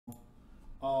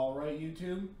Alright,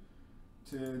 YouTube.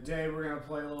 Today we're going to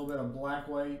play a little bit of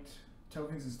black-white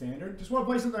tokens in standard. Just want to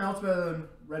play something else better than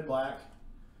red-black.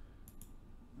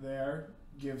 There.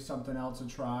 Give something else a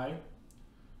try.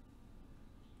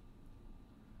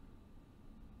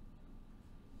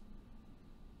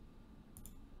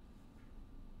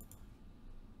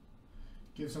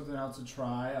 Give something else a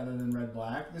try other than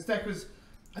red-black. This deck was,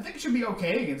 I think it should be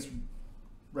okay against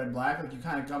red-black. Like, you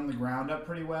kind of gum the ground up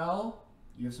pretty well.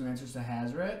 You have some answers to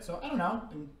Hazoret. So, I don't know.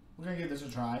 And we're going to give this a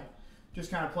try.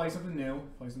 Just kind of play something new.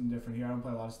 Play something different here. I don't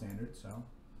play a lot of standard, so.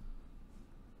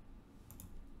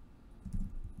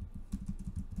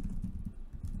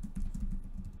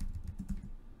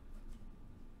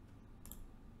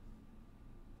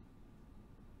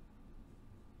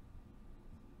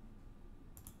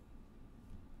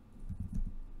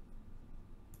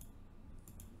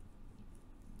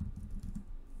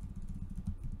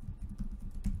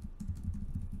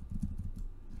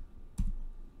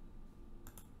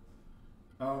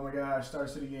 Oh my gosh, Star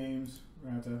City Games.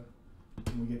 We're going to have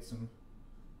to, when we get some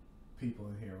people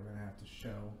in here, we're going to have to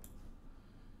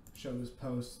show this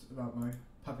post about my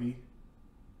puppy.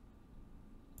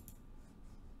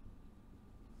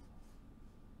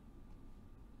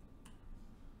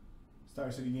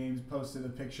 Star City Games posted a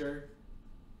picture.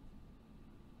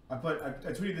 I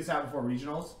tweeted this out before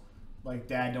regionals. Like,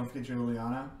 Dad, don't forget your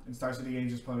Liliana. And Star City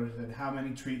Games just posted, how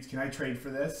many treats can I trade for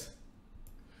this?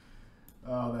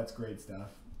 Oh, that's great stuff.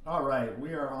 All right,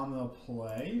 we are on the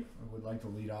play. I would like to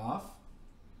lead off.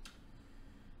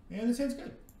 And this hand's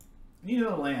good. Need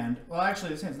another land. Well, actually,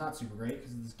 this hand's not super great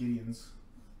because this Gideon's.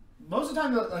 Most of the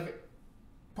time, like,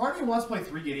 part of me wants to play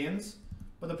 3 Gideons,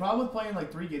 but the problem with playing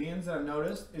like 3 Gideons that I've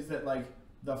noticed is that like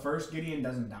the first Gideon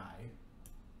doesn't die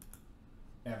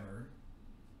ever.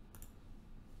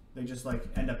 They just like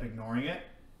end up ignoring it,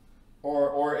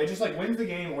 or it just like wins the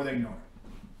game, or they ignore it.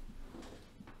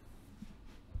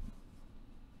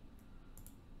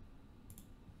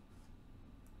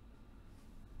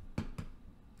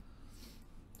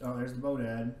 Oh, there's the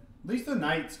Bodad. At least the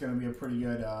Knight's going to be a pretty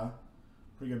good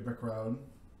brick road.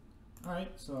 All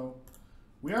right, so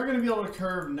we are going to be able to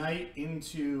curve Knight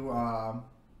into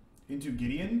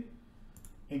Gideon,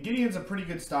 and Gideon's a pretty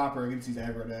good stopper against these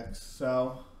aggro decks.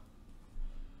 So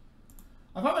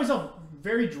I find myself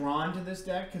very drawn to this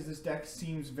deck because this deck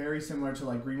seems very similar to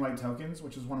like green-white tokens,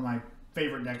 which is one of my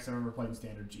favorite decks I've ever played in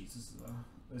standard. Jeez,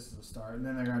 this is a start. And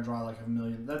then they're going to draw like a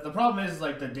million. The problem is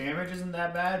like the damage isn't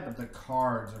that bad, but the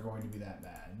cards are going to be that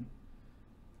bad.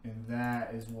 And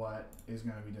that is what is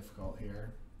going to be difficult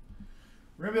here.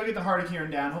 We're going to be able to get the Heart of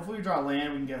Kiran down. Hopefully we draw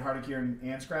land. We can get Heart of Kiran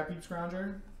and Scrapheap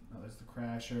Scrounger. Oh, there's the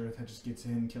Crasher. That just gets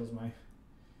in and kills my...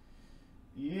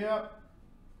 Yep.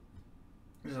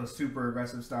 This is a super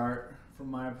aggressive start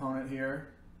from my opponent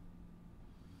here.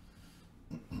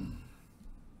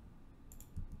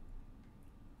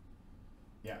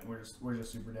 Yeah, we're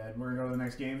just super dead. We're gonna go to the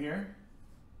next game here.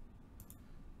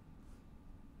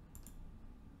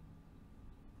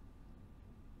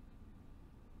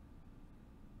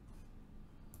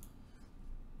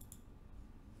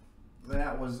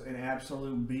 That was an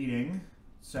absolute beating.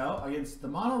 So against the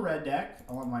mono red deck,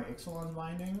 I want my Ixalan's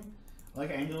Binding. I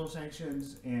like Angel of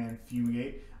Sanctions and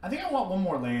Fumigate. I think I want one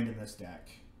more land in this deck.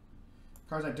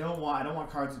 Cards I don't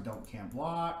want cards that can't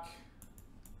block.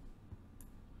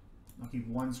 I'll keep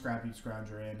one Scrapheap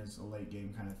Scrounger in as a late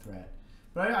game kind of threat.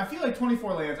 But I feel like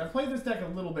 24 lands. I played this deck a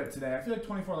little bit today. I feel like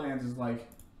 24 lands is like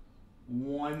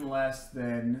one less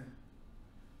than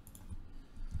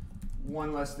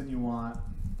you want.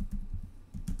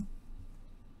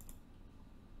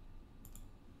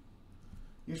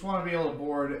 You just want to be able to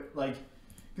board, like,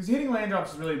 because hitting land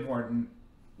drops is really important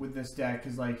with this deck,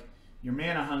 because like you're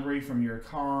mana hungry from your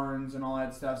Karns and all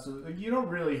that stuff. So like, you don't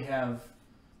really have.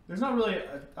 There's not really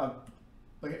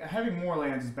like having more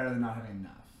lands is better than not having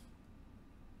enough.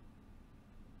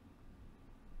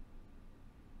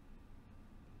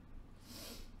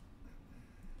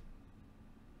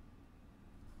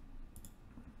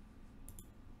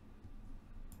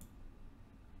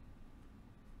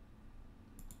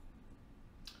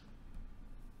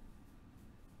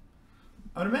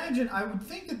 I would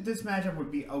think that this matchup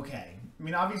would be okay. I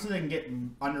mean, obviously they can get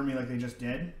under me like they just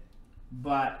did,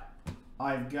 but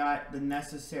I've got the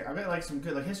necessary. I've got like some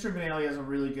good. Like History of Benalia is a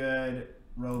really good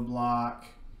roadblock.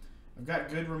 I've got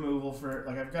good removal for.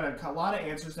 Like I've got a lot of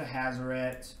answers to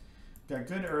Hazoret. Got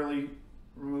good early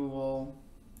removal.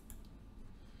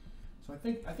 So I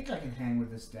think I can hang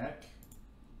with this deck.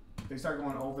 If they start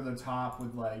going over the top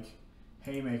with like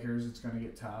haymakers, it's going to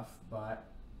get tough. But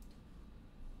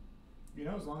you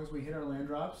know, as long as we hit our land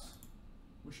drops,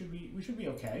 we should be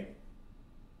okay.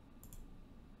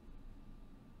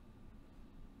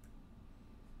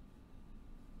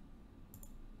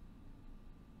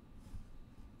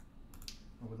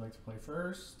 like to play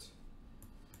first.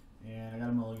 And I got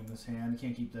a mulligan in this hand.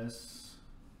 Can't keep this.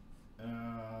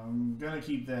 I'm gonna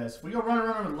keep this. If we go run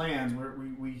around with lands,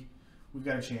 we've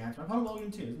got a chance. My opponent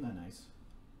mulligan too. Isn't that nice? So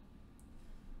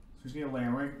we just need a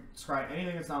land. We're gonna scry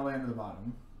anything that's not land to the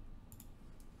bottom.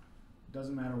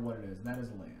 Doesn't matter what it is. That is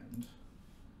land.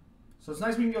 So it's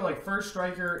nice we can go like first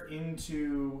striker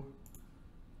into.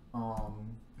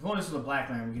 If only this was a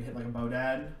black land, we could hit like a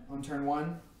Bodad on turn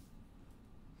 1.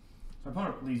 So my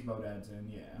opponent leaves Bodads in,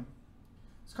 yeah.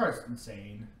 This card's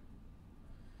insane.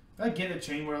 If I get a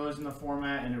Chain Whirlers in the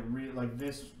format and it like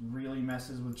this really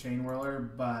messes with Chain Whirler,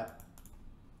 but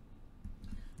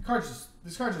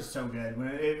this card's just so good. When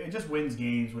it just wins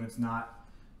games when it's not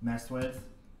messed with.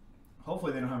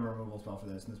 Hopefully they don't have a removal spell for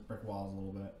this, and this brick wall is a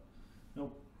little bit.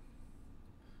 Nope.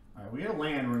 Alright, we get a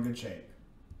land, we're in good shape.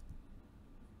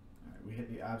 Alright, we hit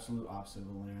the absolute opposite of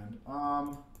the land.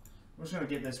 I'm just gonna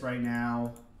get this right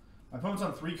now. My opponent's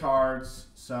on 3 cards,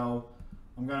 so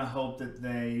I'm gonna hope that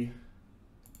they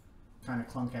kind of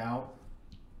clunk out.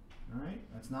 Alright,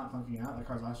 that's not clunking out. That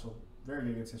card's actually very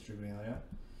good against History of Benalia.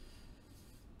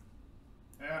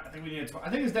 I think we need I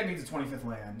think this deck needs a 25th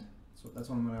land. So that's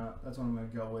what I'm gonna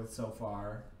go with so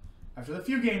far. After the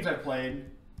few games I've played,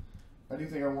 I do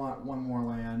think I want one more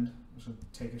land. I'm just gonna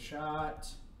take a shot.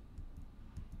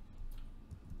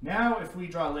 Now, if we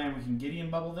draw a land, we can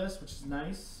Gideon bubble this, which is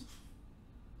nice.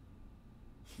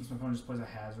 Since my opponent just plays a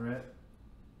Hazoret.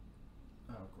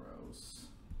 Oh, gross.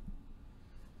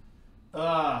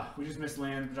 We just missed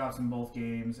land drops in both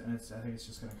games, and I think it's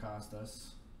just gonna cost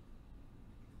us.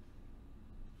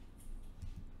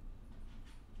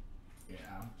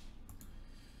 Yeah.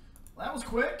 Well, that was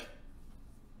quick.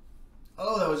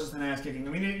 Oh, that was just an ass kicking.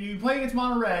 I mean, you play against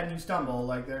mono red and you stumble,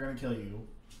 like they're gonna kill you.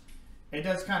 It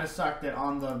does kind of suck that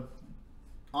on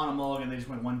a mulligan they just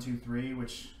went 1, 2, 3,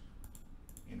 which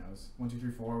you know is 1, 2,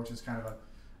 3, 4, which is kind of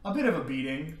a bit of a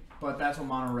beating, but that's what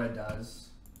mono red does.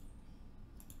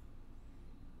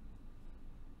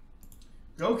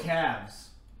 Go Cavs!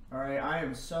 All right, I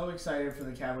am so excited for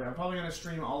the Cavaliers. I'm probably gonna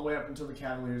stream all the way up until the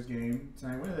Cavaliers game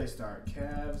tonight. When do they start?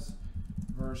 Cavs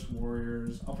versus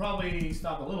Warriors. I'll probably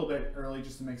stop a little bit early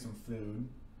just to make some food.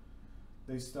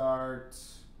 They start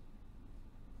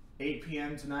 8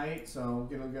 p.m. tonight, so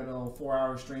get a little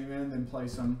 4-hour stream in, then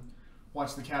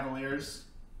watch the Cavaliers.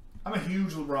 I'm a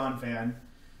huge LeBron fan.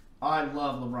 I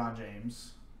love LeBron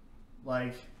James.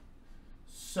 Like,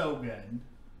 so good.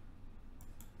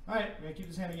 Alright, I'm gonna keep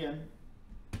this hand again.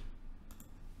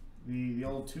 The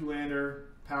old 2-lander,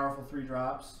 powerful 3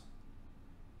 drops.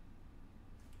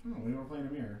 Oh, we were playing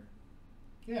a mirror.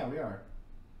 Yeah, we are.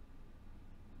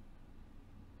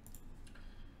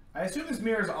 I assume this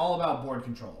mirror is all about board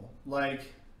control.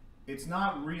 Like, it's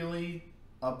not really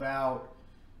about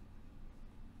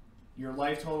your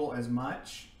life total as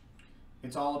much.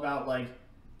 It's all about, like,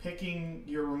 picking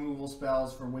your removal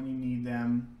spells for when you need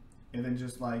them, and then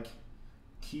just, like,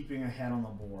 keeping ahead on the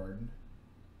board.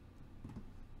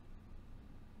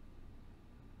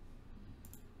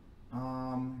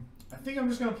 I think I'm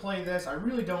just going to play this. I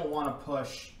really don't want to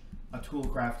push a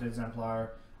Toolcraft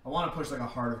Exemplar. I want to push like a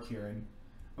Heart of Kiran.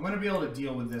 I'm going to be able to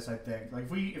deal with this, I think. Like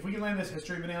if we can land this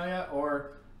History of Benalia,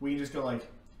 or we can just go like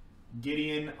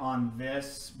Gideon on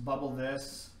this, bubble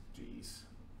this. Jeez.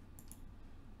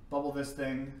 Bubble this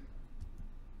thing,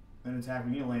 then attack.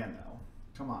 We need a land though.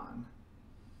 Come on.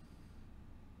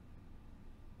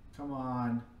 Come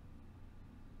on.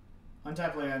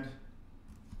 Untap land.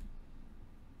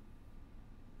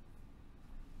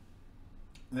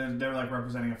 They're like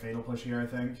representing a fatal push here, I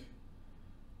think.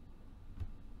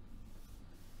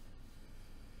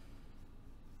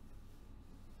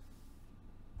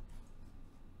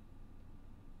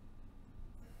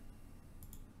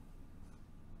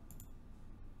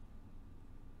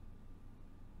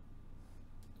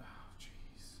 Oh,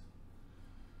 jeez.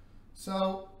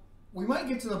 So, we might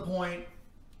get to the point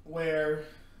where,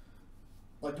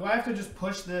 like, do I have to just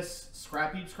push this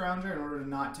Scrapheap Scrounger in order to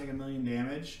not take 1,000,000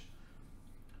 damage?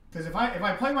 Because if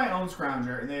I play my own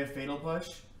Scrounger and they have Fatal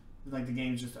Push, then like the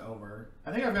game's just over.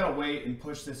 I think I've got to wait and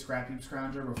push this Scrapheap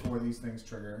Scrounger before these things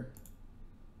trigger.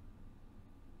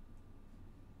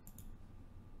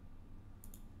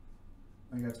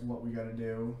 I think that's what we got to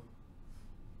do.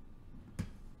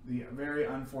 The very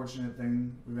unfortunate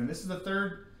thing we've been. This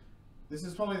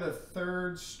is probably the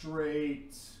 3rd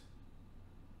straight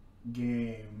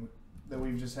game that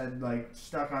we've just had like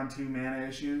stuck on 2 mana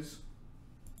issues.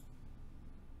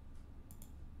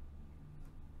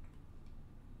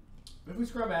 If we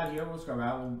scrub out here, we'll scrub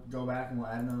out. We'll go back and we'll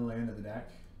add another land to the deck.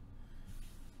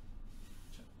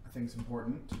 Which I think is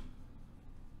important.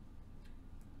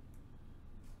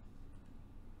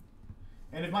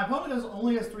 And if my opponent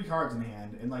only has 3 cards in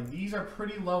hand, and like these are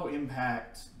pretty low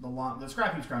impact, the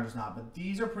Scrapheap Scrounger's not, but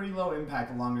these are pretty low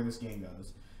impact the longer this game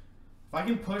goes. If I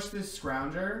can push this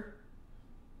Scrounger,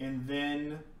 and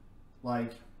then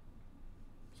like,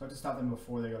 so I have to stop them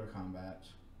before they go to combat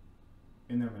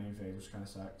in their main phase, which kind of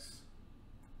sucks.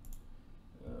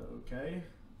 Okay,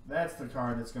 that's the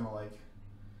card that's gonna like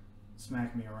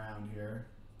smack me around here.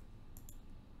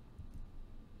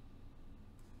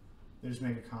 They just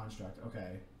make a construct.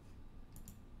 Okay.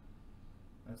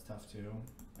 That's tough too.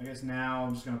 I guess now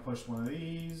I'm just going to push one of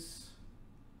these.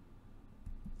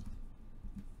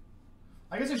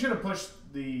 I guess I should have pushed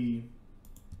the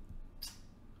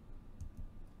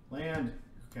land.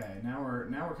 Okay, now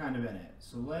we're kind of in it.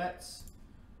 So let's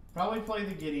probably play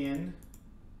the Gideon.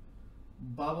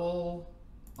 Bubble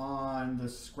on the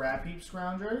Scrapheap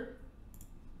Scrounger.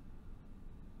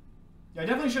 Yeah, I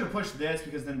definitely should have pushed this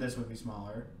because then this would be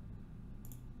smaller.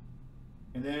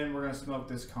 And then we're going to smoke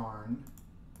this Karn.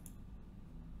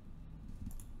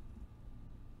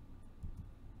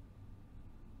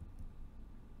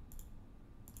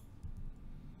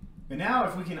 And now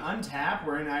if we can untap,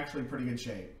 we're in actually pretty good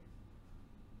shape.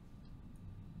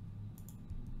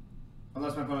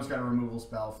 Unless my opponent's got a removal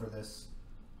spell for this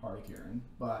Heart of Kiran.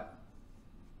 But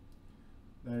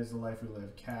that is the life we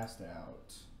live. Cast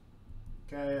out.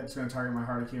 Okay, that's going to target my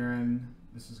Heart of Kiran.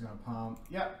 This is going to pump.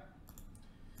 Yep.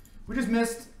 We just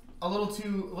missed a little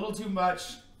too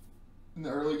much in the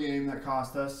early game that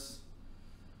cost us.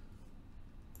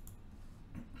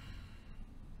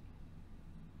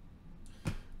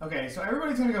 Okay, so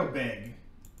everybody's gonna go big.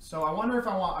 So I wonder if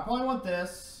I probably want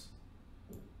this,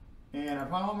 and I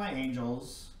probably want my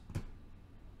Angels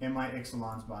and my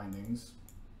Ixalan's bindings.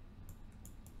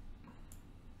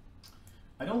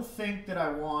 I don't think that I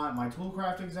want my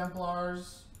Toolcraft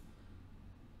Exemplars.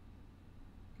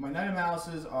 My Knight of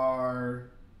Malices are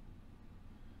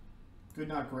good,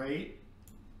 not great.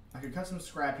 I could cut some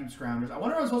Scrapheap Scroungers. I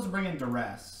wonder if I'm supposed to bring in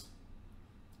Duress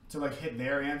to like hit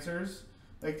their answers.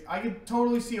 Like I could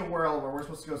totally see a world where we're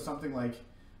supposed to go something like,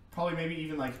 probably maybe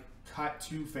even like cut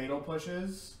 2 Fatal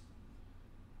Pushes,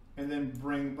 and then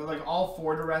bring, but like all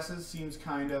 4 Duresses seems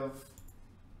kind of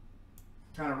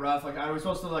rough. Like are we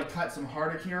supposed to like cut some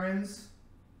Heart of Kirans?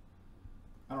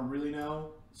 I don't really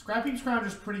know. Scrapheap Scrounger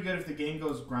is pretty good if the game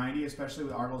goes grindy, especially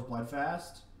with Arguel's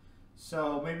Bloodfast.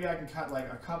 So maybe I can cut like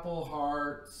a couple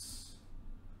hearts,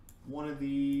 one of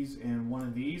these, and one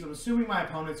of these. I'm assuming my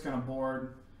opponent's going to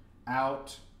board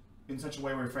out in such a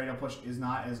way where Fatal Push is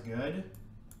not as good.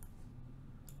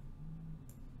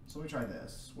 So let me try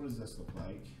this. What does this look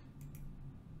like?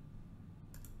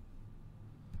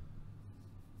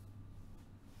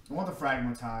 I want the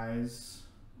Fragmentize.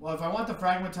 Well, if I want the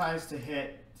Fragmentize to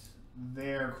hit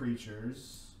their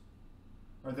creatures,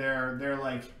 or their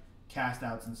like cast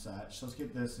outs and such. So let's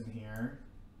get this in here.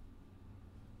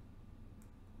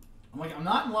 I'm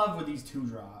not in love with these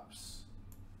 2-drops.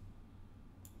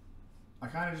 I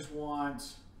kind of just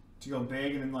want to go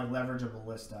big and then like leverage a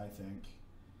Ballista, I think.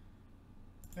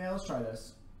 Yeah, let's try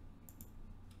this.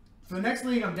 For the next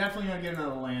league, I'm definitely going to get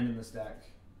another land in this deck.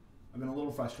 I've been a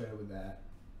little frustrated with that.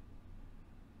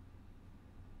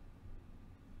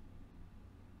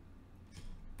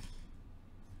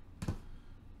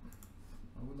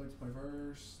 I would like to play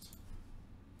first.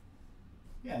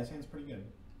 Yeah, this hand's pretty good.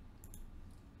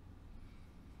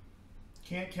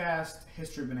 Can't cast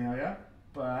History of Benalia,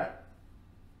 but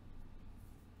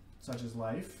such is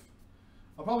life.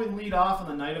 I'll probably lead off on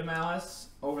the Knight of Malice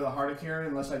over the Heart of Kiran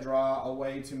unless I draw a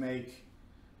way to make.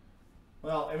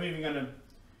 Well, I'm even gonna.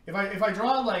 If I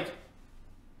draw like.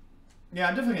 Yeah,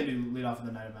 I'm definitely gonna do lead off with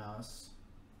the Knight of Malice.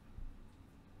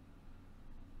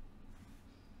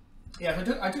 Yeah,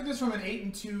 I took this from an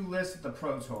 8-2 list at the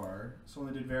Pro Tour.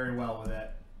 Someone that did very well with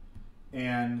it,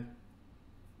 and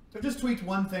they've just tweaked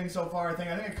one thing so far. I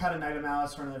think I cut a Knight of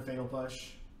Malice for another Fatal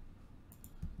Push.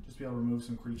 Just be able to remove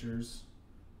some creatures.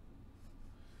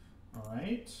 All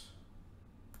right.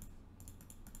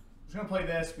 I'm just gonna play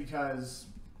this because,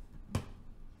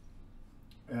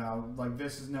 like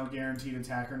this is no guaranteed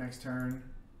attacker next turn.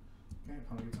 Okay,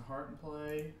 opponent gets a heart in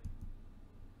play.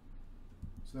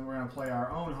 So then we're gonna play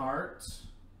our own heart.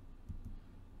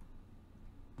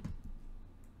 I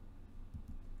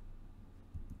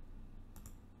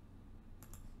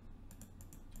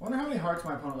wonder how many hearts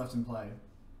my opponent left in play.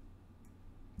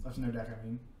 Left in their deck, I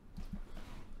mean.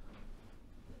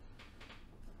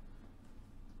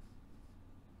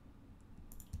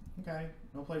 Okay,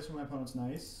 no place for my opponent's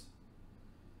nice.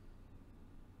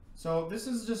 So this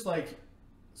is just like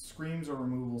Screams or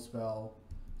removal spell.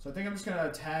 So I think I'm just going to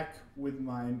attack with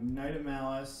my Knight of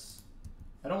Malice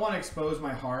I don't want to expose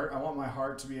my heart. I want my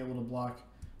heart to be able to block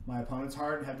my opponent's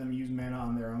heart and have them use mana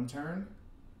on their own turn.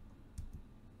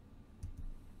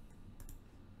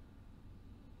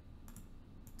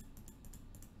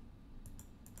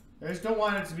 I just don't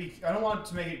want it to be, I don't want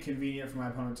to make it convenient for my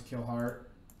opponent to kill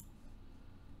heart.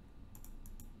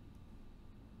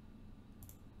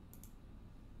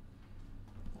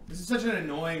 This is such an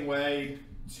annoying way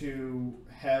to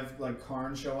have like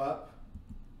Karn show up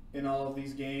in all of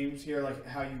these games here, like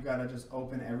how you've got to just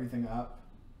open everything up.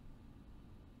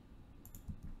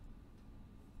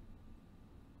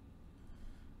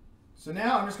 So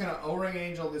now I'm just going to O-Ring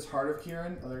Angel this Heart of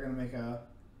Kiran. Oh, they're going to make a,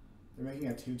 they're making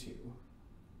a 2/2.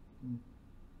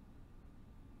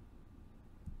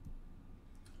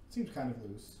 Seems kind of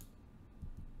loose.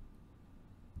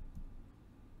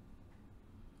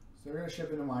 So they're going to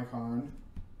ship into my Karn.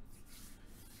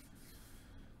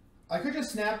 I could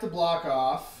just snap the block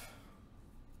off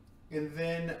and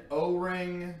then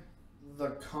O-Ring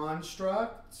the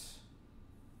Construct.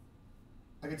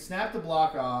 I could snap the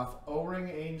block off, O-Ring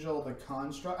Angel the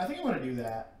Construct. I think I want to do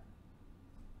that.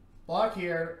 Block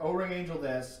here, O-Ring Angel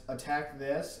this, attack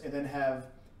this, and then have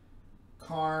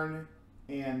Karn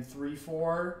and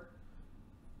 3/4.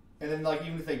 And then like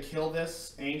even if they kill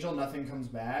this Angel, nothing comes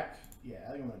back. Yeah,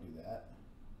 I think I'm going to do that.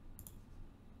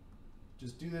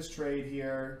 Just do this trade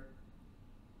here.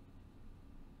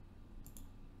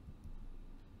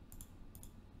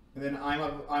 And then I'm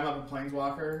up a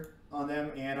Planeswalker on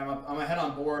them, and I'm ahead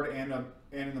on board and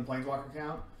in the Planeswalker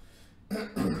count.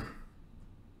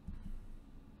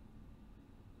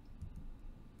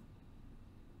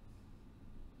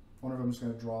 Wonder if I'm just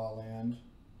going to draw a land.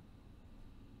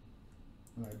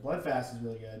 Alright, Bloodfast is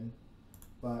really good.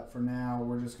 But for now,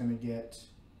 we're just going to get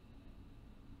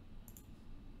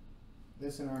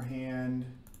this in our hand.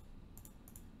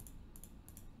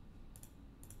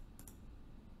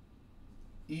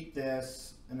 Eat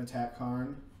this and attack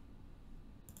Karn.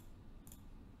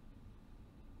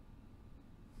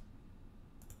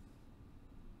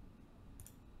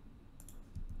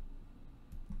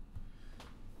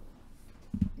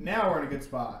 Now we're in a good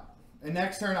spot. And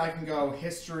next turn I can go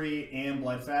History and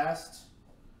Bloodfast.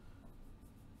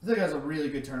 I think that's a really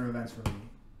good turn of events for me.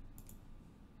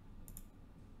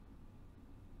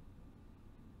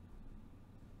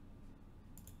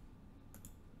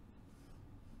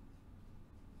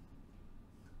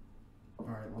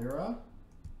 Alright, Lyra.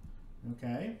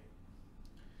 Okay.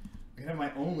 I can have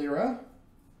my own Lyra,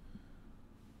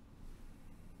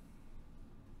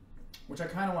 which I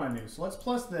kind of want to do. So let's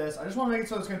plus this. I just want to make it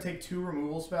so it's going to take 2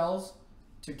 removal spells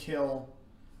to kill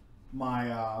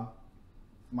my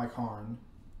my Karn.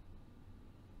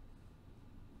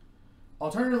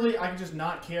 Alternatively, I can just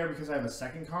not care because I have a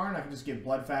second Karn. I can just get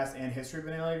Bloodfast and History of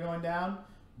Benalia going down,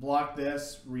 block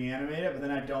this, reanimate it, but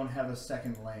then I don't have a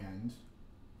second land.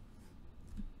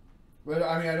 But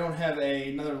I mean, I don't have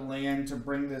another land to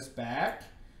bring this back,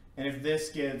 and if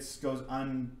this goes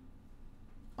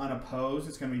unopposed,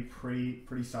 it's going to be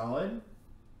pretty solid.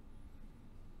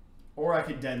 Or I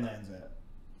could Deadlands it.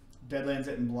 Deadlands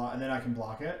it and block, and then I can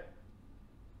block it.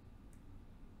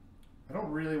 I don't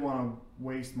really want to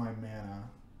waste my mana.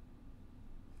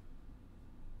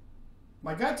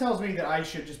 My gut tells me that I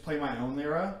should just play my own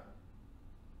Lyra.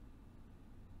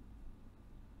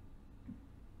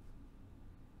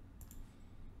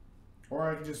 Or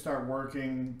I can just start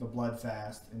working the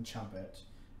Bloodfast and chump it.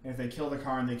 And if they kill the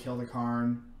Karn, they kill the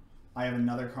Karn. I have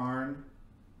another Karn.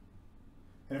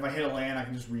 And if I hit a land, I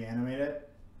can just reanimate it.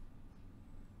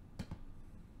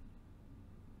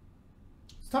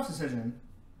 It's a tough decision.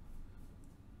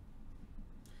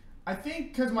 I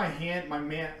think because my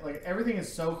man, like everything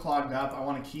is so clogged up, I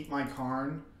want to keep my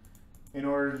Karn in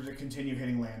order to continue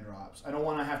hitting land drops. I don't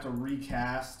want to have to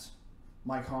recast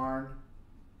my Karn.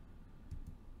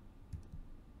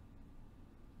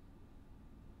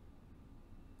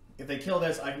 If they kill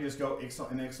this, I can just go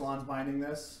Ixalan's binding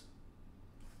this.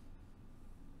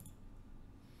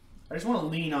 I just want to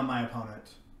lean on my opponent.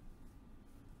 That's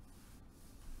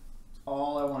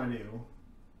all I want to do.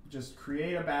 Just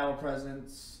create a battle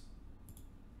presence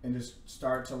and just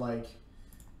start to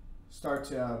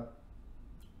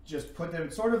just put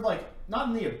them sort of like, not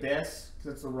in the abyss,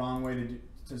 because that's the wrong way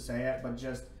to say it, but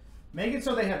just make it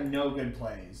so they have no good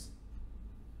plays.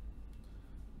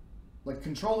 Like,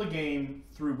 control the game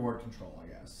through board control, I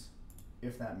guess,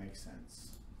 if that makes sense.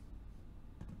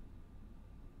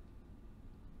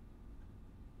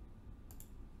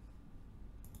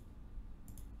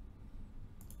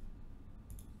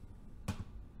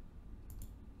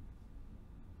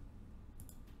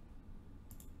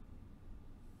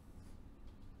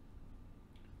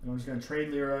 And I'm just going to trade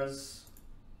Lyras.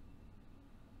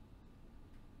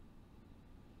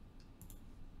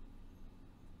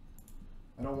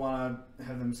 want to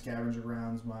have them Scavenger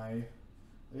Grounds my...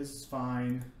 This is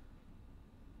fine.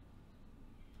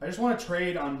 I just want to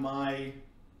trade on my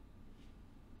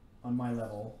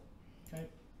level. Okay.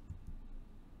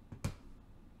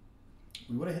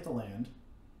 We would have hit the land.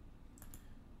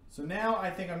 So now I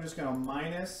think I'm just going to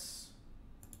minus...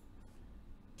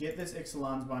 Get this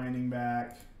Ixalan's Binding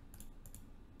back.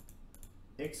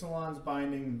 Ixalan's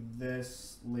Binding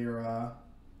this Lyra.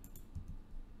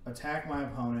 Attack my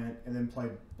opponent, and then play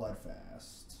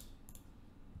Bloodfast.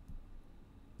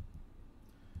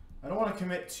 I don't want to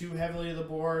commit too heavily to the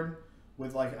board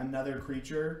with like another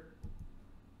creature.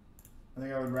 I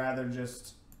think I would rather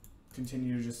just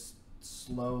continue to just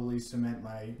slowly cement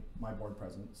my board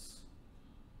presence.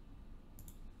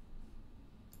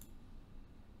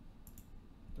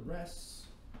 Duress.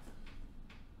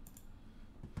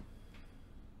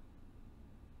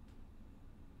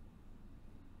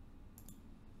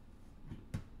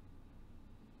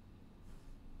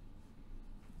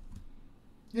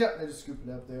 Yeah, I just scoop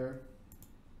it up there.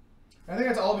 I think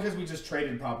that's all because we just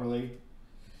traded properly.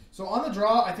 So on the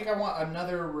draw, I think I want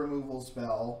another removal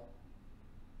spell.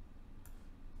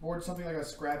 Board something like a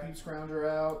Scrapheap Scrounger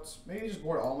out. Maybe just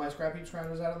board all my Scrapheap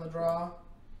Scroungers out on the draw.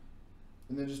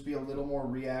 And then just be a little more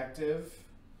reactive.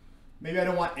 Maybe I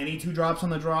don't want any 2-drops on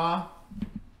the draw.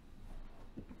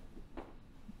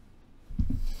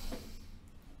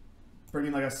 Bring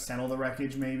in like a Settle the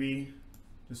Wreckage maybe.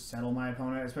 Just settle my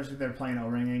opponent, especially if they're playing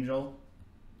O-Ring Angel.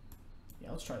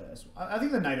 Yeah, let's try this. I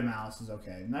think the Knight of Malice is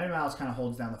okay. Knight of Malice kind of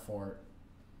holds down the fort.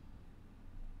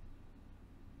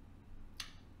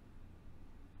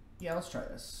 Yeah, let's try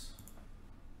this.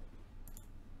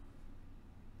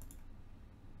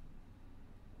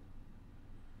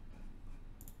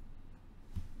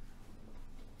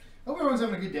 Hope everyone's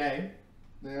having a good day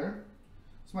there.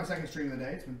 It's my second stream of the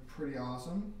day. It's been pretty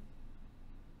awesome.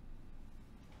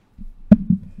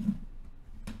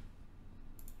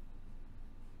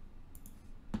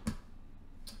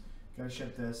 Gotta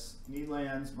ship this. Need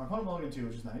lands. My opponent mulligan 2,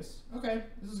 which is nice. Okay,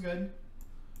 this is good.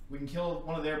 We can kill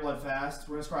one of their blood fast.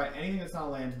 We're gonna scry anything that's not a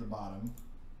land to the bottom.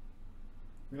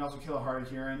 We can also kill a Heart of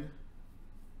Kiran. I'm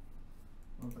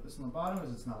gonna put this on the bottom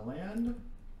as it's not a land.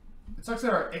 It sucks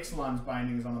that our Ixalan's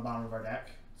Binding is on the bottom of our deck.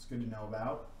 It's good to know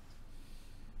about.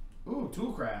 Ooh,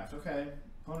 Toolcraft. Okay.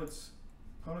 Opponent's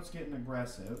getting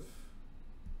aggressive.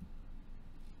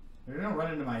 They're gonna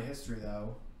run into my history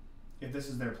though, if this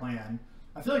is their plan.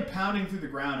 I feel like pounding through the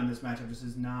ground in this matchup just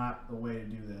is not the way to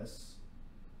do this.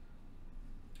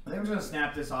 I think I'm just going to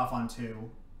snap this off on 2.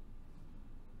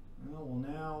 Well,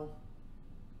 now...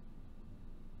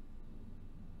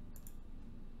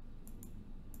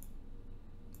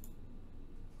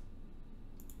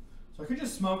 So I could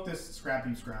just smoke this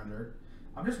Scrapheap Scrounger.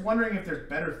 I'm just wondering if there's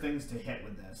better things to hit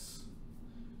with this.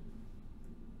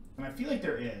 And I feel like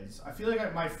there is. I feel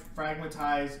like my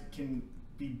Fragmentize can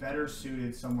be better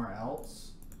suited somewhere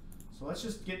else. So let's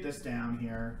just get this down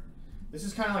here. This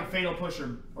is kind of like Fatal Push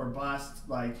or Bust.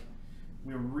 Like,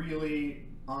 we're really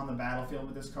on the battlefield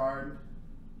with this card.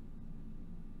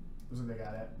 Looks like they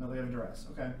got it. No, they have Duress.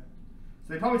 Okay.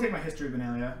 So they probably take my History of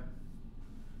Benalia.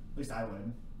 At least I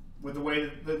would. With the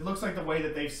way that it looks like the way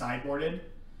that they've sideboarded,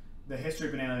 the History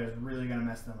of Benalia is really going to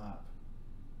mess them up.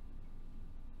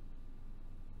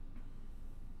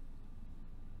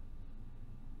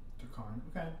 To Karn.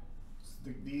 Okay.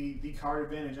 The card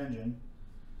advantage engine.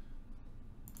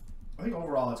 I think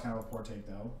overall it's kind of a poor take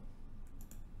though.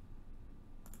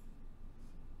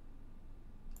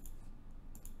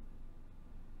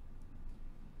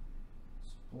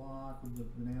 Let's block with the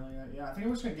Benalia. Yeah, I think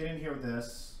I'm just going to get in here with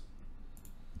this.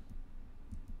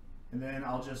 And then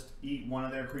I'll just eat one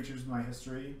of their creatures with my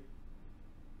history.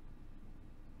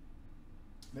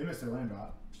 They missed their land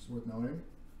drop, which is worth noting.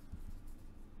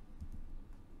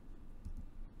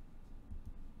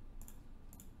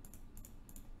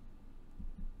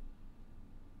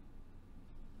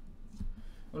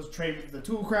 Let's trade with the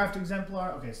Toolcraft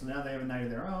Exemplar. Okay, so now they have a Knight of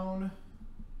their own.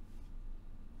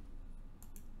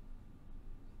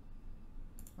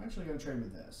 I'm actually going to trade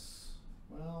with this.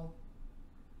 Well,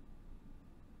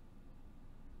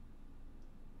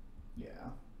 yeah.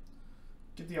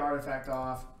 Get the artifact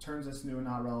off. Turns this new and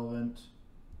not relevant.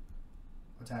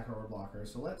 Attacker or blocker.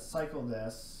 So let's cycle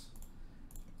this.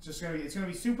 It's going to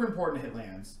be super important to hit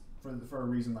lands for a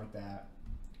reason like that.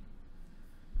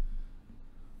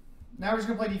 Now we're just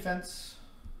going to play defense.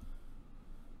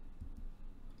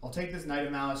 I'll take this Knight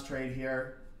of Malice trade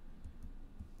here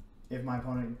if my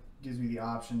opponent gives me the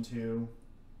option to.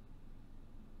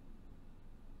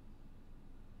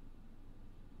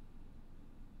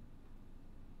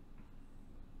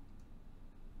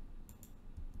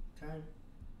 Okay.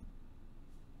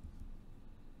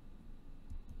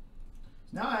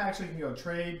 Now I actually can go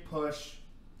trade, push.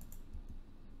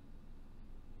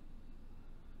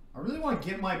 I really want to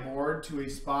get my board to a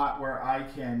spot where I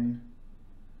can...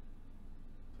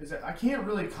 I can't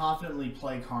really confidently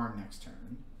play Karn next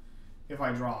turn if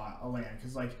I draw a land.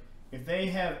 Because, like, if they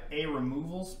have a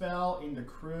removal spell into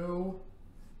crew...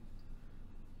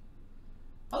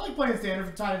 I like playing Standard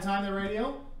from time to time, the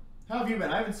radio. How have you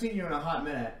been? I haven't seen you in a hot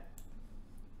minute.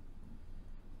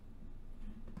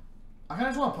 I kind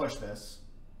of just want to push this.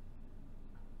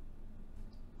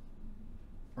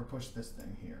 Or push this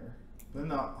thing here. Then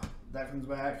no, that comes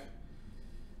back.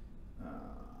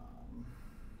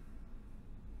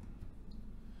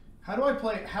 How do I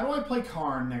play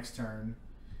Karn next turn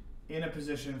in a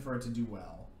position for it to do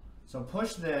well? So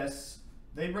push this.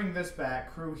 They bring this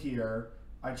back. Crew here.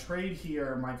 I trade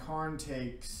here. My Karn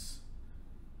takes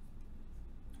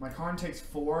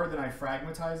 4. Then I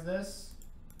fragmentize this.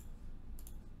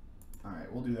 All right,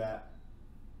 we'll do that.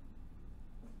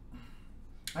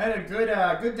 I had a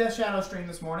good Death Shadow stream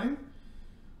this morning.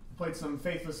 Played some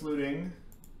Faithless Looting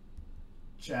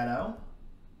Shadow.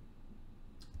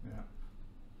 Yeah.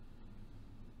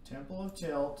 Temple of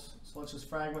Tilt. So let's just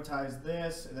fragmentize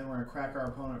this, and then we're going to crack our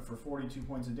opponent for 42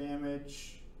 points of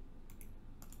damage.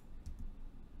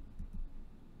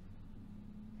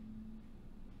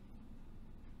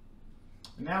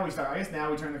 And now we start. I guess now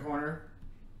we turn the corner.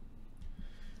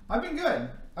 I've been good.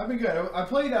 I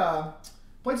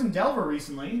played some Delver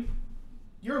recently.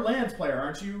 You're a lands player,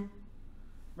 aren't you,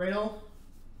 Radel?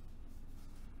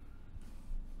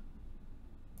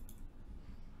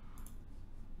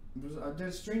 I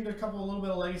streamed a little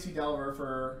bit of Legacy Delver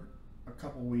for a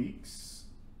couple weeks.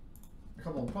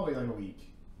 Probably like a week.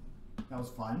 That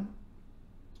was fun.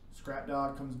 Scrap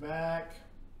Dog comes back.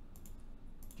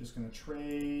 Just gonna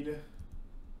trade.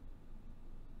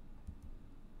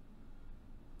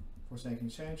 Forsaken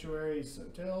Sanctuary, so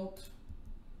tilt.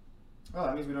 Oh,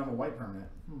 that means we don't have a white permanent.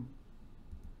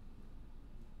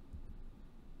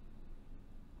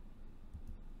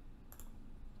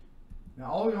 Now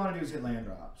all we want to do is hit land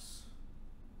drops.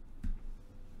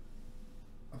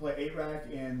 I play 8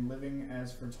 rack in Living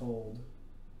As Foretold.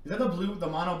 Is that the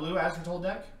mono blue As Foretold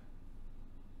deck?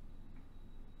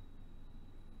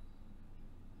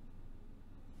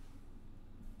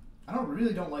 I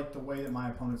really don't like the way that my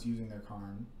opponent's using their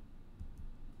Karn.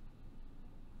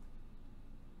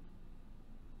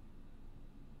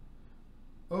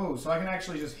 Oh, so I can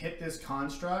actually just hit this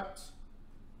construct,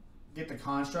 get the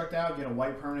construct out, get a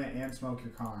white permanent, and smoke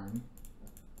your Karn.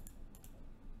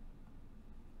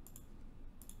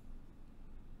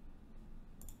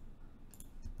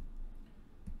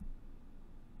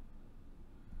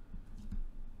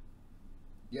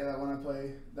 Yeah, that one I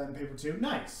play that in paper too.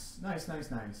 Nice. Nice.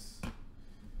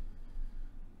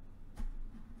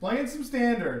 Playing some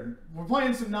standard. We're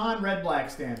playing some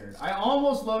non-red-black standard. I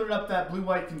almost loaded up that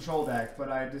blue-white control deck, but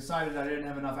I decided I didn't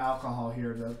have enough alcohol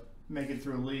here to make it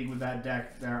through a league with that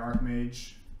deck there,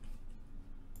 Archmage.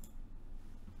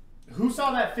 Who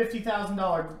saw that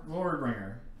 $50,000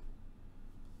 Glorybringer?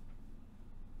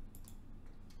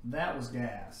 That was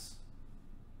gas.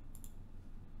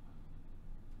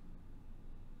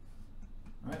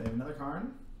 Alright, they have another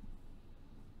Karn.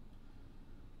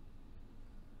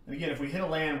 And again, if we hit a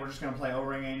land, we're just going to play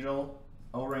O-Ring Angel,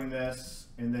 O-Ring this,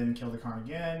 and then kill the Karn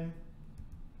again.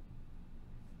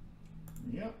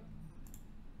 Yep.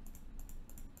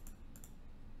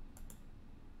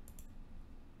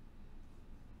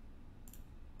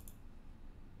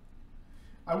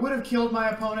 I would have killed my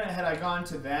opponent had I gone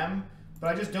to them, but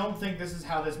I just don't think this is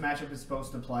how this matchup is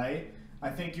supposed to play. I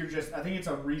think it's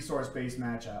a resource-based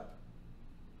matchup.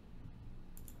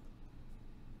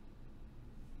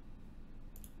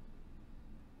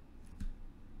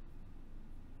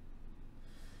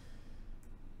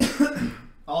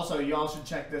 Also, you all should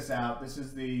check this out. This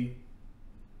is the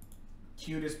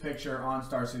cutest picture on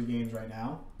Star City Games right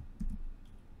now.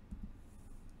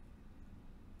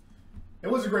 It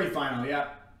was a great final, yeah.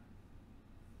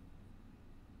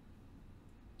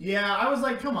 Yeah, I was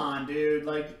like, come on, dude.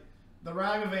 Like, the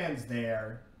Ragavan's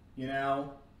there, you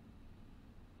know?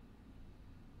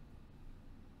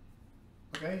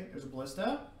 Okay, there's a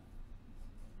Ballista.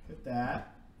 Hit that.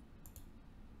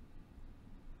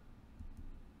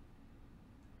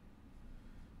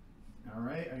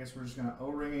 Alright, I guess we're just going to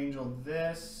O-Ring Angel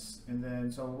this, and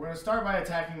then, so we're going to start by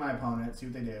attacking my opponent, see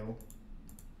what they do.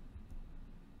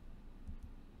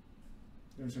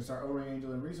 We're just going to start O-Ring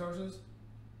Angel and resources.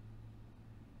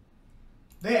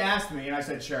 They asked me, and I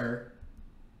said sure.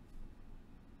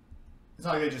 It's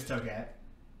not like they just took it.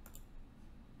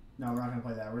 No, we're not going to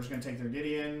play that. We're just going to take their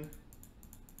Gideon.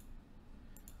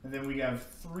 And then we have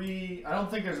 3. I don't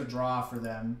think there's a draw for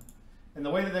them. And the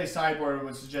way that they sideboard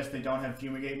would suggest they don't have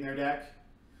Fumigate in their deck.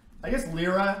 I guess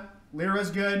Lyra.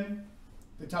 Lyra's good.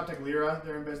 The top deck Lyra,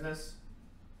 they're in business.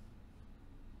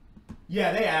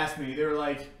 Yeah, they asked me. They were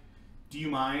like, do you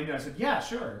mind? And I said, yeah,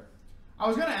 sure. I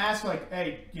was going to ask, like,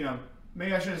 hey, you know,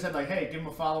 maybe I should have said, like, hey, give him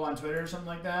a follow on Twitter or something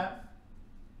like that.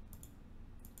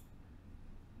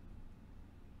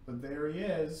 But there he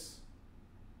is.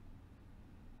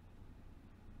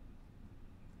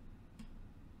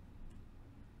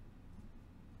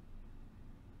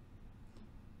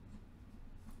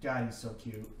 God, he's so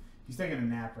cute. He's taking a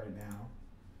nap right now.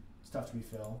 It's tough to be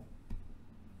Phil.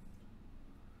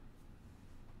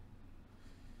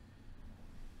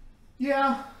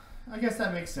 Yeah, I guess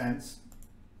that makes sense.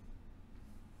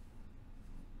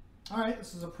 Alright,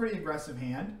 this is a pretty aggressive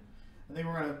hand. I think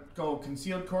we're going to go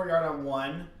Concealed Courtyard on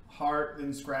 1, Heart,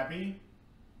 then Scrappy.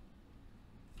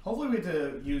 Hopefully we get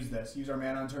to use this. Use our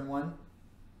mana on turn 1.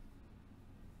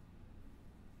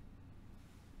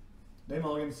 They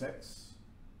mulligan 6.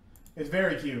 It's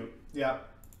very cute. Yeah.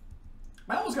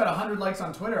 I almost got 100 likes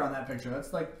on Twitter on that picture.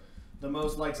 That's like the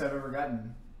most likes I've ever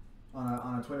gotten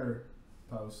on a Twitter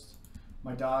post.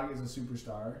 My dog is a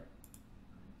superstar.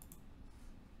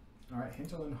 Alright,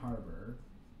 Hinterland Harbor.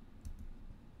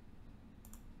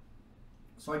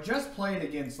 So I just played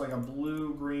against like a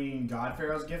blue-green God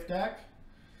Pharaoh's gift deck.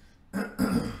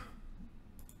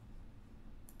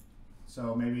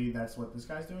 So maybe that's what this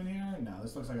guy's doing here? No,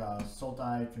 this looks like a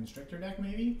Sultai Constrictor deck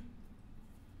maybe.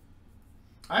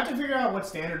 I have to figure out what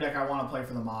standard deck I want to play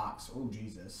for the Mox. Oh,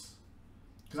 Jesus.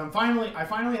 Because I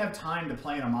finally have time to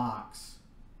play in a Mox.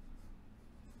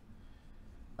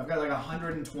 I've got like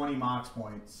 120 Mox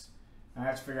points. I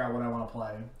have to figure out what I want to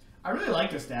play. I really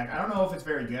like this deck. I don't know if it's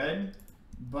very good,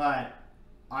 but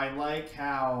I like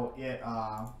how it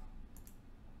I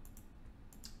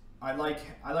like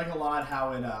a lot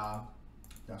how it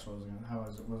gosh, what was I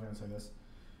gonna say this?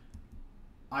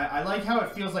 I like how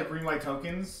it feels like green white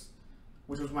tokens,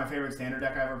 which was my favorite standard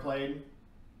deck I ever played.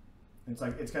 It's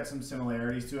like it's got some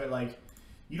similarities to it. Like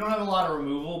you don't have a lot of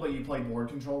removal, but you play board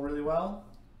control really well.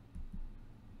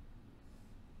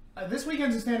 This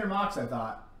weekend's a standard Mox, I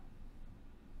thought.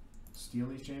 Steel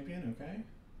Leaf Champion, okay.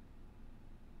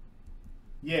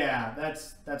 Yeah,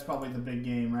 that's probably the big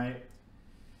game, right?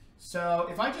 So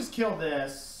if I just kill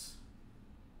this,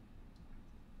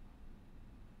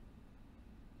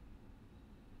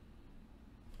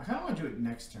 I kind of want to do it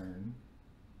next turn.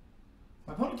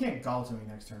 My opponent can't gall to me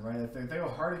next turn, right? If they go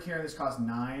Heart of Kiran, this costs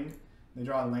 9. They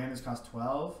draw a land, this costs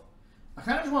 12. I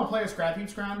kind of just want to play a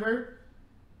Scrapheap Scrounger.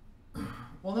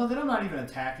 Well, no, then I'm not even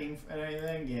attacking at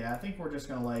anything. Yeah, I think we're just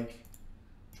going to, like,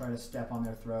 try to step on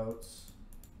their throats.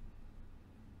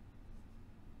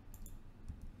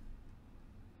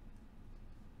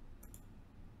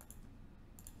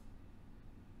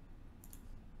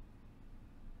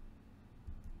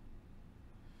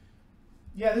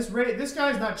 Yeah, this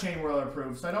guy's not Chain Whirler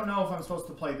proof, so I don't know if I'm supposed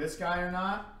to play this guy or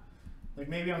not. Like,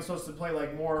 maybe I'm supposed to play,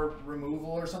 like, more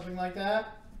removal or something like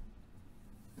that.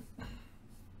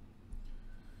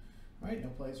 Alright,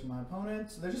 no plays for my opponent.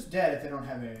 So they're just dead if they don't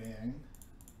have anything.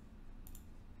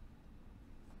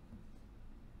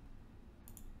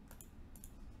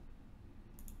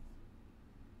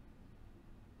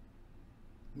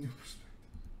 New perspective.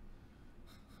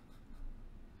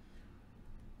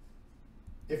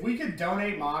 If we could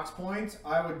donate Mox points,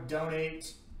 I would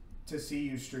donate to see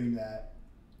you stream that.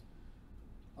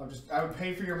 I would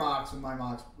pay for your Mox with my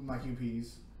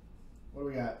QPs. What do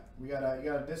we got? You got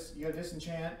a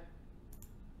disenchant.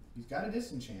 He's got a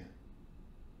disenchant.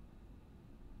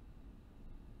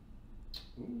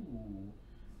 Ooh.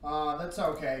 That's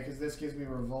okay, because this gives me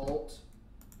revolt.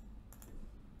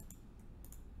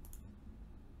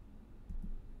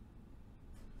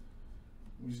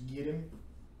 We just get him.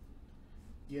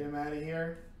 Get him out of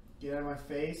here. Get out of my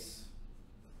face.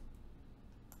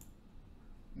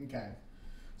 Okay.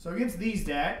 So against these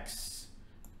decks,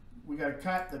 we gotta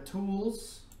cut the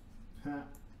tools.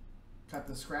 Cut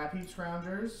the Scrapheap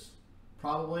Scroungers.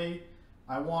 Probably.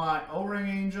 I want O-Ring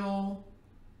Angel.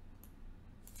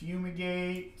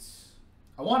 Fumigate.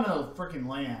 I want a freaking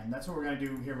land. That's what we're going to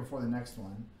do here before the next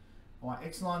one. I want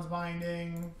Ixalan's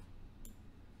Binding.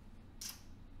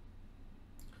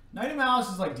 Knight of Malice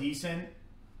is like decent.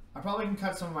 I probably can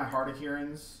cut some of my Heart of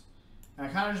Kirans. And I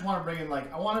kind of just want to bring in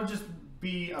like, I want to just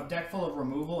be a deck full of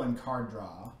removal and card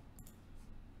draw.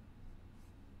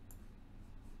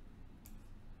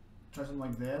 Try something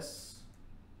like this.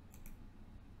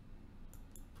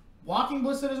 Walking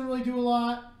Ballista doesn't really do a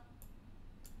lot.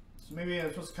 So maybe I'm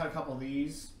supposed to cut a couple of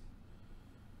these.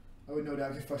 I would no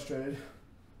doubt get frustrated.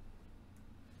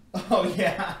 Oh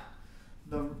yeah,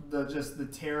 the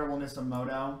terribleness of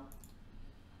Moto.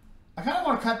 I kind of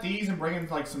want to cut these and bring in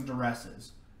like some Duresses.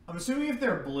 I'm assuming if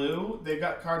they're blue, they've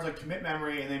got cards like Commit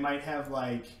Memory, and they might have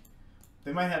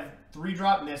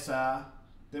 3-drop Nissa,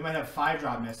 they might have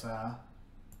 5-drop Nissa,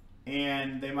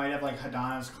 and they might have like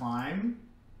Hadana's Climb.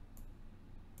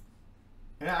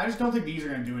 And I just don't think these are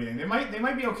going to do anything. They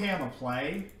might be okay on the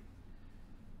play.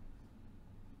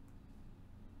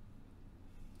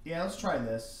 Yeah, let's try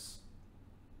this.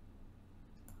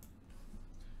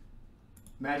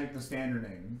 Magic the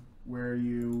Standarding, where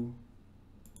you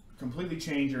completely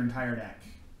change your entire deck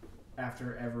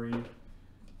after every game.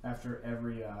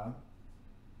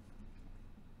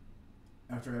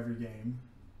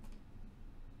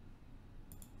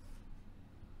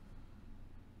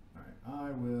 All right, I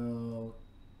will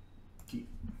keep.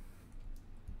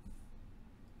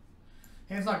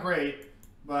 Hand's not great,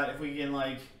 but if we can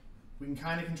we can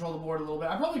kind of control the board a little bit.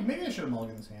 Maybe I should have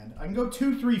mulliganed this hand. I can go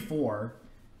 2, 3, 4,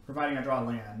 providing I draw a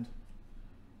land.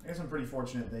 I guess I'm pretty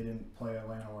fortunate they didn't play a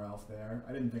Lana or Elf there.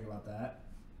 I didn't think about that.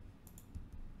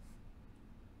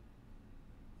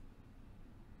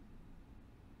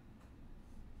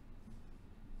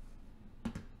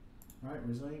 Alright,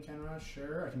 Resilient Kenra,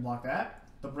 sure. I can block that.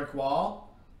 The Brick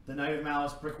Wall. The Knight of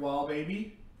Malice Brick Wall,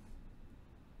 baby.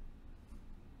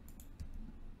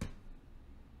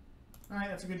 Alright,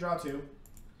 that's a good draw too.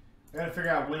 I gotta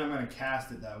figure out when I'm gonna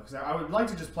cast it though, because I would like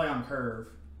to just play on curve.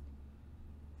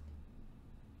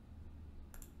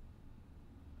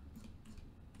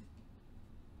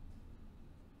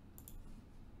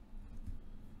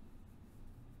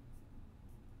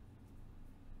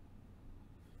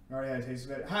 I already had a taste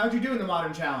of it. How'd you do in the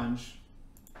Modern Challenge?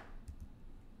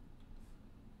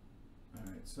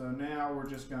 Alright, so now we're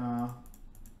just gonna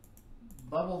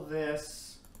bubble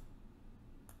this.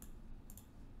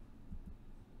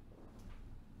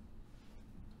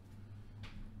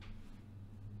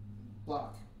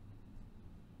 Block.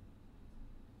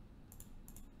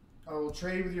 I will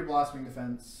trade with your Blossoming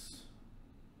Defense.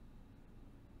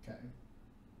 Okay.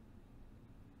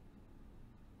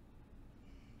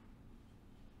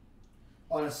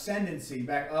 On Ascendancy,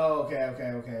 back. Oh,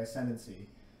 okay. Ascendancy.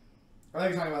 I thought you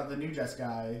were talking about the new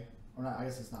Jeskai. Or not, I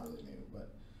guess it's not really new,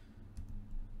 but.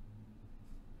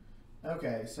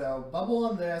 Okay, so bubble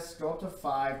on this, go up to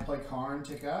 5, play Karn,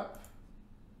 tick up.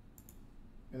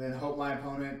 And then hope my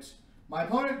opponent. My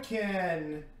opponent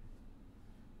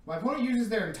uses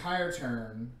their entire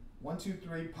turn. 1, 2,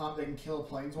 3, pump, they can kill a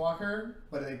Planeswalker,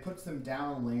 but it puts them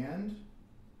down on land.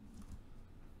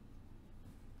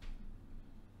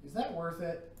 Is that worth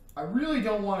it? I really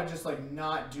don't want to just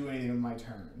not do anything with my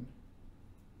turn.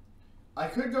 I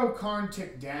could go Karn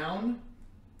tick down,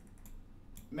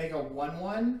 make a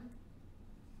 1/1.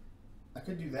 I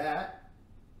could do that.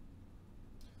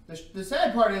 The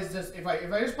sad part is just if I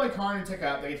just play Karn and tick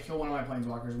up, they get to kill one of my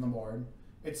Planeswalkers on the board.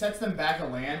 It sets them back a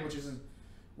land, which isn't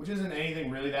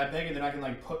anything really that big, and then I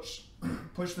can push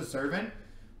the Servant.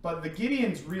 But the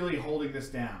Gideon's really holding this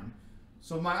down.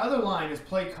 So my other line is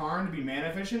play Karn to be mana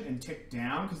efficient and tick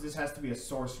down because this has to be a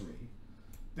sorcery.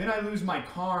 Then I lose my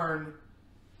Karn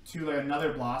to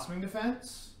another Blossoming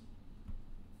Defense.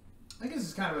 I think this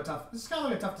is kind of a tough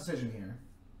decision here.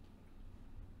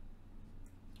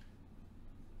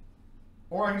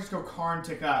 Or I can just go Karn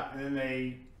tick up, and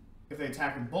then if they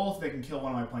attack them both, they can kill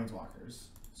one of my Planeswalkers.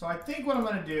 So I think what I'm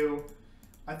going to do,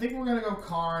 I think we're going to go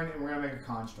Karn, and we're going to make a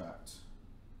Construct.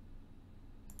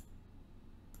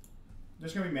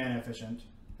 Just going to be mana efficient.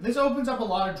 And this opens up a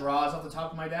lot of draws off the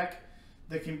top of my deck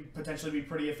that can potentially be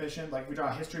pretty efficient. Like, we draw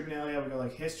History of Benalia, we go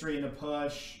History into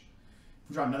push. If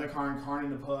we draw another Karn, Karn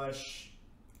into push.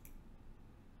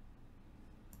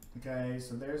 Okay,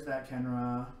 so there's that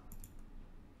Kenra.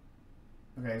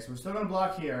 Okay, so we're still going to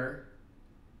block here.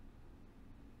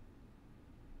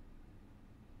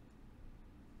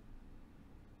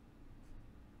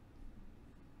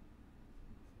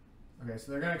 Okay,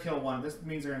 so they're going to kill one. This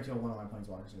means they're going to kill one of my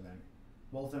Planeswalkers, I think.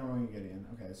 Both of them are going to get Gideon.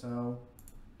 Okay, so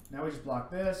now we just block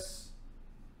this.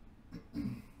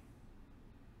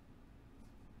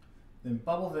 Then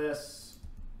bubble this.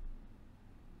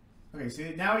 Okay,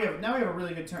 see, now we have a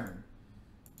really good turn.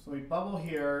 So we bubble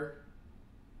here.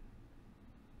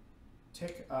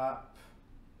 Tick up.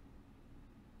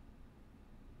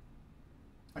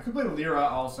 I could play Lyra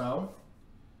also.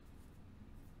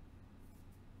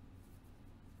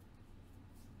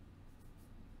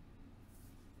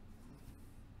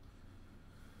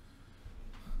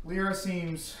 Lyra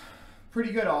seems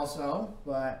pretty good also,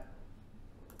 but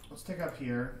let's tick up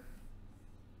here.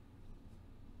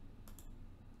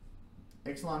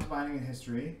 Ixalan's Binding in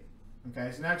History.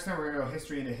 Okay, so next time we're going to go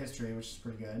history into history, which is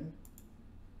pretty good.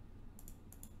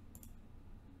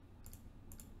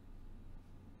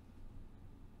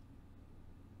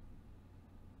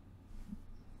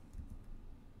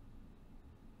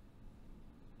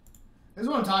 This is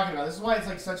what I'm talking about. This is why it's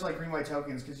like such like green-white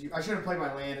tokens, because I should have played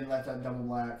my land and left that double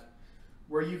black,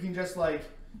 where you can just like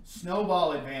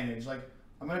snowball advantage. Like,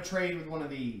 I'm going to trade with one of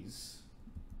these.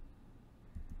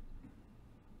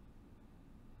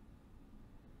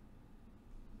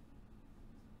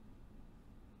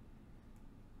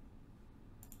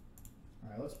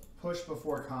 Alright, let's push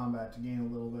before combat to gain a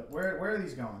little bit. Where are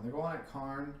these going? They're going at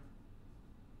Karn.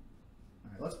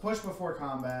 Alright, let's push before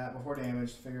combat, before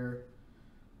damage,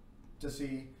 to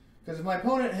see. Because if my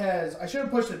opponent has... I should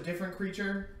have pushed a different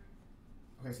creature.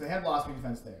 Okay, so they have lost me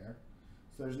defense there.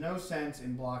 So there's no sense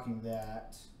in blocking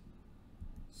that.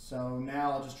 So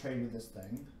now I'll just trade with this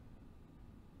thing.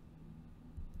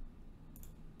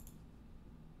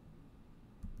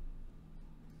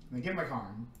 And I get my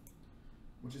Karn,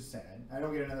 which is sad. I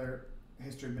don't get another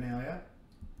History of Benalia.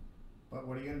 But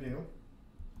what are you going to do?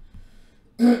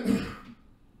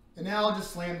 And now I'll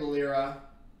just slam the Lyra,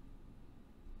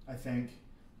 I think.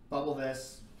 Bubble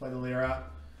this, play the Lyra.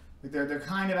 Like they're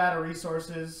kind of out of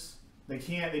resources. They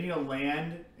need a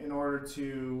land in order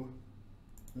to...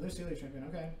 Another Steely Champion,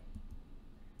 okay.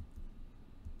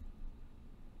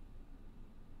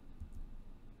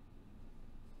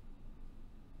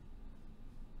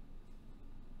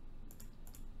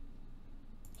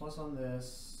 Plus on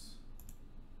this.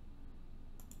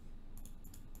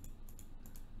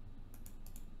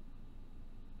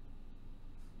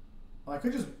 Well, I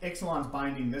could just Ixalan's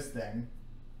binding this thing.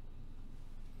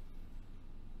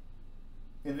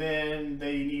 And then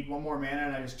they need one more mana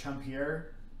and I just chump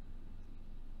here.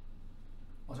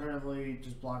 Alternatively,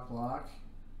 just block.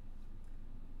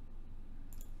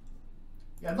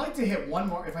 Yeah, I'd like to hit one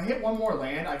more. If I hit one more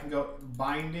land, I can go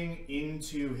binding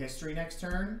into history next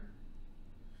turn,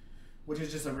 which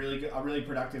is just a really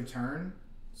productive turn.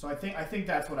 So I think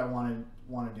that's what I want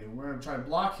to do. We're gonna try to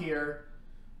block here,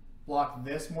 block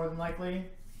this more than likely.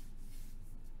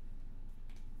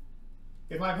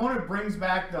 If my opponent brings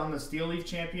back on the Steel Leaf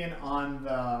Champion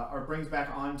or brings back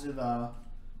onto the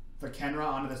Kenra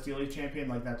onto the Steel Leaf Champion,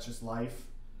 like that's just life.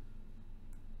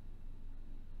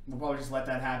 We'll probably just let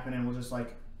that happen and we'll just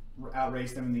like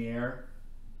outrace them in the air.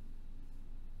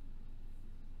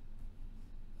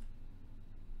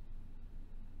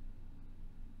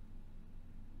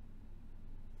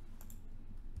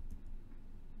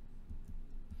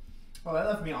 Oh, that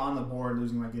left me on the board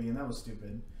losing my Gideon. That was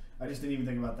stupid. I just didn't even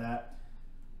think about that.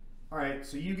 Alright,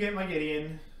 so you get my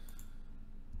Gideon.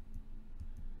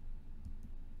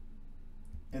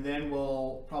 And then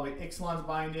we'll probably Ixalan's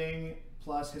Binding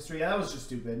plus history. Yeah, that was just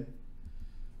stupid.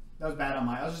 That was bad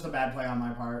that was just a bad play on my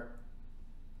part.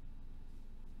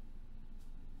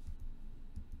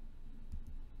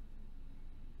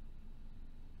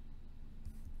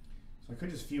 So I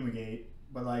could just Fumigate.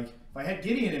 But like, if I had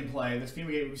Gideon in play, this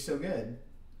Fumigate would be so good.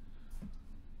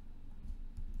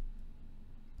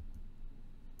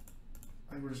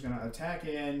 I think we're just going to attack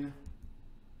in.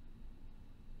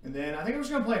 And then I think I'm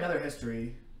just going to play another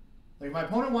history. Like, if my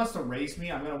opponent wants to race me,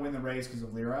 I'm going to win the race because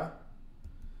of Lyra.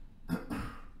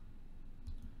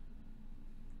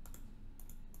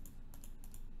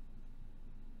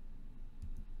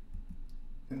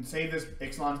 And save this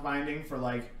Ixalan's Binding for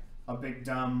like a big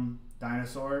dumb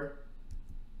dinosaur.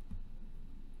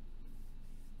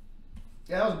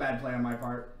 Yeah, that was a bad play on my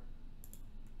part.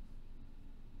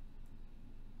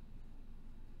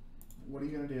 What are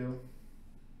you going to do?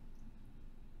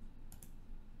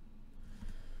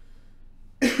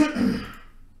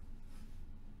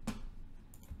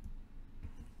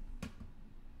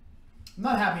 I'm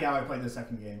not happy how I played the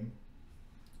second game.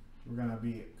 We're going to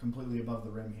be completely above the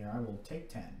rim here. I will take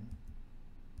 10.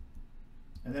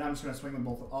 And then I'm just going to swing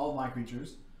with all of my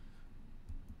creatures.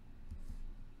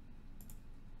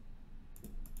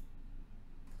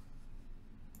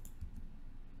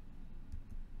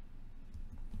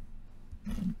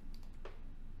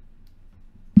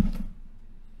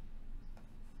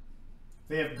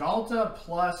 They have Galta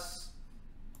plus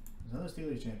another Steel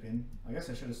Leaf Champion. I guess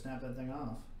I should have snapped that thing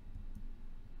off.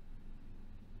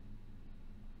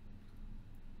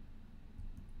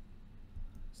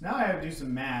 So now I have to do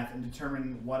some math and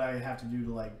determine what I have to do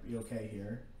to like be okay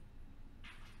here.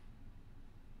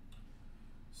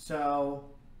 So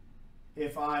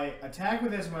if I attack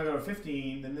with this, I'm going to go to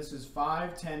 15. Then this is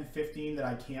 5, 10, 15 that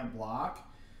I can't block.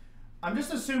 I'm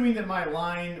just assuming that my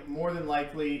line more than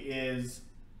likely is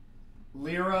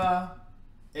Lyra,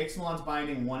 Ixalan's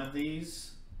Binding one of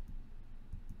these.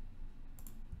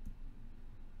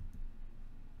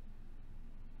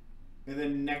 And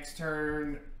then next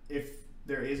turn, if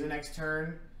there is a next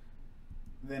turn,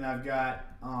 then I've got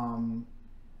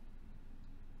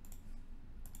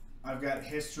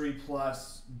History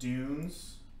plus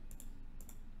Dunes.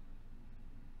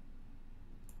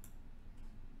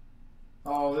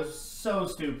 Oh, this is so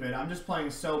stupid. I'm just playing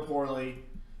so poorly.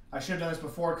 I should have done this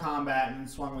before combat and then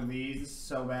swung with these. This is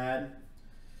so bad.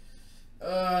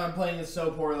 I'm playing this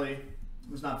so poorly.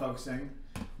 I'm just not focusing.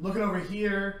 Looking over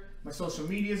here, my social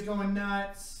media is going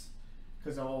nuts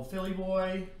because of old Philly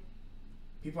boy.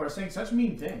 People are saying such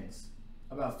mean things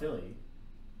about Philly.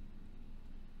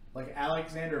 Like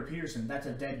Alexander Peterson, that's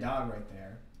a dead dog right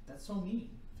there. That's so mean.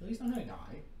 Philly's not gonna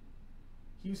die.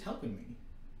 He was helping me.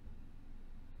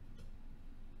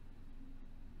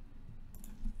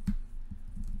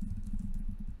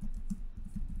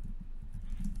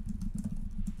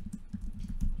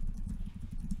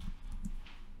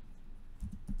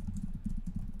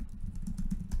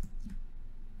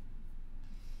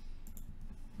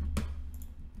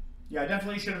 Yeah, I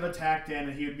definitely should have attacked in,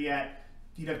 and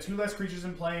he'd have 2 less creatures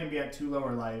in play and be at 2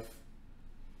 lower life.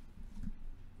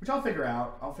 Which I'll figure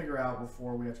out. I'll figure out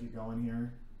before we have to keep going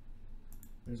here.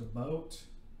 There's a boat.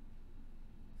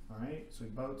 Alright, so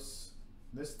he boats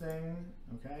this thing.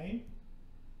 Okay.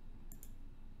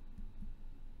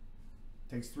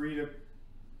 Takes 3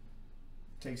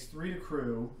 to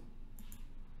crew.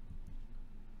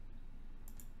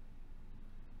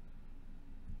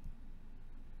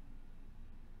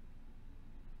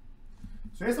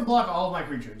 So he has to block all of my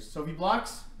creatures. So if he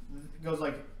blocks, it goes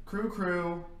like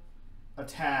crew,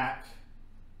 attack,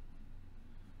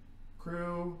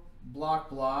 crew,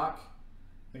 block.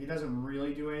 Like he doesn't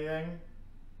really do anything.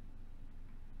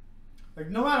 Like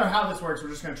no matter how this works, we're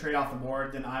just going to trade off the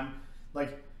board. Then I'm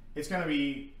like, it's going to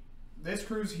be this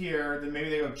crew's here. Then maybe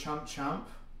they go chump.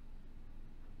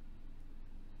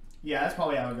 Yeah, that's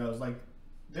probably how it goes. Like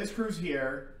this crew's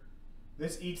here.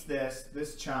 This eats this.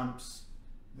 This chumps.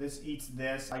 This eats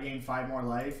this. I gain 5 more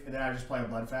life, and then I just play a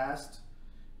Bloodfast.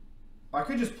 Or I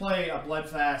could just play a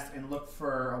Bloodfast and look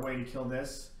for a way to kill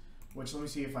this. Which, let me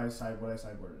see if I decide what I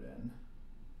sideboarded in.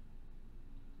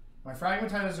 My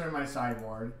Fragmentize are in my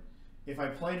sideboard. If I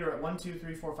play to 1, 2,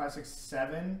 3, 4, 5, 6,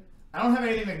 7, I don't have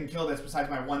anything that can kill this besides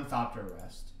my 1 Thopter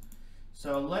Arrest.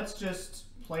 So let's just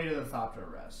play to the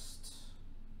Thopter Arrest.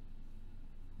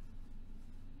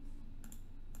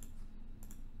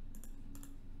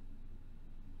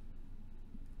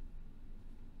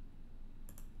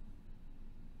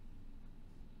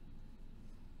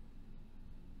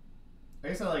 I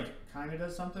guess that like kind of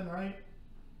does something, right?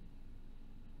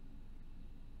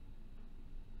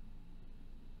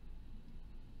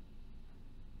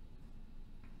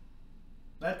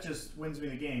 That just wins me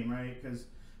the game, right? Because it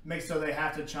makes so they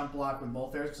have to chump block with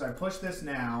both theirs. Because I push this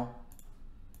now.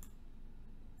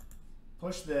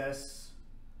 Push this.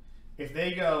 If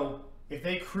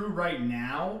they crew right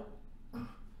now,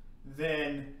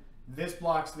 then this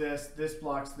blocks this, this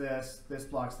blocks this, this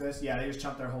blocks this. Yeah, they just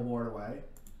chump their whole board away.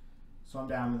 So I'm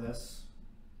down with this.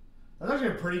 That's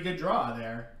actually a pretty good draw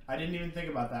there. I didn't even think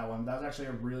about that one. That was actually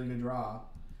a really good draw.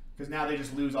 Because now they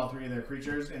just lose all 3 of their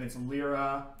creatures, and it's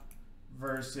Lyra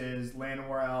versus Land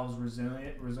War Elves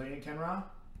Resilient Kenra.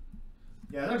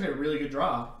 Yeah, that's actually a really good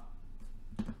draw.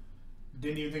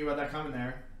 Didn't even think about that coming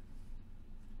there.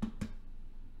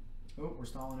 Oh, we're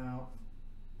stalling out.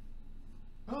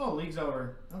 Oh, league's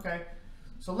over. Okay.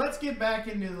 So let's get back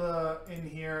into in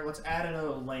here. Let's add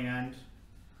another land.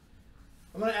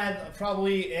 I'm going to add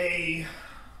probably a...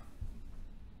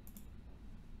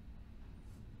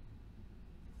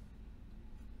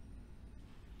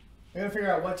 I got to figure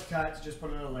out what to cut to just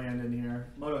put another land in here.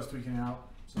 Moto's tweaking out,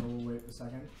 so we'll wait a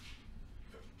second.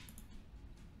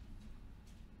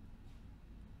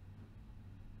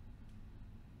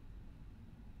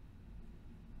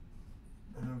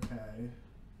 Okay.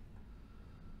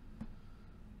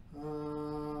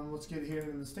 Let's get here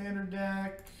in the standard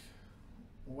deck.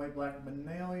 White-black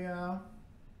Benalia.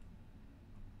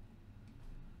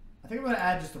 I think I'm going to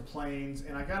add just the plains,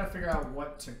 and I got to figure out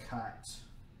what to cut.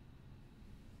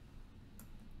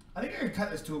 I think I can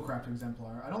cut this Toolcraft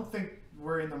Exemplar. I don't think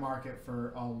we're in the market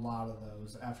for a lot of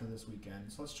those after this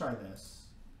weekend, so let's try this.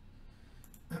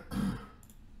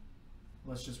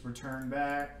 Let's just return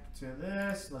back to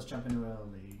this. Let's jump into a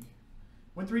league.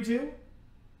 Went 3-2? I'm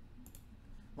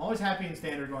always happy in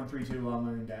standard going 3-2 while I'm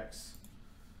learning decks.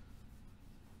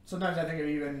 Sometimes I think of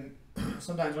even,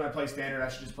 sometimes when I play standard, I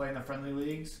should just play in the friendly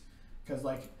leagues. Because,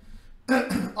 like,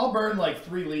 I'll burn, like,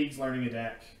 3 leagues learning a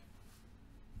deck.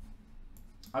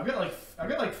 I've got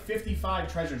like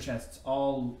 55 treasure chests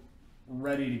all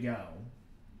ready to go.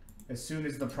 As soon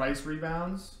as the price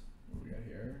rebounds. What do we got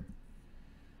here?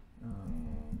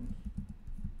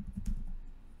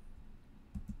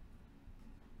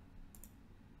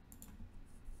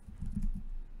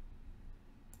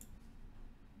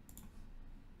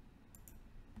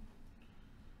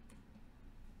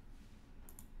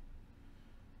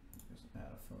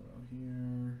 photo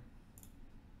here.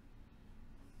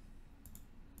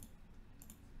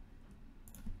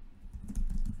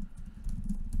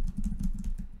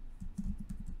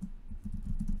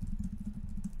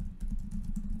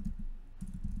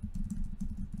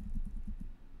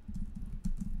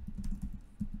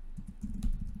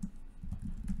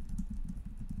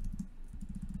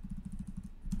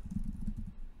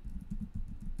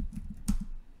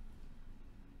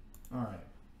 All right.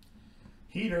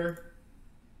 Heater.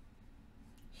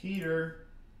 Heater.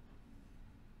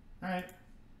 All right.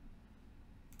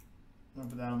 I'm going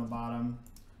to put that on the bottom.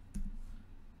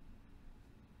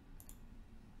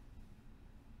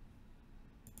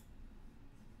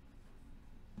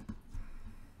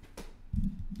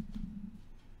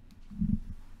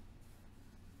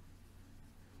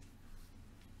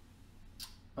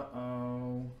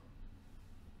 Uh-oh.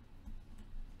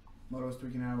 Moto's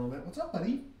tweaking out a little bit. What's up,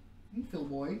 buddy? Hey, Phil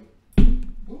boy.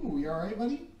 Ooh, you alright,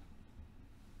 buddy?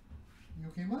 You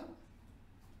okay, bud?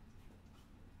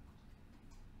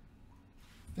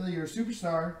 Philly, you're a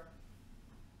superstar.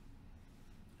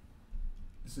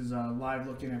 This is live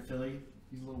looking at Philly.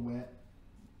 He's a little wet.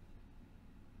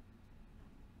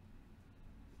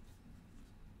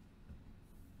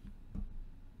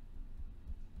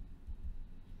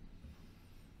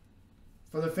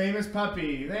 For the famous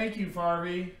puppy. Thank you,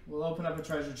 Farby. We'll open up a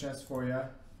treasure chest for you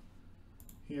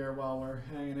here while we're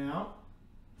hanging out.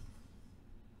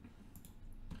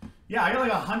 Yeah, I got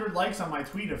like 100 likes on my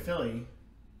tweet of Philly.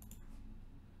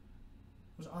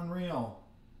 It was unreal.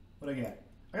 What'd I get?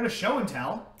 I got a show and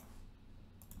tell.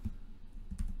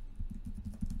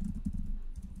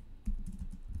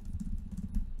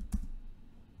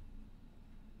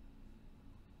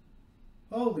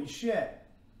 Holy shit.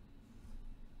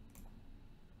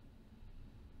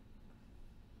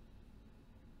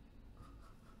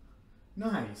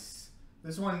 Nice.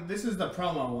 This is the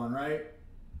promo one, right?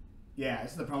 Yeah,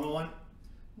 this is the promo one.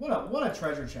 What a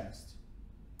treasure chest.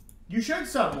 You should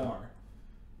sub more.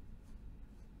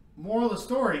 Moral of the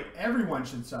story, everyone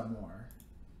should sub more.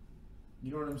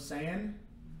 You know what I'm saying?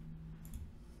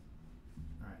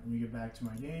 Alright, let me get back to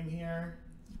my game here.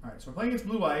 Alright, so we're playing against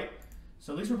blue-white.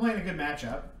 So at least we're playing a good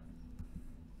matchup.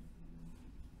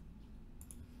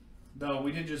 Though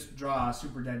we did just draw a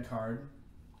super dead card.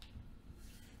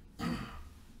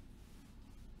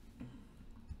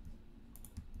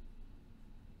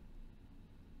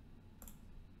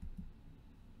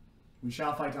 We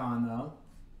shall fight on, though.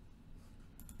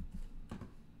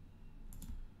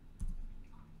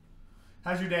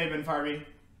 How's your day been, Farby?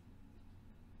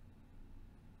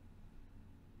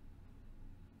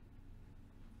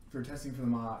 If you're testing for the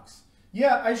mocks.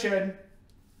 Yeah, I should.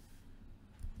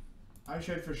 I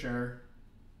should for sure.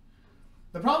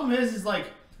 The problem is like,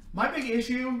 my big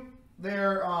issue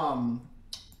there,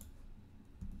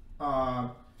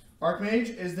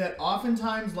 Archmage, is that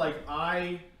oftentimes, like,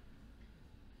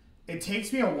 it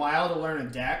takes me a while to learn a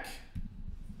deck,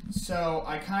 so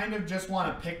I kind of just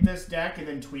want to pick this deck and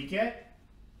then tweak it,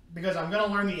 because I'm going to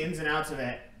learn the ins and outs of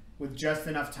it with just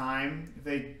enough time. If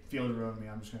they field ruin me,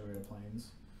 I'm just going to go to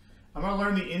Plains. I'm going to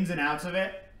learn the ins and outs of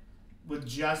it with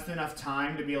just enough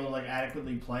time to be able to like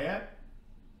adequately play it.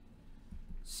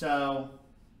 So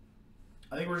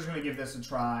I think we're just going to give this a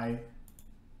try,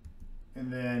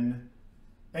 and then,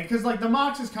 because like the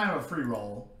Mox is kind of a free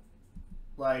roll,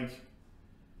 like.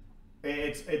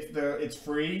 It's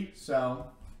free, so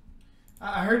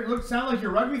I heard it sounded like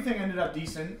your rugby thing ended up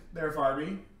decent there,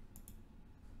 Farby.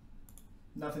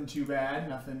 Nothing too bad,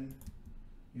 nothing,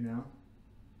 you know.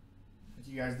 Like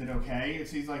you guys did okay. It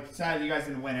seems like sad you guys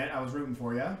didn't win it. I was rooting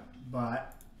for you,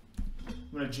 but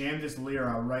I'm gonna jam this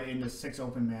Lyra right into 6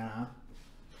 open mana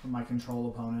from my control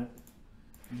opponent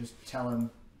and just tell him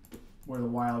where the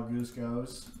wild goose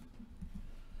goes.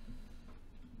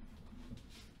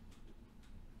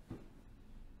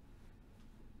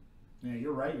 Yeah,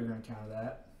 you're right. You're going to counter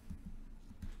that.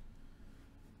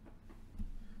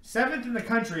 7th in the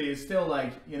country is still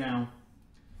like, you know,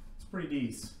 it's pretty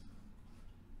decent.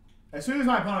 As soon as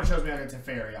my opponent shows me I get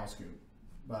Teferi, I'll scoop.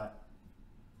 But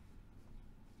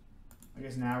I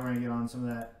guess now we're going to get on some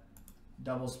of that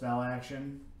double spell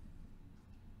action.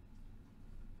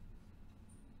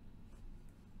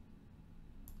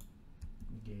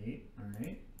 Negate.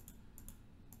 Alright.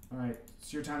 Alright.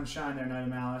 It's your time to shine there, Knight of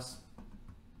Malice.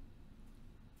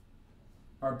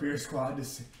 Our beer squad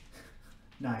is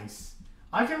nice.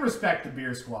 I can respect the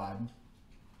beer squad.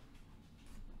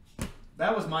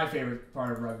 That was my favorite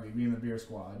part of rugby, being the beer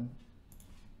squad.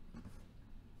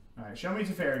 Alright, show me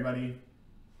Teferi, buddy.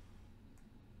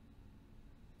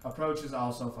 Approach is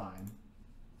also fine.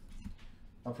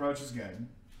 Approach is good.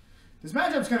 This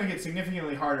matchup's going to get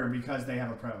significantly harder because they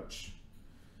have approach.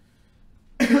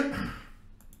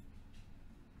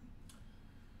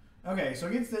 Okay, so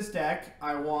against this deck,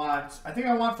 I think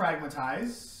I want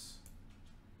Fragmentize.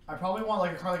 I probably want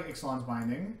like a card like Ixalan's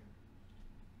Binding.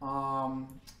 And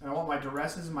I want my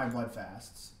Duresses and my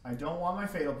Bloodfasts. I don't want my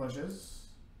Fatal Pushes.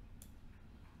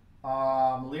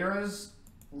 Lyra's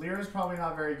probably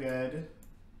not very good.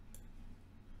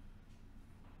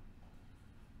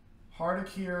 Heart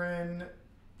of Kiran.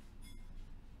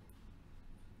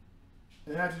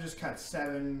 Then I have to just cut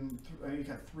 7. I need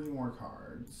to cut 3 more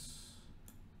cards.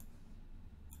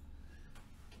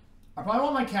 I probably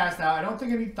want my cast out. I don't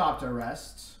think I need Thopter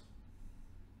Arrest.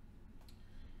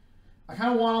 I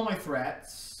kind of want all my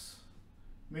threats.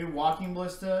 Maybe Walking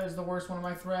Ballista is the worst one of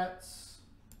my threats.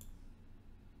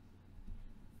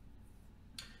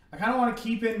 I kind of want to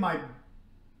keep in my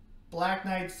Black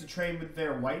Knights to trade with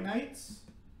their White Knights.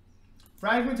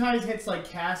 Fragmentize hits like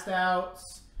cast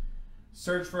outs,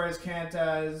 search for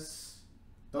Escantas,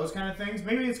 those kind of things.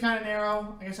 Maybe it's kind of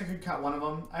narrow. I guess I could cut one of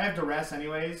them. I have Duress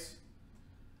anyways.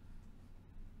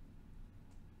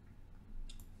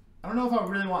 I don't know if I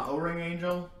really want O-Ring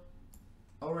Angel.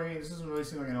 O-Ring, this doesn't really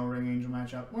seem like an O-Ring Angel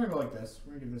matchup. We're going to go like this.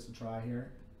 We're going to give this a try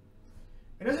here.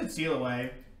 It doesn't seal away.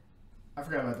 I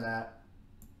forgot about that.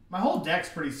 My whole deck's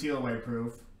pretty seal away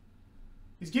proof.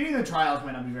 He's getting the trials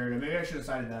might not be very good. Maybe I should have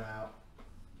decided that out.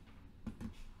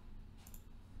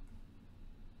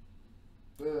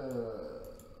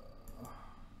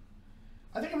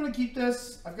 I think I'm going to keep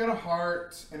this. I've got a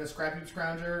Heart and a Scrapheap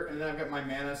Scrounger, and then I've got my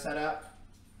mana set up.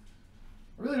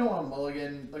 I really don't want a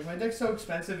mulligan. Like, my deck's so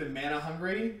expensive and mana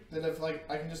hungry that if, like,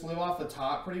 I can just live off the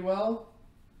top pretty well.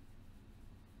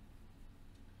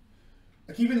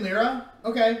 I keep in Lyra?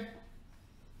 Okay.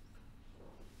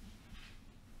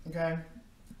 Okay.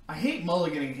 I hate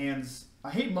mulliganing hands.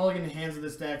 I hate mulliganing hands of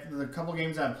this deck. There's a couple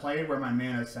games I've played where my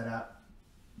mana is set up.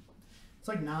 It's,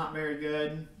 like, not very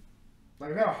good.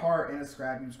 Like, I got a Heart and a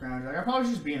Scrapheap Scrounger. Like, I probably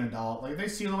should just be an adult. Like, if they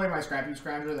seal away my Scrapheap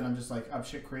Scrounger, then I'm just, like, up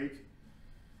shit creek.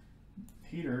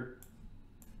 Heater.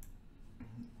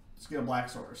 Let's get a black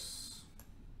source.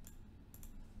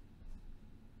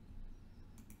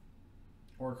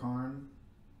 Or Karn.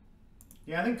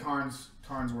 Yeah, I think Karn's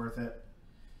worth it.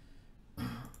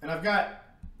 And I've got,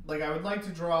 like, I would like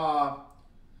to draw,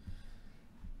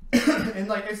 and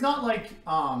like, it's not like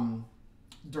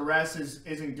Duress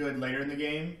isn't good later in the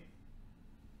game.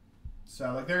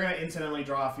 So like, they're gonna incidentally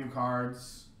draw a few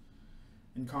cards,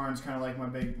 and Karn's kind of like my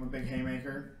big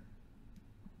haymaker.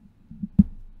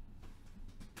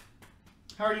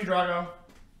 How are you, Drago?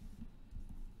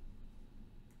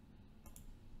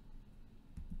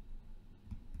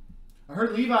 I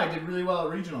heard Levi did really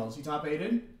well at regionals. He top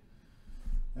 8'd.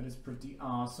 That is pretty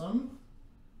awesome.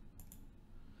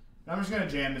 I'm just gonna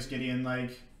jam this Gideon.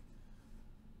 Like,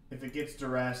 if it gets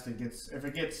duressed, it gets. If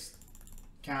it gets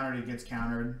countered, it gets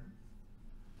countered.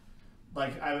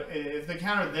 Like, if they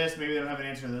counter this, maybe they don't have an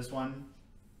answer to this one.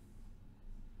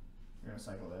 We're gonna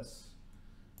cycle this.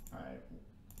 All right.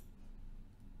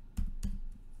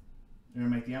 I'm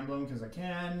gonna make the emblem because I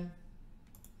can.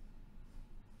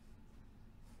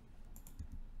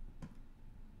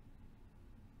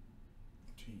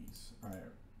 Jeez. All right.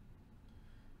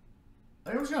 I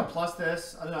think I'm just gonna plus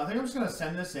this. I don't know. I think I'm just gonna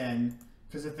send this in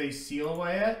because if they seal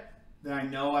away it, then I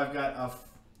know I've got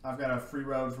a free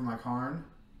road for my Karn.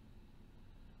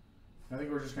 I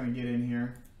think we're just gonna get in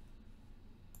here.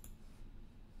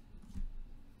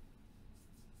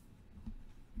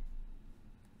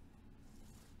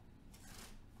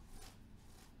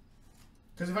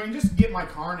 Because if I can just get my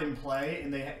Karn in play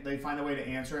and they find a way to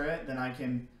answer it, then I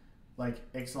can,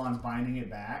 like, Ixalan's Binding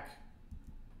it back.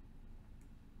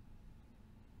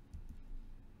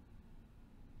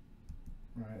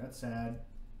 Alright, that's sad.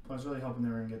 I was really hoping they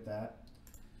were going to get that.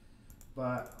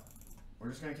 But we're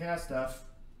just going to cast stuff.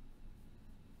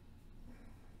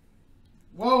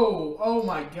 Whoa! Oh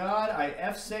my god, I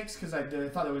F6 because I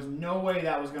thought there was no way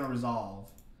that was going to resolve.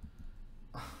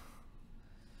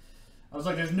 I was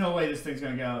like, there's no way this thing's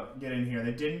going to get in here.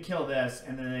 They didn't kill this,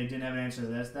 and then they didn't have an answer to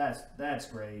this. That's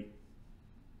great.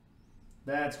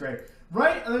 That's great.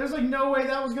 Right? There's like no way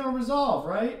that was going to resolve,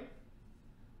 right?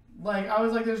 Like, I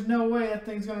was like, there's no way that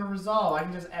thing's going to resolve. I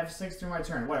can just F6 through my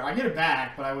turn. Whatever. I get it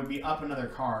back, but I would be up another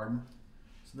card.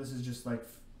 So this is just like,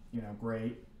 you know,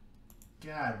 great.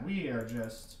 God, we are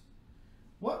just...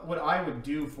 What would I would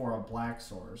do for a black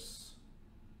source?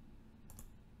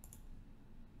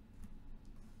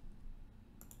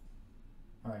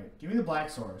 Alright, give me the black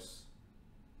source.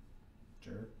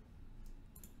 Jerk.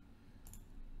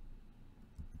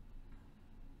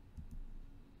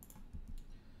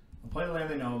 play the land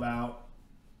they know about.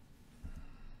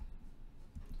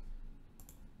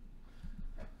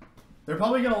 They're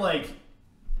probably gonna like,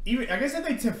 even I guess if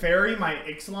they Teferi my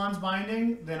Ixalan's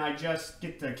binding, then I just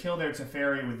get to kill their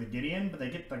Teferi with the Gideon, but they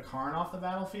get the Karn off the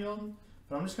battlefield.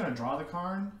 But I'm just gonna draw the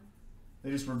Karn. They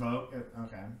just revoke it.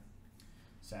 Okay.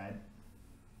 Sad.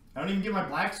 I don't even get my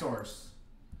black source.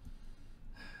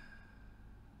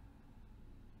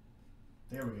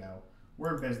 There we go.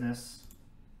 We're in business.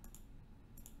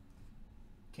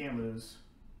 Can't lose.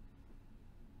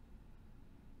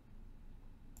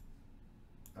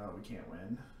 Oh, we can't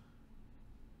win.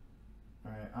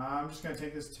 Alright, I'm just going to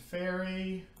take this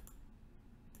Teferi.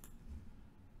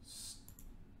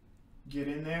 Get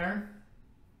in there.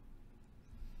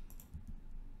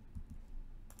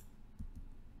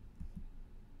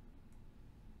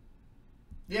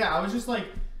 Yeah, I was just like,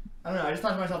 I don't know, I just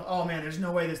thought to myself, oh man, there's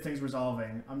no way this thing's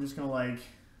resolving. I'm just going to like...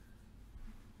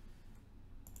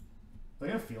 They're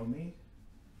going to field me?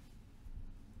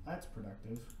 That's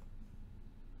productive.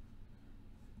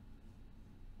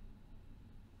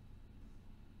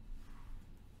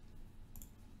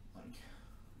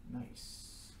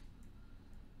 Nice.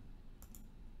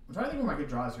 I'm trying to think what my good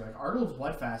draws here. Like, Arguel's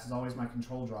Bloodfast is always my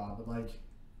control draw, but, like,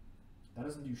 that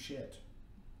doesn't do shit.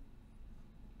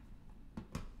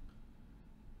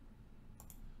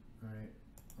 Alright.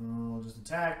 I'll just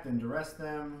attack, then Duress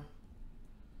them.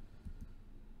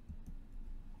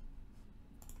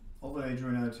 Hopefully they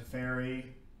drew another Teferi.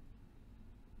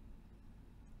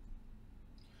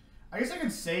 I guess I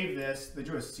could save this. They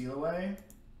drew a Seal Away.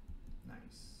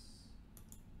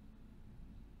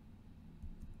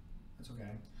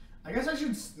 Okay. I guess I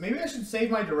should, maybe I should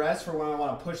save my Duress for when I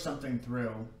want to push something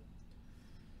through.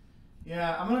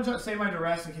 Yeah, I'm going to save my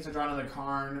Duress in case I draw another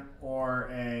Karn or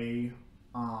a,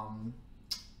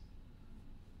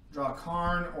 draw a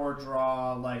Karn or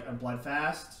draw like a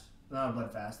Bloodfast. Not a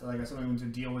Bloodfast, like something to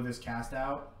deal with this cast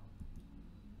out.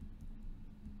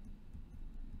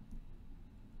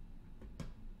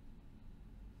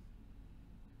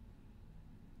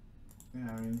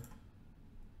 Yeah, I mean...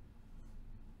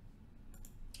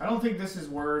 I don't think this is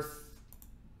worth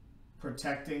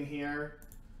protecting here.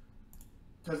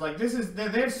 Because, like, this is... They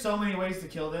have so many ways to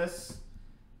kill this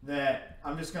that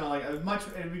I'm just going to, like...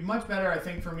 It'd be much better, I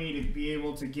think, for me to be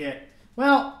able to get...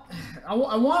 Well, I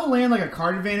want to land, like, a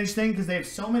card advantage thing because they have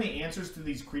so many answers to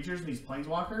these creatures and these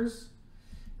planeswalkers.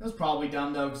 That was probably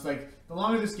dumb, though, because, like, the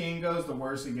longer this game goes, the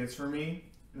worse it gets for me.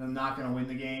 And I'm not going to win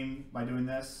the game by doing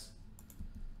this.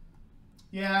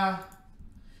 Yeah...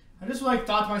 I just like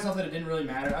thought to myself that it didn't really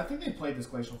matter. I think they played this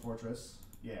Glacial Fortress.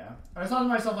 Yeah. I just thought to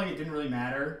myself like it didn't really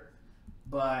matter.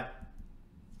 But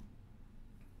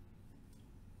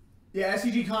yeah,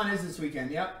 SCG Con is this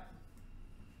weekend. Yep.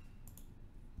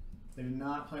 They did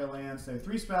not play a land. So they have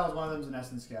 3 spells. One of them is an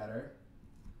Essence Scatter.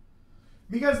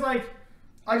 Because like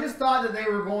I just thought that they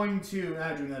were going to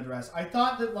not doing that address. I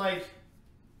thought that like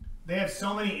they have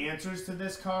so many answers to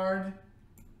this card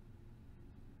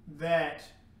that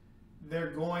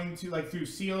they're going to, like, through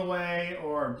Seal Away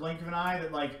or Blink of an Eye,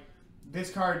 that, like,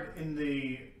 this card in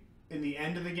the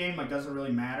end of the game, like, doesn't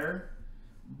really matter.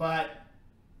 But,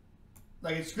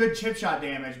 like, it's good chip shot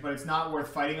damage, but it's not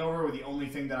worth fighting over with the only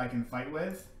thing that I can fight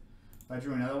with. If I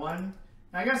drew another one.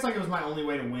 And I guess, like, it was my only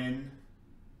way to win.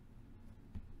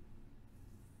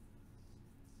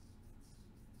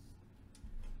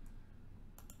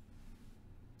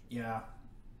 Yeah.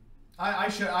 I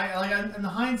should, like, in the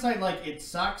hindsight, like, it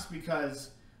sucks because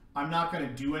I'm not going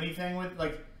to do anything with,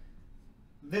 like,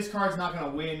 this card's not going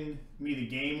to win me the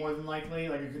game more than likely.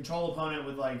 Like, a control opponent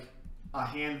with, like, a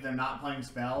hand that they're not playing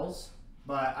spells.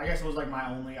 But I guess it was, like,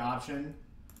 my only option.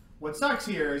 What sucks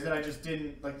here is that I just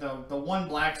didn't, like, the one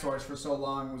black source for so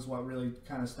long was what really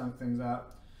kind of stunk things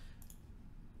up.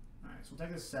 Alright, so we'll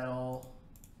take this Settle.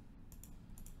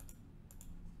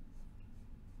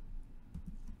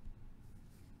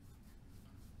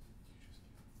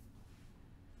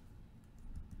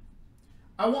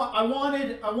 I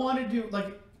wanted to,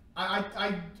 like,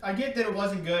 I get that it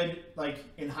wasn't good, like,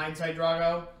 in hindsight,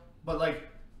 Drago, but, like,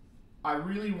 I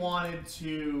really wanted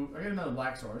to, I got another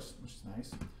black source, which is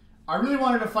nice. I really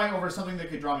wanted to fight over something that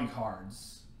could draw me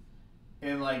cards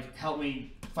and, like, help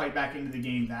me fight back into the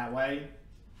game that way.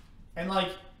 And, like,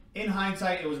 in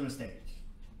hindsight, it was a mistake.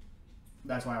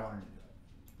 That's why I wanted to do it.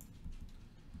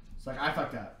 It's like, I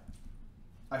fucked up.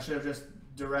 I should have just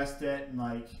duressed it and,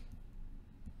 like,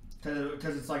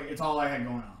 because it's like, it's all I had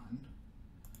going on.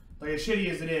 Like, as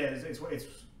shitty as it is,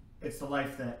 it's the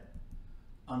life that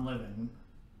I'm living.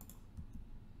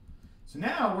 So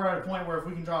now we're at a point where if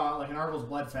we can draw like an Arguel's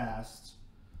Bloodfast,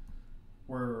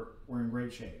 we're in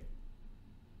great shape.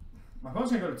 My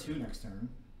opponent's going to go to 2 next turn.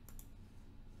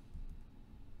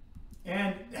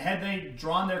 And had they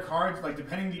drawn their cards, like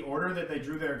depending the order that they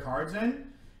drew their cards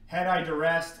in, had I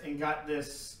Duress and got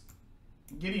this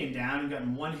Gideon down and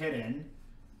gotten 1 hit in,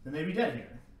 then they'd be dead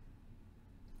here.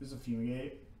 This is a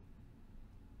Fumigate.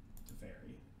 It's a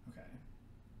Teferi. Okay.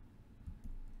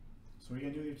 So what are you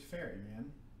going to do with your Teferi,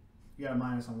 man? You got a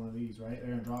minus on one of these, right?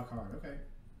 They're going to draw a card. Okay.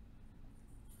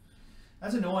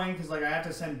 That's annoying because like I have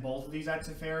to send both of these at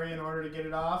Teferi in order to get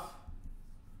it off.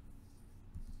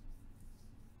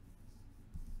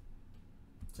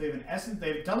 So they have an essence,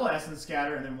 they have double essence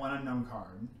scatter and then 1 unknown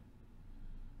card.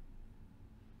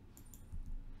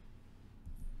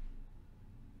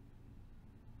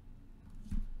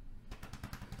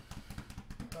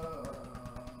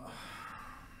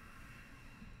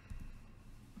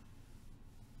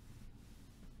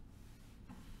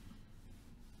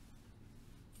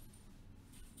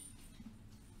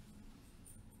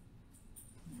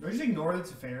 Do I just ignore the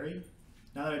Teferi?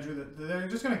 Now that I drew the... They're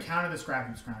just going to counter the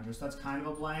Scrapheap Scrounger, so that's kind of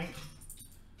a blank.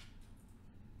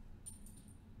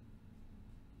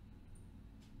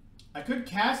 I could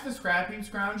cast the Scrapheap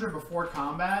Scrounger before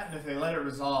combat, and if they let it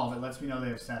resolve, it lets me know they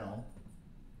have Settle.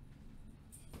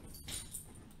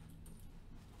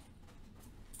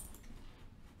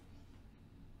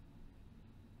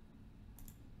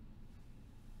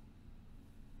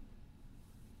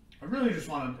 I really just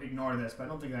want to ignore this, but I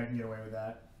don't think I can get away with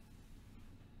that.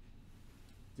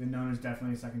 The Unknown is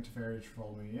definitely a second Teferi to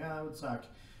fold me. Yeah, that would suck.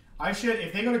 I should,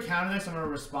 if they go to counter this, I'm going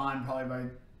to respond probably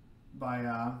by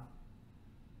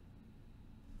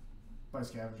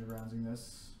Scavenger Groundsing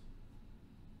this.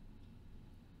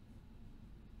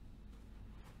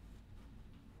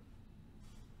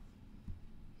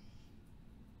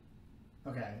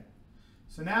 Okay.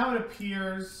 So now it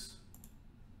appears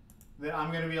that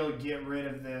I'm going to be able to get rid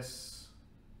of this.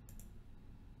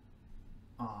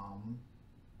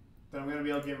 That I'm going to be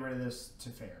able to get rid of this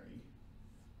Teferi.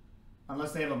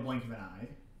 Unless they have a blink of an eye.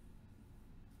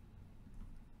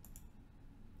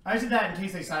 I did that in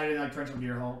case they sided in like Torrential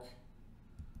Gearhulk.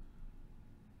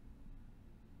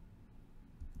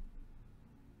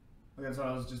 That's what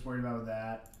I was just worried about with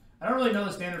that. I don't really know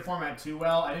the standard format too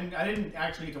well. I didn't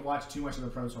actually get to watch too much of the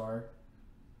Pro Tour.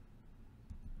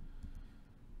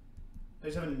 I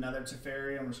just have another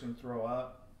Teferi I'm just going to throw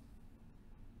up.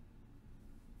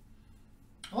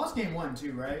 I lost game 1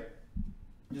 too, right?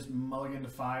 Just mulligan to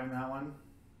 5 in that one.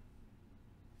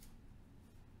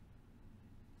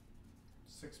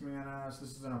 6 mana, so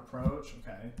this is an approach.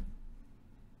 Okay.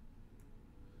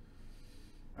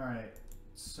 Alright.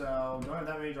 So, don't have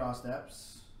that many draw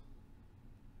steps.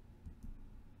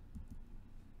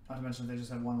 Not to mention they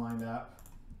just have 1 lined up.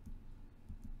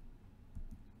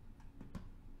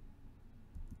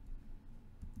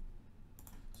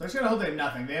 So I just gotta hope they have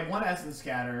nothing. They have 1 Essence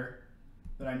Scatter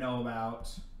that I know about.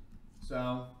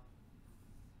 So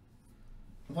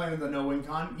I'm playing with the no win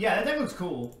con. Yeah, that deck looks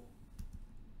cool.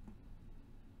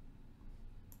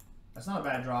 That's not a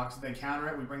bad draw because if they counter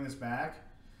it, we bring this back.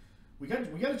 We got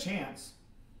a chance.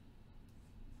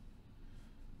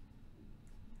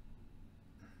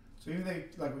 So even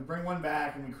if they we bring 1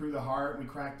 back and we crew the heart and we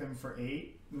crack them for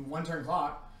 8, 1 turn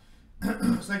clock.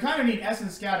 So they kind of need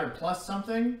Essence Scatter plus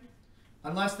something,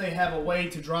 unless they have a way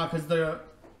to draw because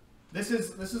this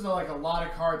is like a lot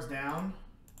of cards down.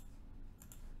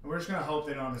 And we're just gonna hope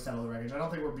they don't have to Settle the Wreckage. I don't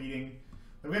think we're beating.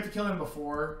 We have to kill them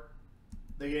before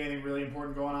they get anything really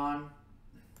important going on.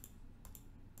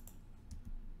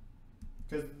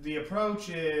 Because the approach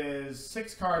is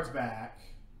 6 cards back.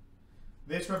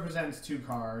 This represents 2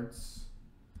 cards.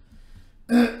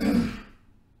 If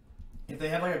they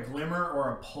have like a Glimmer or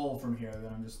a Pull from here,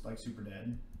 then I'm just like super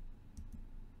dead.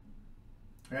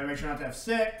 I gotta make sure not to have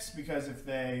 6 because if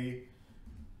they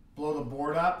blow the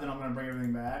board up, then I'm gonna bring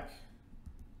everything back.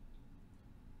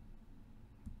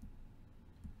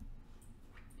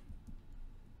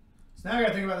 So now I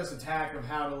gotta think about this attack of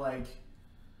how to like.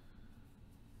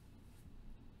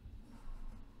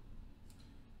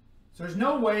 So there's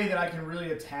no way that I can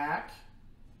really attack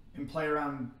and play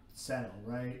around Settle,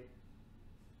 right?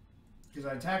 Because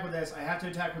I attack with this, I have to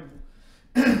attack with.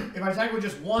 If I attack with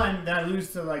just 1, then I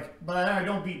lose to like, but I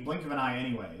don't beat Blink of an Eye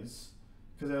anyways,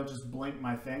 because it'll just blink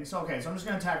my thing. So okay, so I'm just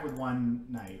gonna attack with 1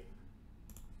 Knight.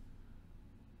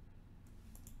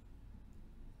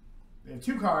 They have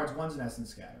 2 cards. 1's an Essence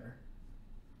Scatter.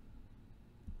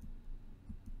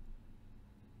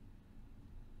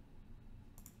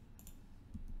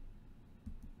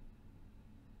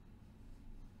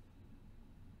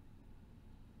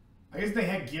 I guess if they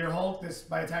had Gearhulk, this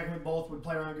by attacking with both would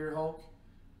play around Gearhulk.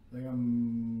 Like,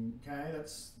 okay,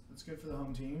 that's good for the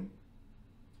home team.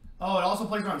 Oh, it also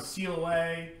plays around Seal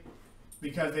Away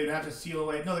because they'd have to seal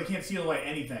away. No, they can't seal away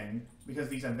anything because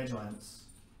these have Vigilance.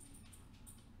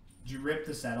 Did you rip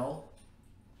the Settle?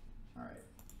 Alright.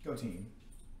 Go team.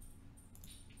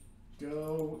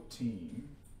 Go team.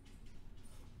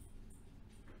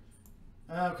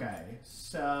 Okay,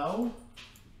 so...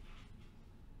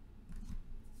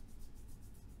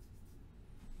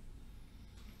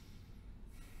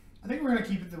 I think we're going to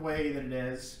keep it the way that it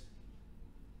is.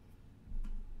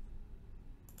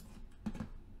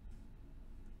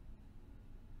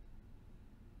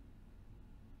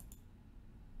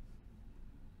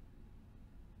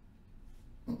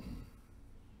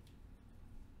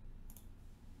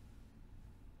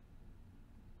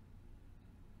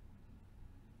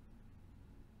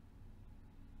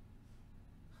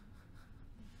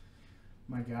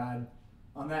 My God.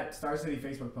 On that Star City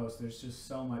Facebook post, there's just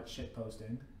so much shit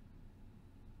posting.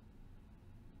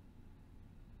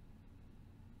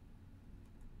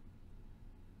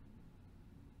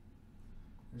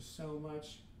 There's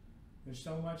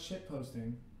so much shit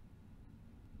posting.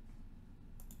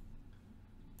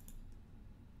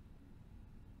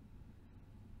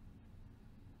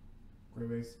 Great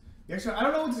base. The extra, I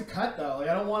don't know what to cut though. Like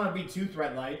I don't want to be too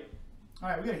threat light. All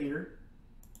right, we got a heater.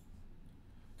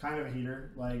 Kind of a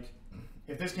heater. Like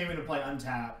if this came into play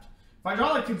untapped, if I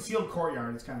draw like Concealed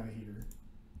Courtyard, it's kind of a heater.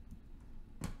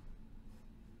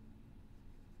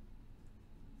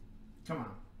 Come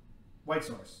on, white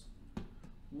source.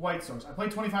 White source. I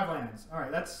played 25 lands. All right,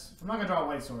 that's. If I'm not gonna draw a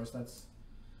white source, that's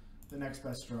the next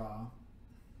best draw.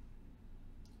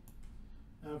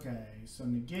 Okay, so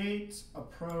negate,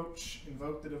 approach,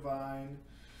 invoke the divine.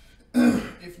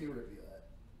 If you reveal it.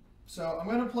 So I'm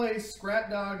gonna play Scrap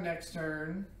Dog next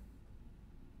turn.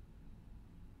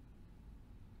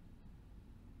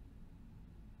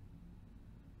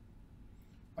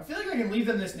 I feel like I can leave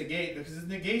them this negate because this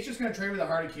negate's just gonna trade with the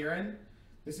Heart of Kiran.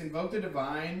 This invoke the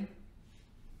divine.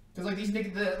 Because like these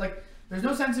like there's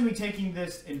no sense in me taking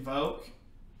this invoke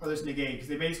or this negate because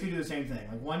they basically do the same thing.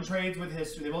 Like one trades with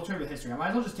history, they both trade with history. I might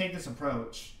as well just take this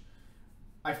approach.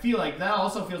 I feel like that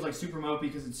also feels like super mopey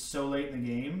because it's so late in the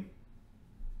game.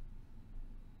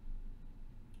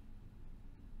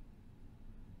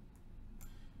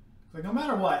 Like no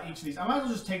matter what, each of these, I might as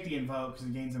well just take the invoke because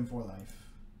it gains them 4 life.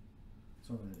 That's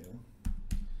what I'm gonna do.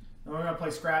 Then we're gonna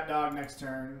play Scrap Dog next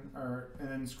turn, and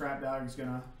then Scrap Dog is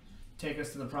gonna take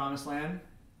us to the promised land.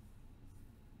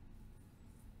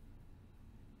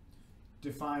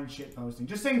 Define shit posting.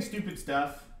 Just saying stupid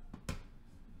stuff.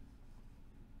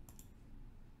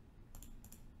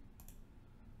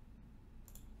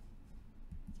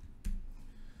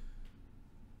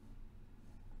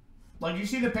 Like, you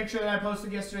see the picture that I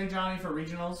posted yesterday, Johnny, for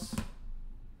regionals?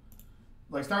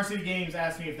 Like, Star City Games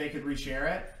asked me if they could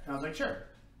reshare it, and I was like, sure.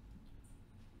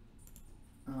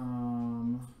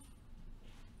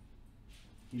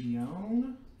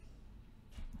 Gideon.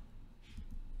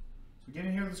 So get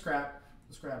in here with the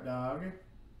scrap dog.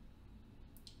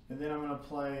 And then I'm going to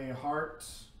play Heart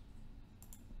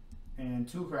and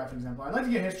Toolcraft Exemplar. I'd like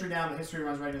to get history down. The history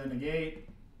runs right into the negate.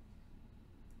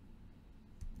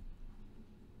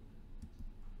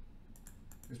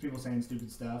 There's people saying stupid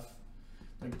stuff.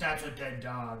 Like, that's a dead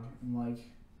dog. I'm like,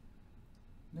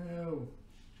 no.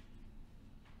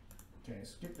 Okay,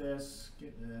 so get this,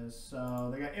 get this.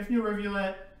 So they got Ifnir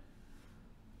Rivulet,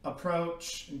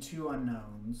 Approach, and 2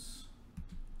 unknowns.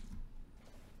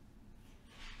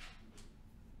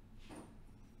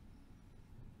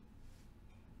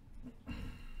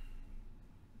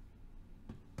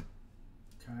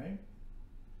 Okay.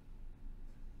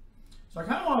 So I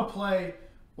kind of want to play.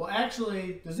 Well,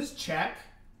 actually, does this check?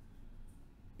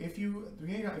 If you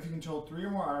control 3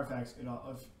 or more artifacts, at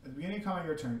the beginning of combat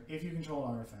your turn, if you control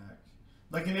an artifact.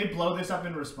 Like, can they blow this up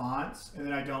in response, and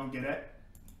then I don't get it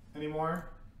anymore?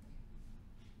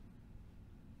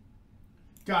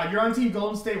 God, you're on Team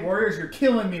Golden State Warriors. You're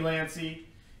killing me, Lancey.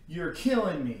 You're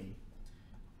killing me.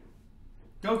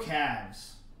 Go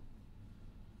Cavs.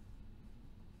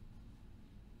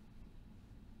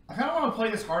 I kind of want to play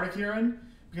this Heart of Kiran,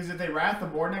 because if they wrath the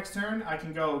board next turn, I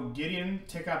can go Gideon,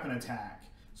 tick up, and attack.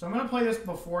 So I'm going to play this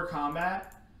before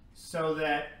combat, so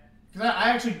that... Because I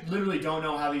actually literally don't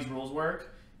know how these rules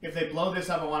work. If they blow this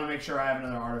up, I want to make sure I have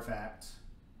another artifact.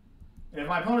 And if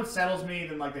my opponent settles me,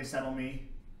 then like they settle me.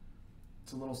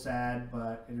 It's a little sad,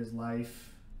 but it is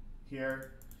life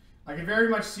here. I can very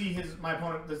much see my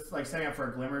opponent that's like setting up for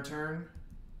a Glimmer turn.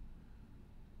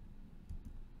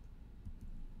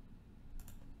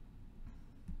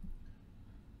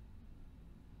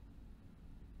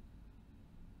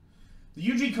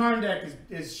 The UG Karn deck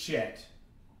is shit.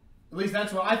 At least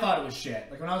that's what I thought it was shit.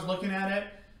 Like when I was looking at it,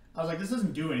 I was like, this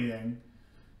doesn't do anything.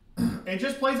 It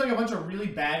just plays like a bunch of really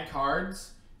bad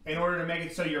cards in order to make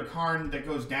it so your Karn that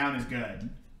goes down is good.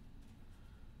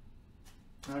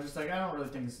 I was just like, I don't really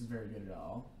think this is very good at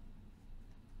all.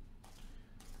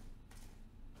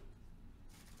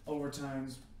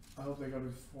 Overtimes. I hope they go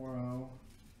to 4-0.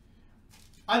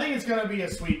 I think it's gonna be a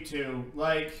sweep too.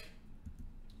 Like,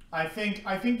 I think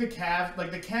the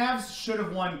Cavs should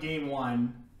have won game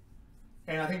 1,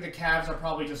 and I think the Cavs are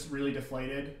probably just really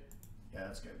deflated. Yeah,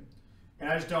 that's good. And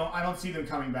I don't see them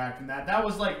coming back from that. That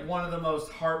was like one of the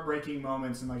most heartbreaking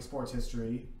moments in like sports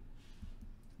history.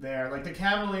 There, like the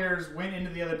Cavaliers went into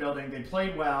the other building. They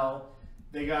played well.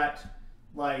 They got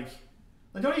like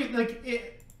don't even like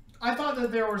it. I thought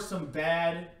that there were some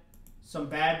bad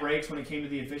breaks when it came to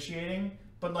the officiating,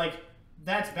 but like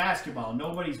that's basketball.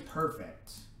 Nobody's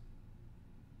perfect.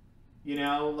 You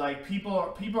know, like people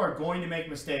are going to make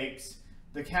mistakes.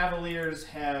 The Cavaliers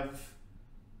have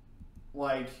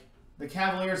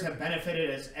benefited,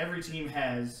 as every team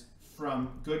has,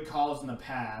 from good calls in the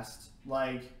past.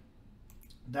 Like,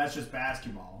 that's just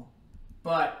basketball.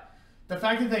 But the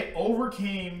fact that they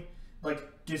overcame, like,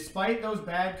 despite those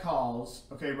bad calls,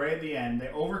 okay, right at the end, they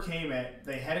overcame it.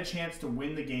 They had a chance to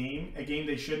win the game, a game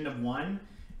they shouldn't have won.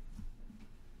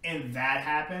 And that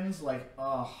happens, like,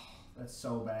 oh, that's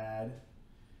so bad.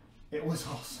 It was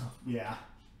also, yeah.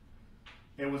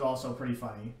 It was also pretty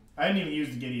funny. I didn't even use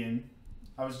the Gideon.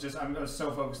 I was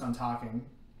so focused on talking.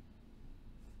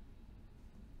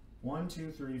 1,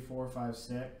 2, 3, 4, 5,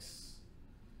 6.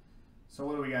 So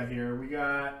what do we got here? We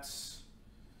got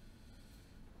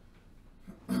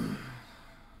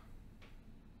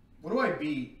what do I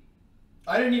beat?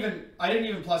 I didn't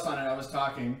even plus on it. I was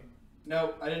talking.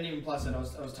 No, I didn't even plus it. I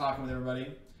was talking with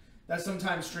everybody. That's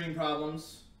sometimes stream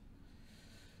problems.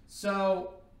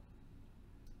 So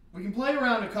we can play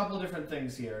around a couple different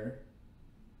things here.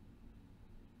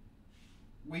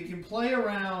 We can play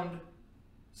around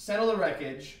Settle the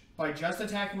Wreckage by just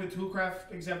attacking with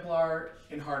Toolcraft Exemplar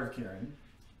in Heart of Kiran.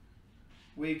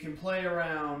 We can play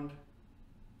around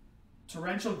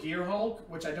Torrential Gear Hulk,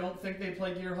 which I don't think they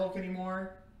play Gear Hulk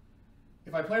anymore.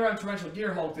 If I play around Torrential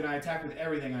Gear Hulk, then I attack with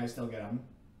everything and I still get them.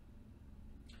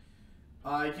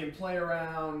 I can play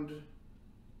around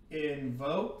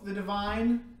Invoke the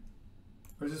Divine.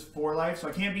 Or is this 4 life? So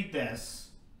I can't beat this.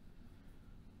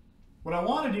 What I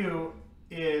want to do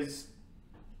is...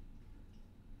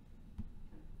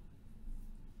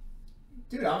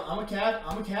 Dude, I'm a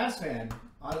Cavs fan.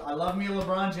 I love me a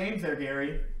LeBron James there,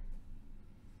 Gary.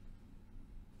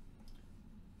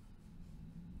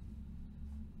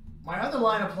 My other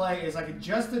line of play is I could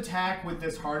just attack with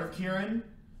this Heart of Kiran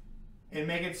and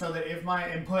make it so that if my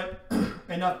input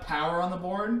enough power on the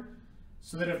board,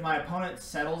 so that if my opponent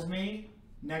settles me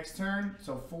next turn,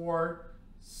 so 4,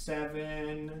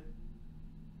 7,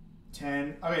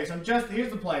 10. Okay, so here's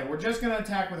the play. We're just going to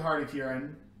attack with Heart of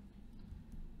Kiran.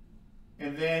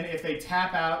 And then if they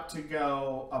tap out to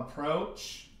go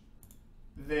approach,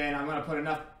 then I'm going to put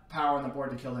enough power on the board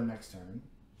to kill them next turn.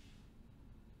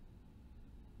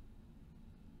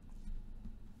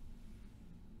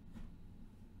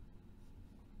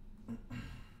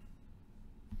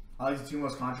 I like the 2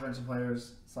 most controversial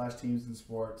players / teams in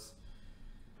sports.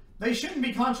 They shouldn't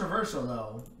be controversial,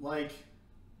 though. Like,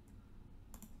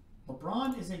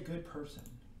 LeBron is a good person.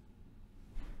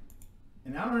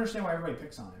 And I don't understand why everybody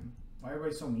picks on him. Why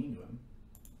everybody's so mean to him.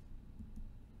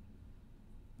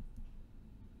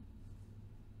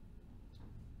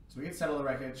 So we get Settle the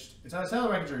Wreckage. It's either Settle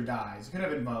the Wreckage or he dies. It could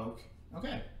have Invoke.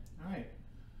 Okay. Alright.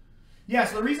 Yeah,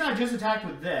 so the reason I just attacked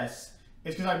with this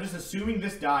is because I'm just assuming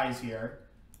this dies here.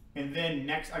 And then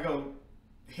next I go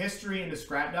History into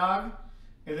Scrap Dog.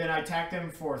 And then I attack them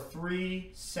for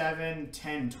 3, 7,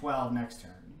 10, 12 next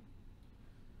turn.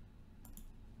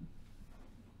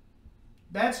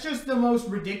 That's just the most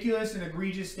ridiculous and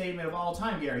egregious statement of all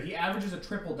time, Gary. He averages a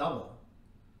triple-double.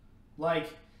 Like,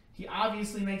 he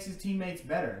obviously makes his teammates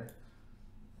better.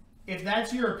 If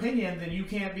that's your opinion, then you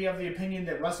can't be of the opinion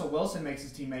that Russell Wilson makes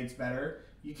his teammates better.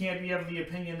 You can't be of the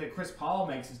opinion that Chris Paul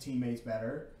makes his teammates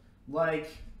better. Like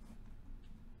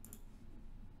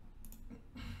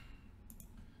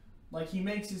he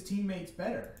makes his teammates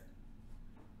better.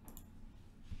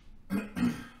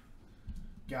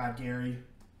 God, Gary.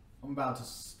 I'm about to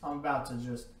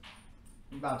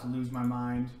lose my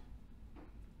mind.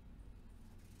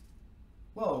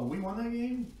 Whoa, we won that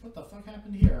game? What the fuck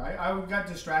happened here? I got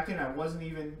distracted and I wasn't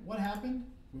even... What happened?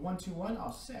 We won 2-1?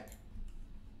 Oh, sick.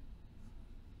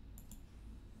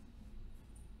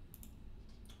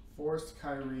 Forced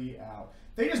Kyrie out.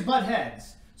 They just butt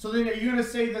heads. So then are you gonna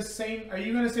say the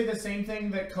same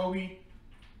thing that Kobe...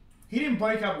 He didn't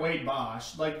break up Wade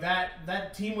Bosch. Like,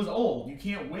 that team was old. You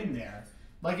can't win there.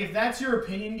 Like, if that's your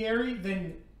opinion, Gary,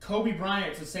 then Kobe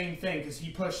Bryant's the same thing because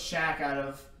he pushed Shaq out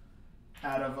of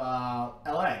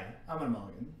LA. I'm gonna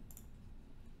mulligan.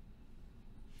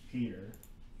 Here.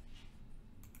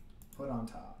 Put on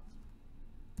top.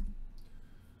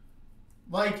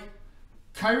 Like,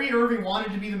 Kyrie Irving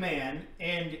wanted to be the man,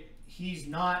 and he's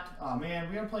not. Oh man,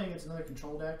 we gotta play against another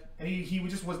control deck, and he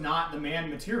just was not the man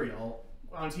material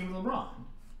on a team with LeBron.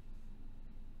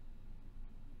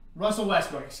 Russell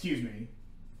Westbrook, excuse me.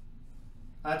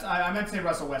 I meant to say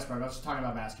Russell Westbrook. I was just talking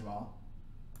about basketball.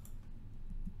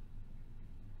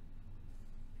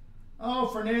 Oh,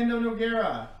 Fernando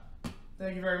Noguera.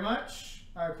 Thank you very much.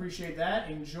 I appreciate that.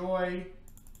 Enjoy.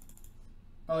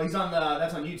 Oh, he's on the.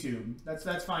 That's on YouTube.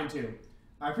 That's fine too.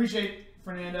 I appreciate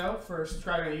Fernando for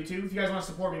subscribing on YouTube. If you guys want to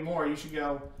support me more, you should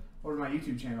go over to my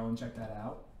YouTube channel and check that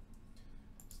out.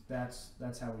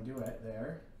 That's how we do it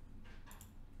there.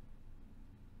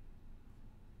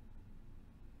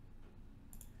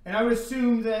 And I would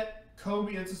assume that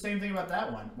Kobe, it's the same thing about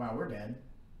that one. Wow, we're dead.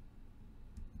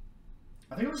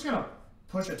 I think we're just going to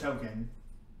push a token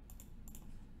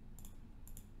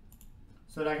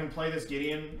so that I can play this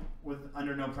Gideon with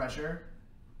under no pressure.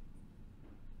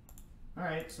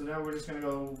 Alright, so now we're just going to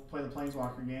go play the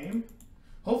Planeswalker game.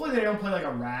 Hopefully they don't play like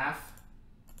a Wrath.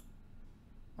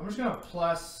 I'm just going to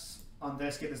plus on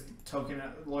this, get this token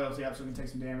loyalty up so we can take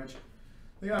some damage.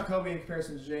 They got Kobe in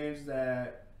comparison to James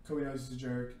that Kobe knows he's a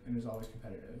jerk and is always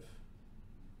competitive.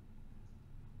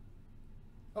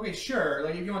 Okay, sure.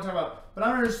 Like if you want to talk about, but I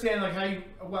don't understand like how you.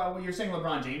 Well, you're saying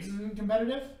LeBron James isn't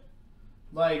competitive.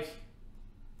 Like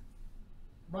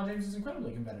LeBron James is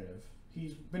incredibly competitive.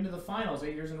 He's been to the finals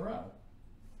 8 years in a row.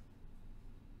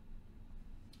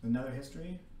 Another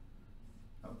history.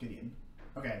 Oh, Gideon.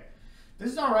 Okay,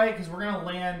 this is all right because we're gonna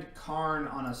land Karn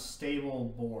on a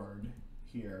stable board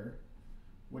here,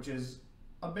 which is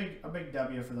a big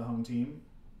W for the home team.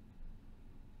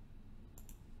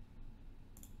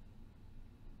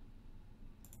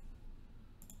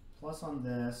 Plus on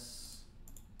this,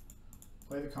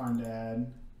 play the Karn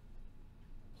Dad,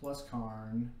 plus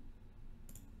Karn.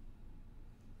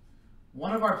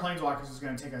 One of our Planeswalkers is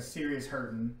going to take a serious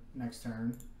hurting next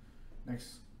turn,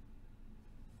 this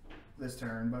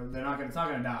turn, but they're not gonna, it's not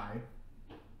going to die.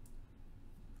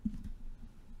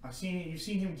 You've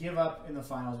seen him give up in the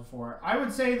finals before. I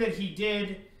would say that he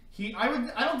did.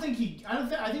 I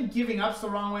think giving up's the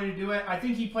wrong way to do it. I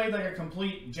think he played like a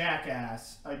complete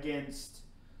jackass against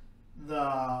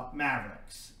the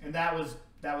Mavericks, and that was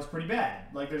pretty bad.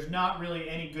 Like, there's not really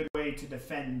any good way to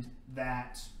defend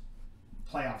that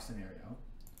playoff scenario.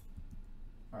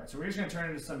 All right, so we're just gonna turn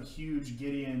into some huge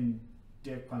Gideon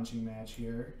dick punching match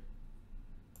here.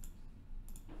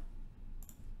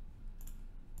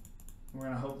 We're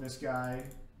gonna hope this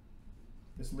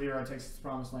Lyra takes its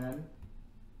promised land.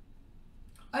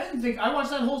 I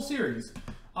watched that whole series.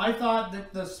 I thought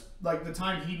that the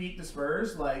time he beat the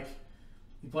Spurs, like,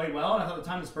 he played well, and I thought the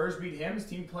time the Spurs beat him, his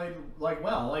team played like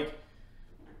well. Like,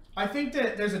 I think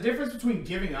that there's a difference between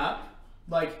giving up.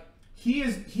 Like, he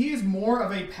is more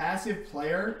of a passive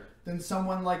player than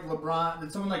someone like LeBron,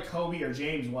 than someone like Kobe or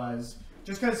James was.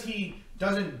 Just because he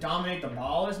doesn't dominate the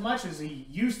ball as much as he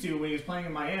used to when he was playing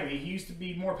in Miami. He used to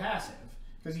be more passive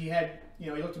because he had, he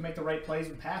looked to make the right plays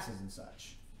with passes and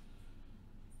such.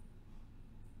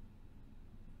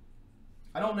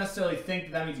 I don't necessarily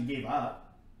think that means he gave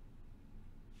up.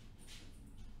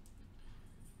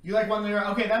 You like one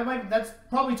Lyra? Okay, that's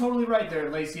probably totally right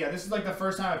there, Lacey. Yeah, this is like the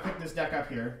first time I picked this deck up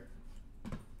here.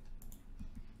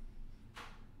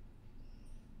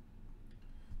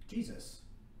 Jesus.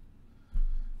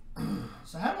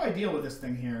 So how do I deal with this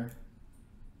thing here?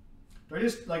 Do I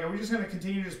just, like, are we just going to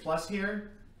continue to just plus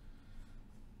here?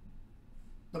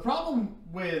 The problem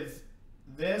with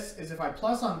this is if I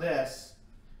plus on this,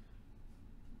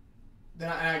 then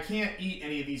I can't eat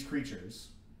any of these creatures,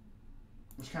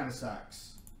 which kind of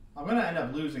sucks. I'm going to end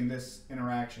up losing this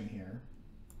interaction here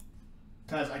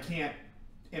because I can't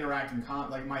interact in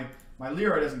like my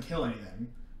Lyra doesn't kill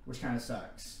anything, which kind of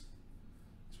sucks.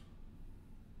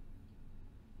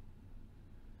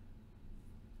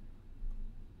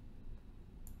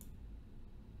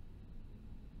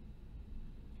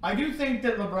 I do think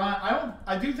that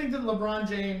LeBron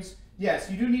James, yes,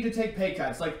 you do need to take pay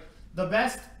cuts. Like,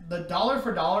 the dollar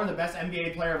for dollar, the best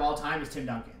NBA player of all time is Tim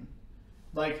Duncan.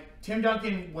 Like, Tim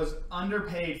Duncan was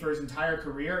underpaid for his entire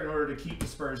career in order to keep the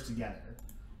Spurs together.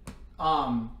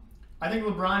 I think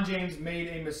LeBron James made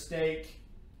a mistake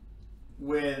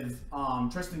with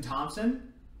Tristan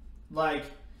Thompson. Like,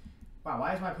 wow,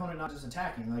 why is my opponent not just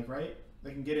attacking? Like, right?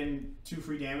 they can get in 2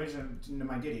 free damage into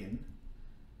my Gideon.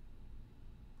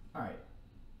 Alright,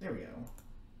 there we go.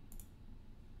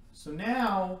 So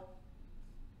now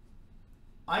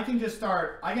I can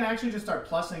actually just start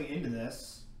plussing into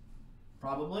this,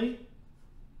 probably,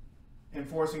 and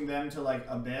forcing them to like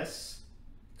Abyss,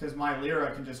 because my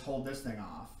Lyra can just hold this thing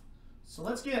off. So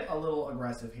let's get a little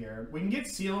aggressive here. We can get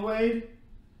Seal Away,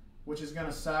 which is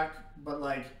gonna suck, but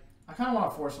like I kind of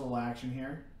want to force a little action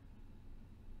here.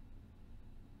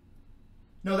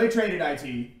 No, they traded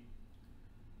IT.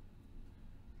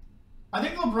 I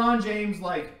think LeBron James,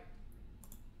 like,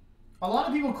 a lot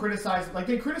of people criticize, like,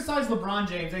 they criticized LeBron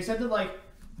James. They said that, like,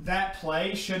 that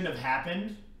play shouldn't have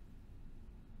happened.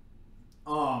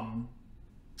 What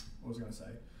was I going to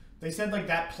say? They said, like,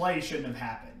 that play shouldn't have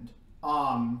happened.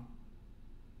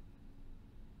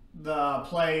 The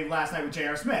play last night with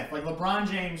J.R. Smith. Like, LeBron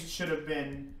James should have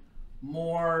been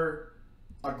more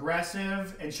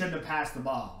aggressive and shouldn't have passed the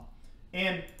ball.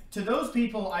 And to those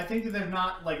people, I think that they're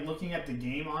not, like, looking at the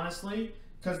game, honestly,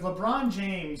 because LeBron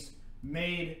James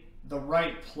made the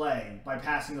right play by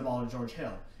passing the ball to George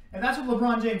Hill. And that's what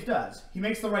LeBron James does. He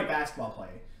makes the right basketball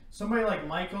play. Somebody like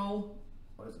Michael,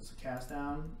 what is this, a cast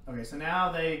down? Okay, so now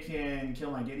they can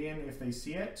kill my Gideon if they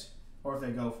see it, or if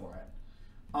they go for it.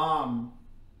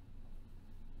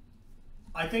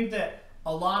 I think that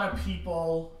a lot of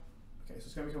people... Okay, so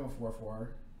it's going to become a 4/4.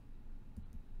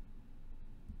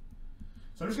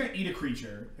 So I'm just going to eat a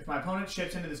creature. If my opponent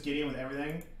chips into this Gideon with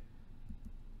everything,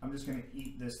 I'm just going to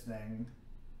eat this thing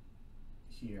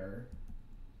here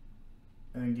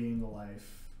and then gain the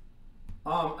life.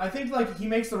 I think like he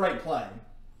makes the right play.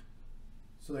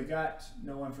 So they got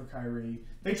no one for Kyrie.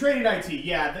 They traded IT.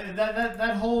 Yeah,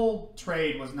 that whole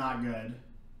trade was not good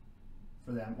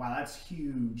for them. Wow, that's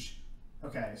huge.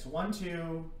 Okay, so 1,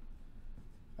 2.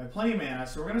 I have plenty of mana,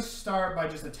 so we're going to start by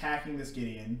just attacking this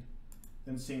Gideon.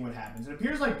 Then seeing what happens. It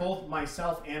appears like both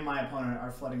myself and my opponent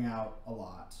are flooding out a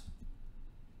lot.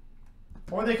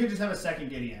 Or they could just have a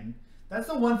second Gideon. That's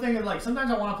the one thing that, like,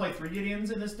 sometimes I want to play 3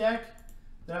 Gideons in this deck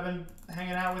that I've been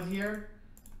hanging out with here.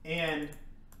 And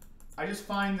I just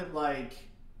find that, like,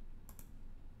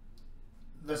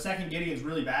 the second Gideon is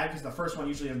really bad because the first one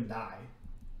usually doesn't die.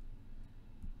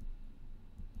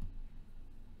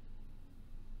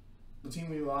 The team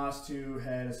we lost to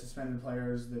had a suspended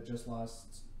players that just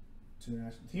lost...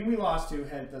 The team we lost to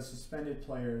had the suspended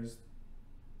players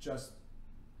just...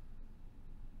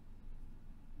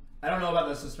 I don't know about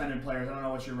the suspended players. I don't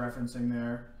know what you're referencing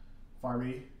there,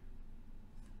 Farby.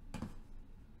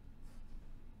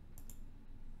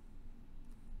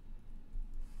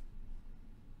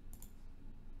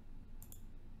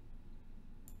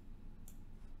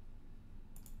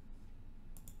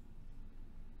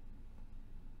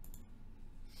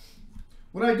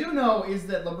 What I do know is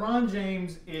that LeBron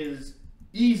James is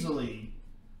easily,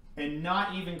 and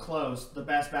not even close, the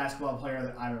best basketball player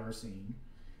that I've ever seen.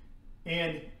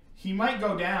 And he might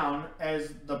go down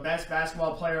as the best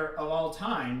basketball player of all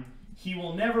time. He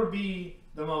will never be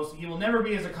he will never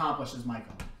be as accomplished as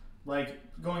Michael. Like,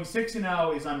 going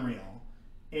 6-0 is unreal.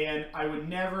 And I would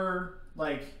never,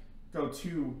 like, go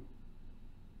too...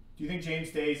 Do you think James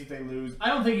stays if they lose? I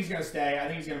don't think he's going to stay. I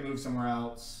think he's going to move somewhere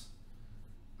else.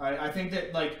 I think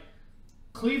that, like,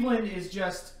 Cleveland is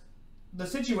just... The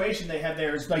situation they have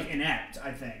there is, like, inept,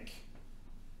 I think.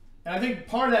 And I think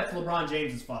part of that's LeBron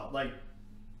James' fault. Like,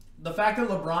 the fact that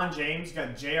LeBron James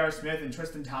got J.R. Smith and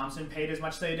Tristan Thompson paid as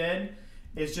much as they did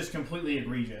is just completely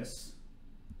egregious.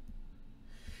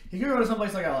 He could go to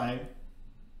someplace like LA.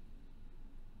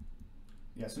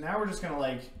 Yeah, so now we're just going to,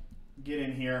 like, get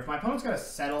in here. If my opponent's got to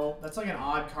settle, that's, like, an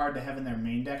odd card to have in their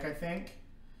main deck, I think.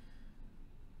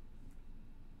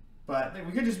 But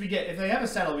we could just be if they have a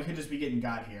settle, we could just be getting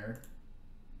got here.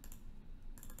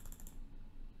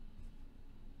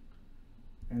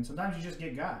 And sometimes you just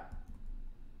get got.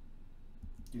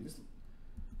 Dude, this...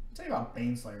 I'll tell you about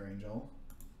Baneslayer Angel.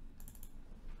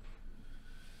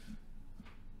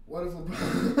 What if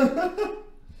LeBron...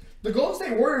 The Golden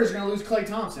State Warriors are going to lose Klay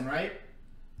Thompson, right?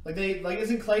 Like,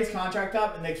 isn't Klay's contract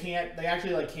up and they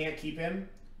actually, like, can't keep him?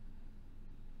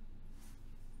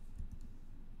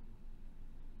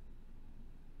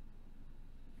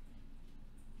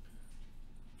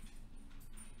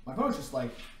 My opponent's just,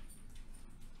 like,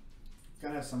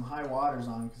 gonna have some high waters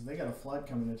on because they got a flood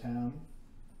coming to town.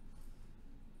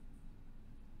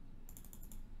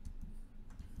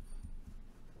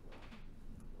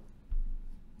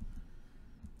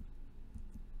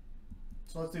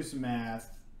 So let's do some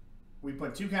math. We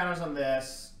put 2 counters on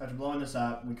this. After blowing this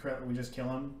up, we just kill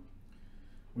him.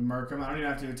 We murk him. I don't even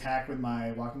have to attack with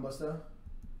my Walking Ballista.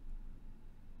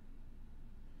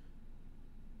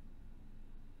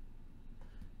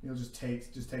 He'll just takes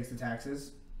the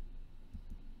taxes.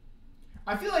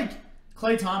 I feel like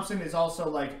Klay Thompson is also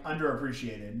like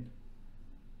underappreciated.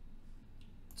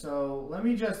 So let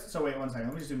me just wait 1 second.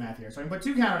 Let me just do math here. So I can put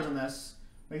 2 counters on this,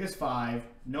 make this 5,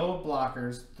 no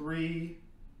blockers, 3.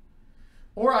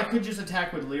 Or I could just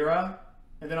attack with Lyra,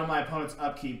 and then on my opponent's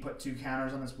upkeep, put 2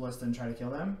 counters on this Ballista and try to kill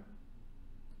them.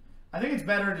 I think it's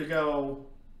better to go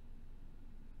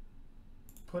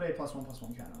put a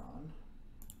 +1/+1 counter on.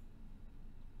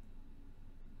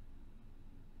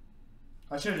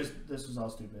 I should have just, this was all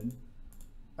stupid.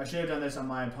 I should have done this on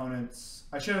my opponent's,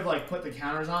 I should have like put the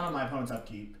counters on my opponent's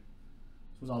upkeep.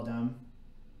 This was all dumb.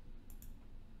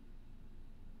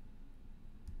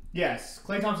 Yes,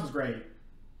 Klay Thompson's great.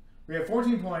 We have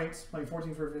 14 points, playing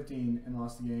 14 for 15, and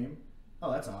lost the game.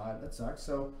 Oh, that's odd. That sucks.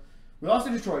 So, we lost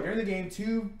to Detroit. During the game,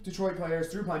 2 Detroit players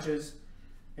threw punches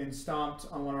and stomped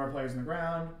on one of our players in the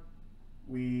ground.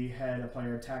 We had a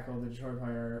player tackle the Detroit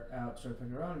player out to pick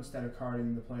their own instead of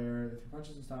carding the player that threw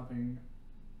punches and stomping.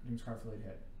 I think it's card for late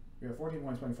hit. We have 14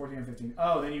 points, playing 14 and 15.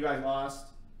 Oh, then you guys lost.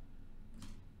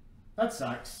 That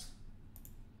sucks.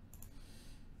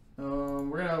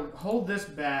 We're going to hold this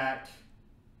back.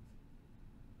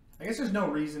 I guess there's no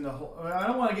reason to hold. I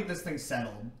don't want to get this thing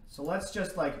settled. So let's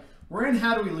just like, we're in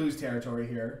how do we lose territory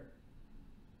here.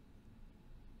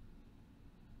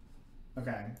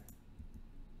 Okay.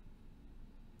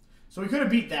 So we could have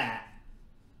beat that.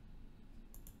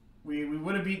 We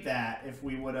would have beat that if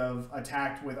we would have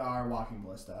attacked with our Walking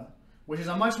Ballista, which is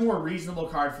a much more reasonable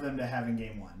card for them to have in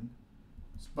game 1.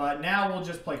 But now we'll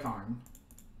just play Karn.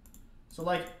 So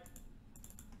like,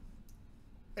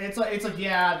 it's like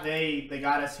yeah, they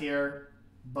got us here,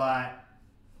 but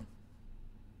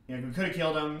you know, we could have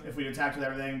killed them if we'd attacked with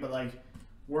everything. But like,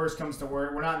 worst comes to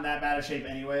worst, we're not in that bad of shape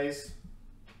anyways.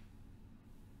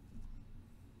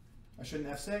 I shouldn't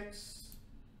F6.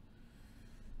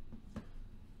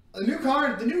 The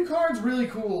new card's really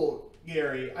cool,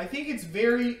 Gary. I think it's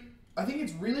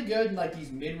really good in like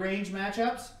these mid-range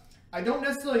matchups. I don't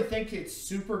necessarily think it's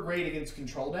super great against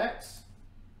control decks.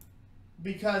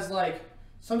 Because like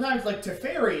sometimes like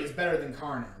Teferi is better than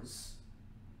Karn is.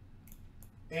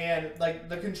 And like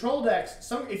the control decks,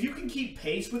 if you can keep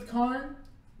pace with Karn,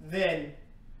 then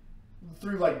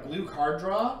through like blue card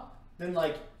draw, then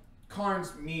like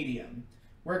Karn's medium.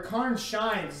 Where Karn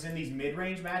shines is in these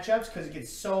mid-range matchups because it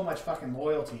gets so much fucking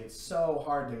loyalty. It's so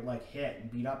hard to like hit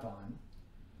and beat up on.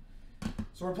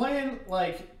 So we're playing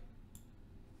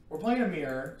a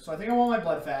mirror. So I think I want my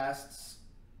Bloodfasts.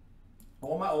 I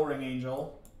want my O-Ring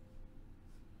Angel.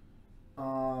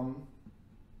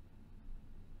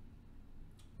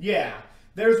 Yeah,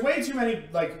 there's way too many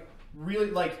like really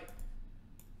like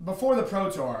before the Pro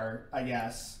Tour, I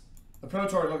guess. The Pro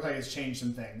Tour looked like it's changed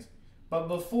some things. But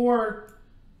before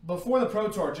the Pro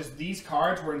Tour, just these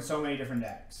cards were in so many different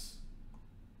decks.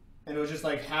 And it was just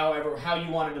like how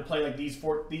you wanted to play like these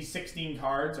 16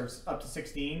 cards or up to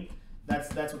 16.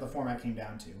 That's what the format came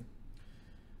down to.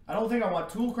 I don't think I want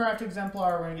Toolcraft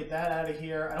Exemplar. We're gonna get that out of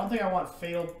here. I don't think I want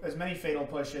as many fatal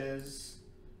pushes.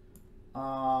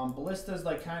 Ballista's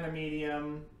like kind of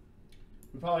medium.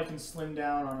 We probably can slim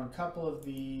down on a couple of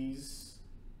these.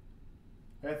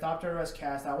 I got Thopter Arrest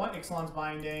cast. I want Ixalan's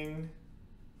Binding.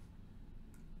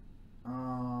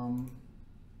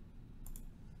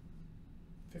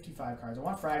 55 cards. I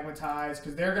want Fragmentize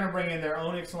because they're going to bring in their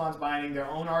own Ixalan's Binding, their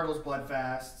own Arguel's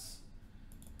Bloodfasts.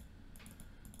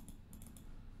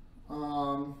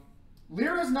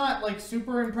 Lyra's not like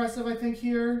super impressive, I think,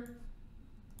 here.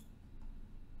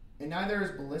 And neither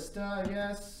is Ballista, I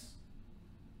guess.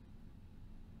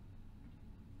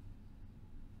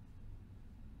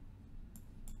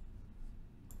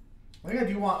 I think I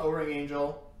do want O-Ring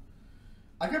Angel.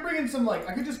 I could bring in some, like,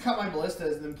 I could just cut my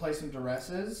Ballistas and then play some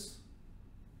Duresses.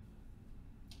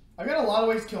 I've got a lot of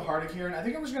ways to kill Heart of Kiran. I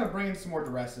think I'm just going to bring in some more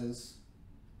Duresses.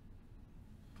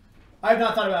 I have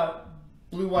not thought about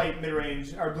blue-white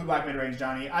mid-range, or blue-black mid-range,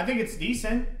 Johnny. I think it's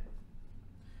decent.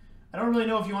 I don't really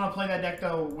know if you want to play that deck,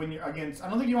 though, when you're against... I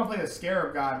don't think you want to play the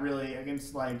Scarab God, really,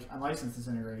 against, like, Unlicensed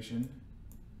Disintegration.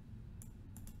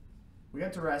 We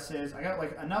got Duresses. I got,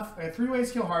 like, enough... I got 3 ways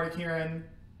to kill Heart of Kiran.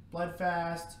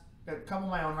 Bloodfast. Got a couple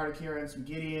of my own Heart of Kiran. Some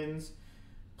Gideons.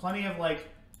 Plenty of, like,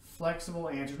 flexible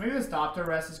answers. Maybe this Thopter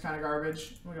Arrest is kind of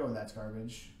garbage. I'm going to go with that's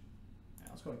garbage. Yeah,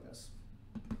 let's go like this.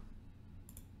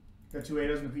 Got 2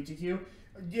 Ados in the PTQ.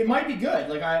 It might be good.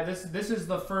 Like, this is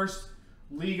the first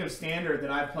League of Standard that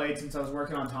I've played since I was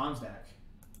working on Tom's deck.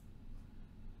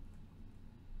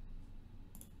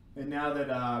 And now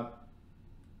that,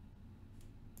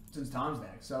 since Tom's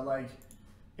deck. So, like,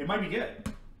 it might be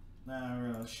good.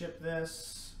 We're going to ship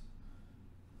this.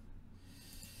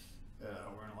 We're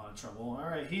going to of trouble. All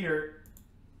right, Heater.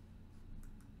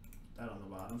 That on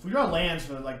the bottom. If we draw lands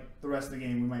for like the rest of the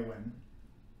game, we might win.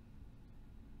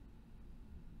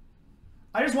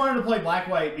 I just wanted to play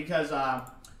black-white because,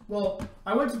 well,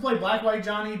 I went to play black-white,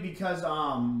 Johnny, because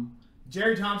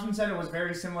Jerry Thompson said it was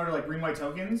very similar to like green-white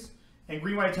tokens, and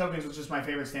green-white tokens was just my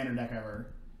favorite standard deck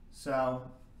ever. So,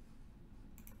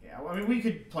 yeah, I mean, we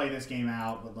could play this game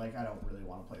out, but like I don't really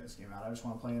want to play this game out. I just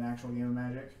want to play an actual game of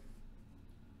Magic.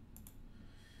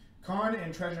 Karn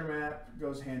and Treasure Map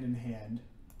goes hand in hand.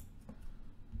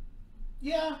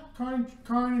 Yeah, Karn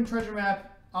and Treasure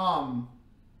Map.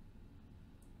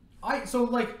 So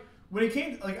like when it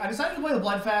came, like I decided to play the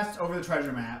Bloodfast over the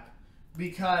Treasure Map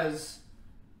because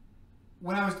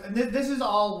when I was, and this is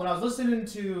all when I was listening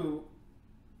to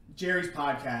Jerry's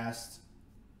podcast,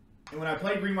 and when I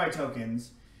played green-white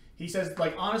tokens, he says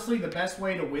like honestly the best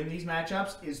way to win these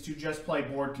matchups is to just play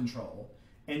board control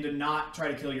and to not try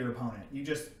to kill your opponent. You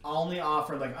just only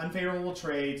offer like unfavorable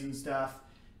trades and stuff,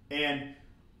 and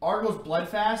Arguel's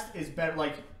Bloodfast is better.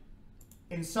 Like,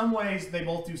 in some ways, they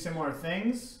both do similar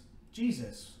things.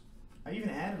 Jesus. I even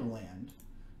added a land.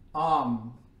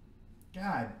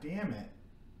 God damn it.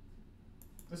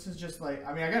 This is just like,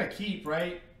 I mean, I gotta keep,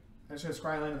 right? I just gotta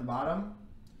scry land at the bottom.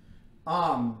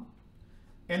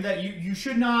 And that you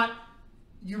should not,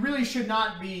 you really should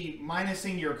not be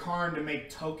minusing your Karn to make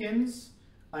tokens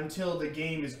until the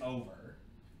game is over.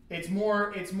 It's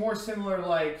more similar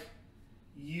like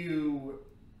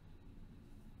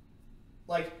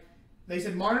like they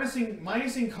said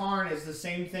minusing Karn is the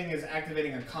same thing as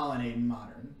activating a Colonnade in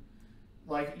Modern.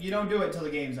 Like you don't do it till the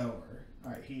game's over.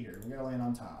 Alright, Heater. We gotta land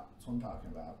on top. That's what I'm talking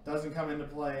about. Doesn't come into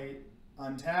play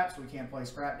untapped, so we can't play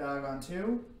Scrap Dog on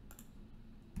 2.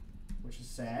 Which is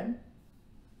sad.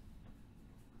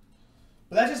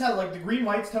 But that's just how like the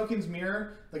green-whites tokens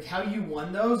mirror like how you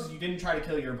won those is you didn't try to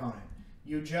kill your opponent.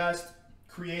 You just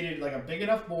created like a big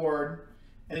enough board,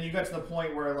 and then you got to the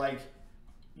point where like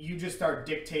you just start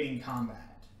dictating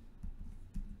combat.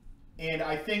 And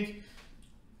I think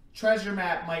Treasure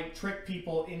Map might trick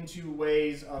people into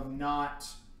ways of not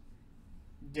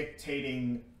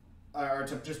dictating or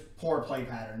to just poor play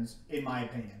patterns, in my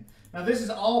opinion. Now this is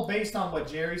all based on what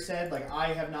Jerry said. Like I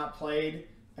have not played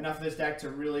enough of this deck to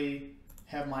really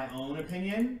have my own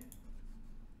opinion.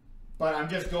 But I'm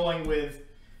just going with,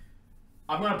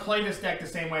 I'm going to play this deck the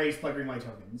same way I used to play green-white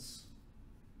tokens.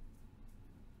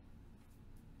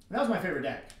 And that was my favorite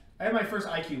deck. I had my first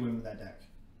IQ win with that deck.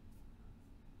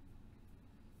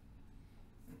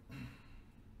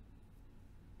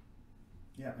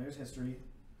 Yeah, there's history.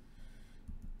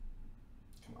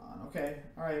 Come on, okay.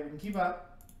 Alright, we can keep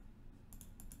up.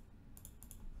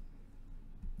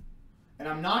 And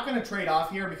I'm not going to trade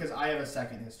off here because I have a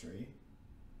second history.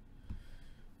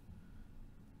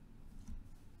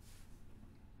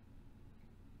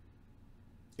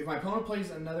 If my opponent plays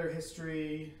another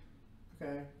history...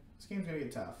 Okay, this game's going to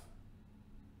get tough.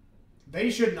 They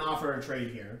shouldn't offer a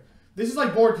trade here. This is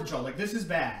like board control. Like, this is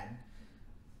bad.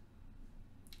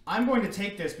 I'm going to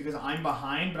take this because I'm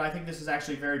behind, but I think this is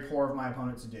actually very poor of my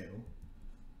opponent to do.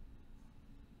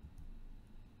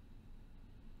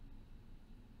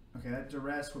 Okay, that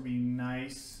Duress would be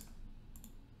nice.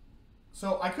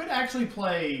 So I could actually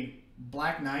play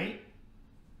Black Knight,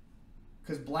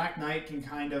 because Black Knight can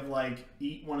kind of like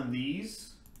eat one of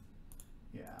these.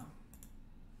 Yeah.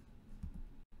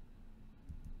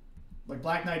 Like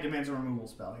Black Knight demands a removal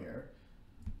spell here.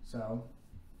 So.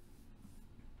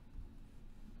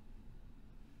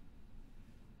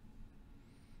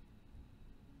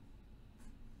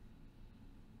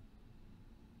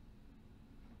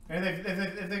 And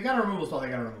if they've got a removal spell, they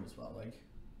got a removal spell. Like,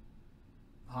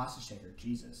 Hostage Taker,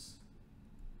 Jesus.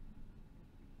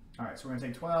 Alright, so we're going to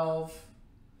take 12.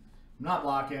 I'm not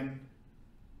blocking.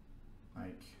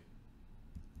 Like,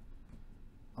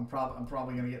 I'm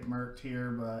probably going to get murked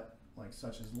here, but, like,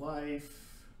 such is life.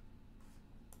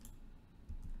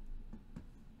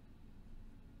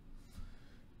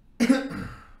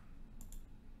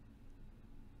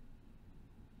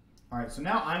 Alright, so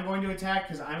now I'm going to attack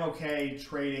because I'm okay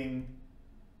trading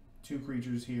 2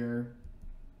 creatures here.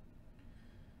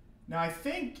 Now I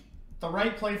think the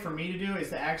right play for me to do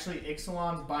is to actually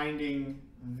Ixalan's Binding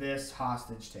this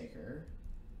Hostage Taker.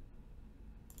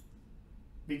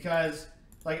 Because,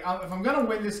 like, if I'm going to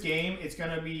win this game, it's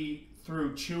going to be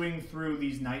through chewing through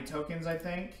these Knight tokens, I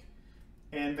think.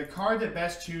 And the card that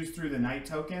best chews through the Knight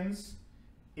tokens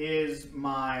is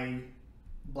my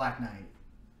Black Knight.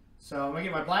 So I'm going to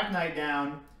get my Black Knight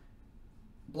down,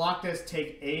 block this,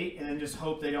 take 8, and then just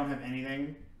hope they don't have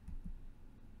anything.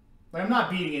 But I'm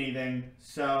not beating anything,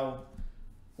 so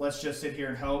let's just sit here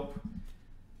and hope.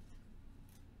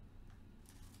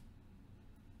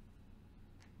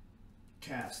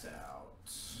 cast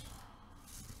out.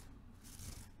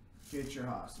 Get your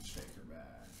hostage taker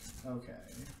back. Okay.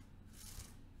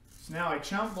 So now I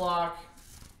chump block,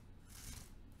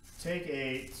 take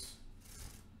 8.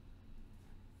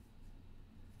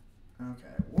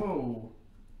 Okay. Whoa.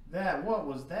 What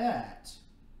was that?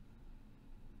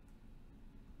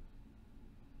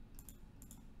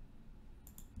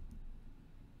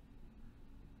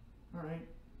 All right.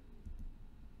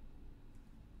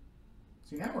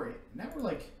 See, now we're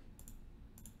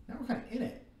kind of in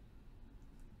it.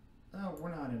 Oh, we're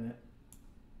not in it.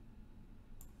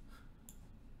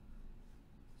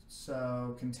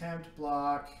 So contempt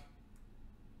block.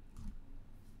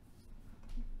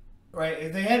 Right,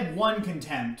 if they had 1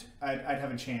 contempt, I'd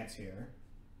have a chance here.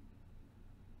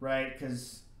 Right,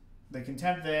 because they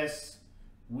contempt this.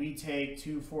 We take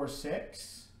 2, 4,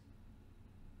 6.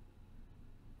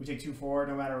 We take 2, 4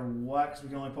 no matter what, because we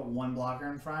can only put 1 blocker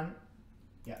in front.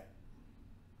 Yeah.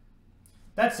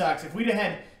 That sucks. If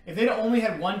they'd only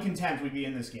had 1 contempt, we'd be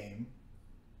in this game.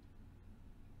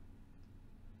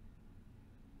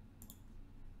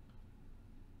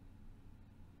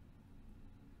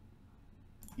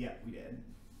 Yeah, we did.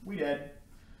 We did.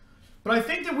 But I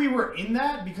think that we were in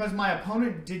that because my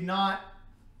opponent did not...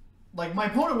 Like, my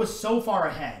opponent was so far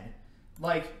ahead.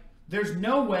 Like, there's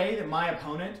no way that my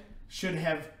opponent should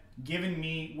have given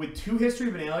me... With 2 History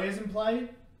of Benalias in play...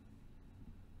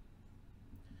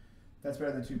 That's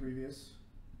better than 2 previous.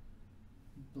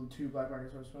 2 Black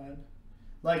Market Source Find.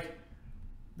 Like,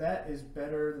 that is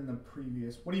better than the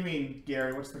previous. What do you mean,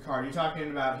 Gary? What's the card? Are you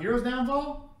talking about Hero's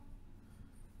Downfall?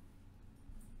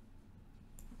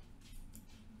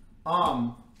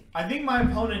 I think my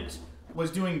opponent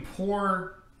was doing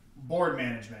poor board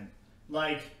management.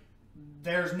 Like,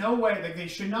 there's no way, like, they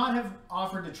should not have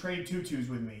offered to trade 2/2s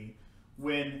with me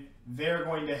when they're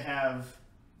going to have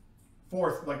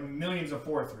millions of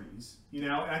 4/3s, you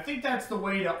know? And I think that's the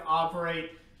way to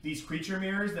operate these creature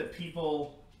mirrors that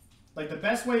people, like, the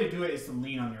best way to do it is to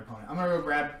lean on your opponent. I'm gonna go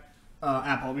grab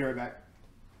Apple. I'll be right back.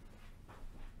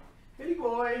 Hitty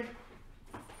boy.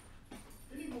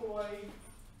 Hitty boy.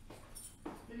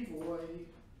 Hitty boy.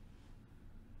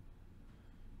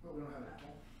 Oh, we don't have an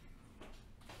apple.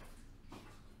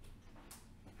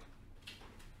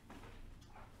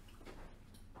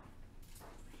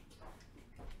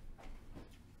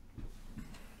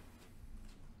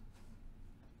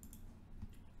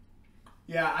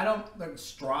 Yeah, I don't like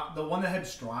the one that had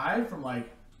Strive from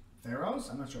like Theros.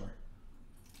 I'm not sure.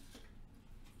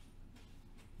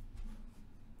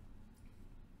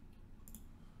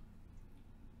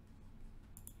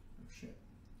 Oh shit.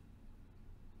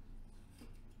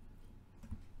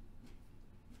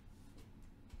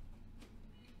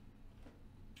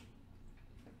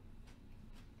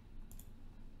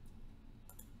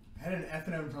 I had an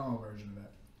F&M promo version of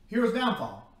it. Hero's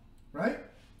Downfall, right?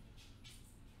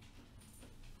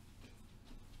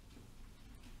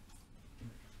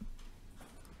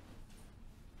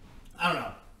 I don't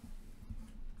know.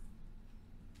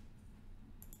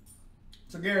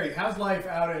 So Gary, how's life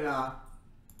out in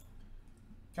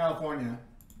California?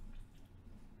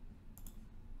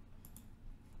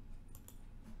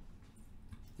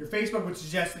 Your Facebook would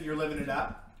suggest that you're living it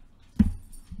up.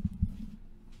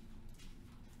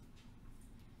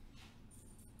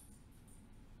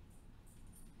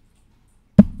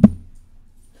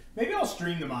 Maybe I'll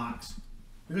stream the mocks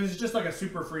because it's just like a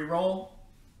super free roll.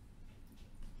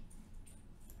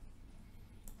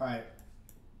 Alright.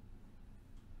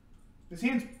 This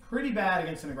hand's pretty bad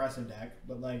against an aggressive deck,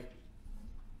 but like,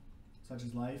 such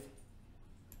is life.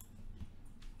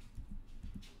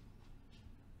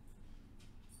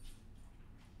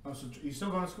 Oh, so you're still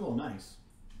going to school. Nice.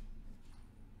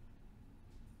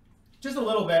 Just a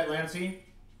little bit, Lancey.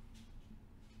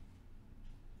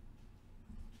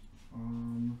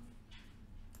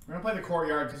 We're going to play the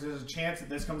Courtyard because there's a chance that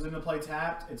this comes into play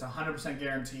tapped. It's 100%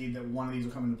 guaranteed that one of these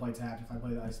will come into play tapped if I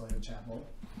play the Isolated Chapel.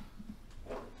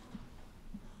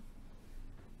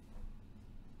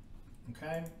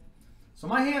 Okay. So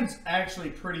my hand's actually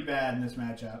pretty bad in this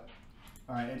matchup.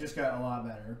 Alright, it just got a lot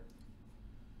better.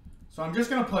 So I'm just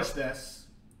going to push this.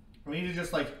 I need to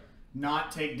just, like,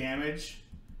 not take damage.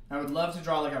 I would love to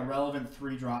draw, like, a relevant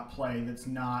 3-drop play that's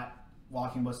not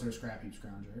Walking Ballista or Scrapheap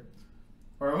Scrounger.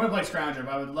 Or I'm going to play Scrounger,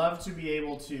 but I would love to be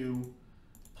able to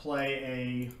play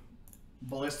a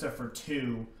Ballista for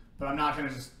 2, but I'm not going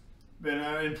to just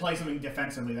and play something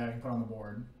defensively that I can put on the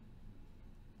board.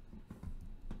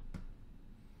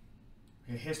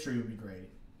 Okay, History would be great.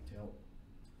 Tilt.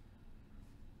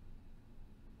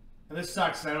 And this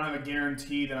sucks because I don't have a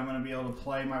guarantee that I'm going to be able to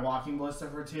play my Walking Ballista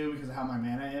for 2 because of how my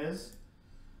mana is.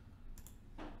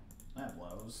 That blows.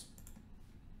 those.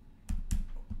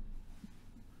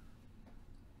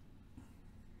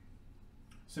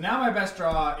 So now my best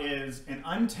draw is an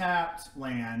untapped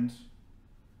land,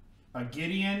 a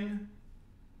Gideon,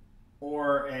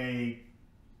 or a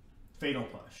Fatal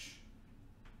Push.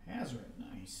 Hazoret,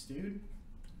 nice, dude.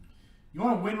 You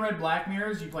want to win red black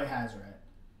mirrors, you play Hazoret.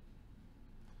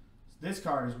 This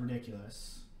card is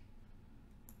ridiculous.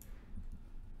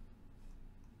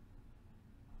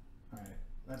 Alright,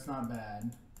 that's not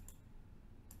bad.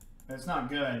 It's not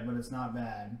good, but it's not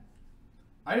bad.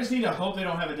 I just need to hope they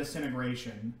don't have a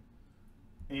Disintegration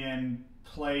and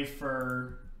play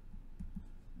for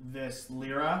this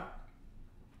Lyra.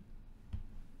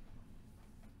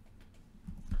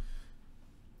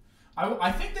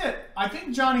 I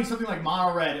think Johnny, something like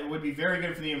mono red, it would be very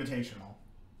good for the Invitational.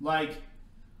 Like,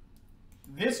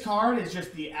 this card is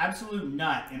just the absolute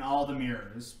nut in all the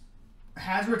mirrors.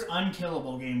 Hazoret's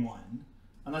unkillable game 1,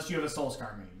 unless you have a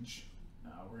Soulscar Mage.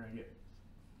 We're gonna get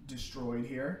destroyed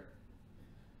here.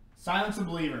 Silence of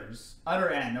Believers. Utter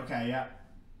End. Okay, yeah.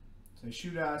 So they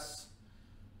shoot us.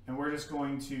 And we're just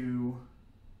going to...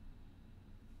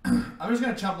 I'm just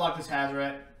going to chump block this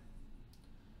Hazoret.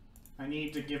 I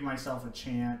need to give myself a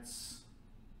chance.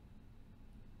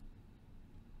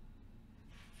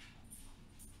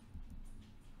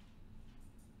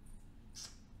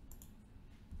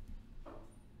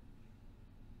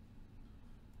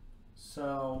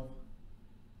 So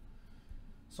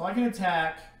I can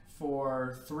attack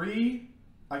for 3.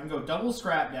 I can go double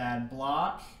Scrap Dad,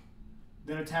 block,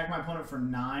 then attack my opponent for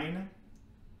 9.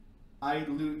 I get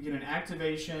an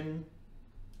activation,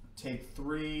 take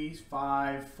 3,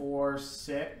 5, 4,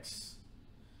 6.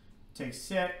 Take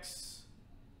 6.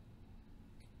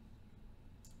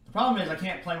 The problem is I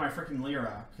can't play my freaking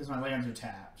Lyra because my lands are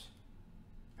tapped.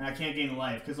 And I can't gain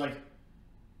life because, like,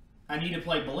 I need to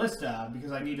play Ballista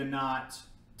because I need to not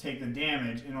take the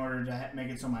damage in order to make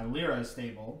it so my Lyra is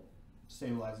stable.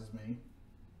 Stabilizes me.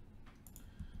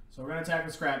 So we're going to attack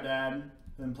with Scrap Dad,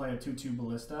 then play a 2/2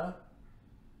 Ballista.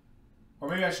 Or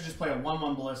maybe I should just play a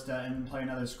 1/1 Ballista and then play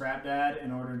another Scrap Dad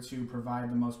in order to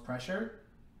provide the most pressure.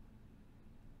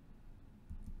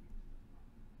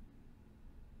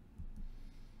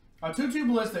 A 2/2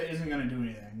 Ballista isn't going to do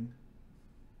anything.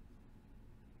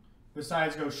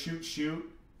 Besides go shoot,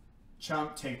 shoot,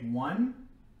 chunk, take 1.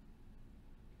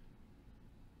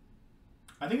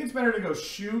 I think it's better to go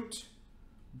shoot,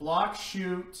 block,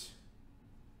 shoot.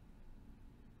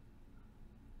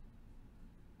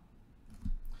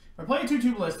 If I play a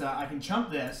 2/2 Ballista, I can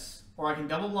chump this, or I can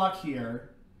double block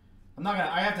here. I'm not gonna.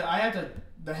 I have to.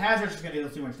 The Hazoret's just gonna deal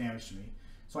too much damage to me,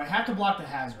 so I have to block the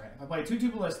Hazoret. If I play a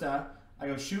 2/2 Ballista, I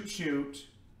go shoot, shoot.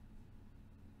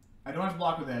 I don't have to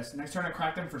block with this. Next turn, I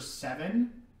crack them for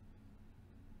 7.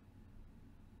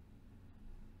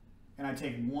 And I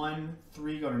take 1,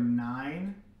 3, go to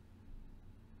 9.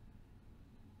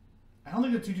 I don't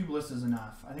think the 2/2 Ballista is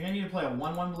enough. I think I need to play a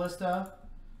 1/1 Ballista,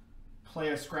 play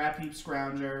a Scrapheap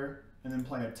Scrounger, and then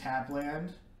play a tap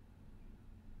land.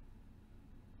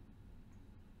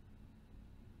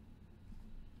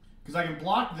 Because I can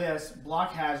block this,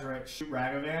 block Hazoret, shoot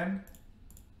Ragavan,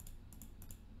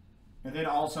 and then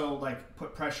also like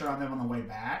put pressure on them on the way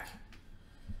back.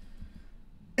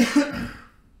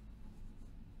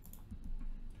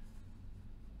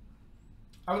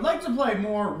 I would like to play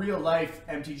more real-life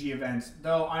MTG events,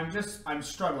 though I'm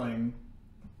struggling.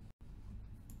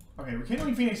 Okay,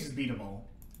 Rekindling Phoenix is beatable.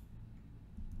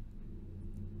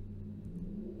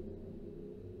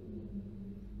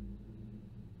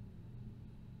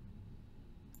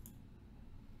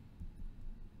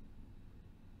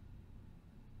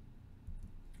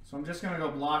 So I'm just going to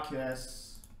go block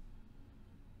this,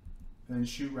 and then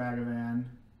shoot Ragavan.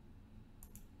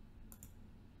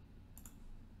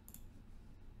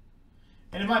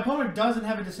 And if my opponent doesn't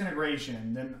have a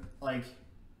Disintegration, then, like,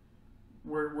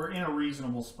 we're in a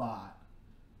reasonable spot.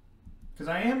 Because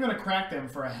I am going to crack them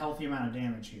for a healthy amount of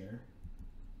damage here.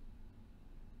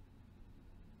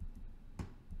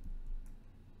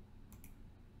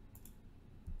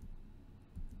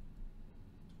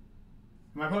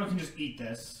 My opponent can just eat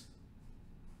this.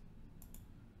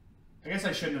 I guess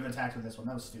I shouldn't have attacked with this one.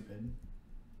 That was stupid.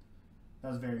 That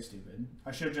was very stupid.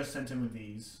 I should have just sent him with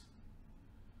these.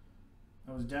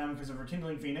 I was down because of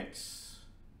Rekindling Phoenix.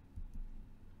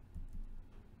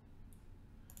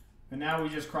 And now we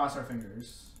just cross our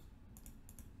fingers.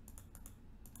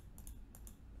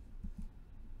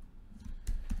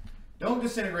 Don't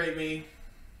disintegrate me.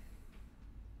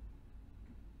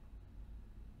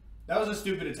 That was a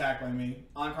stupid attack by me.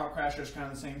 On-crop Crasher is kind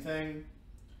of the same thing.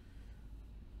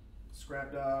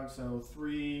 Scrap Dog, so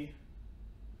 3.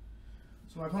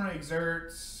 So my opponent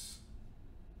exerts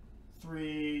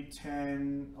 3,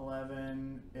 10,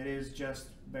 11. It is just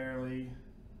barely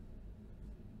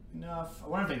enough. I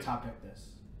wonder if they top deck this.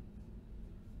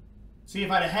 See,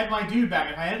 if I'd have had my dude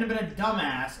back, if I hadn't been a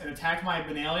dumbass and attacked my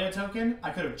Benalia token, I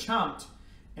could have chumped,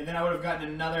 and then I would have gotten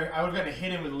another. I would have gotten a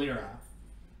hit in with Lyra,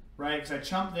 right? Because I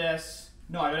chumped this.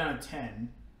 No, I went down to 10.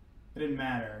 It didn't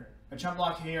matter. I chump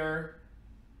block here.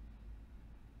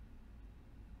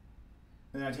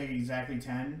 And then I take exactly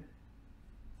 10.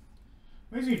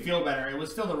 Makes me feel better. It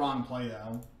was still the wrong play,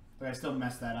 though. But I still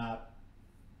messed that up.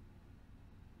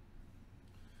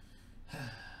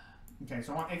 Okay,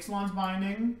 so I want Ixalan's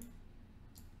Binding,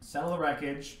 Settle the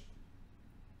Wreckage,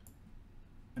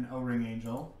 an O-Ring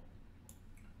Angel.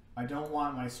 I don't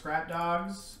want my Scrap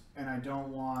Dogs, and I don't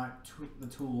want the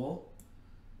Tool.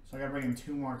 So I gotta bring in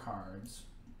 2 more cards.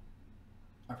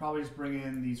 I probably just bring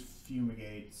in these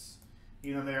Fumigates.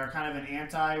 You know, they are kind of an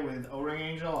anti with O-Ring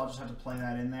Angel. I'll just have to play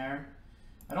that in there.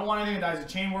 I don't want anything that dies a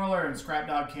Chain Whirler and Scrap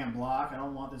Dog can't block. I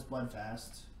don't want this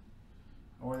Bloodfest.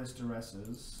 Or this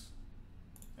Duresses.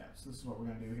 Yeah, so this is what we're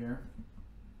going to do here.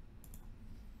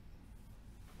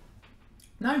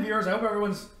 9 viewers. I hope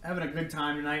everyone's having a good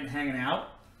time tonight and hanging out.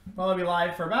 Probably be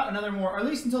live for about another more, or at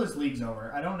least until this league's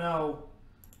over. I don't know.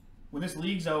 When this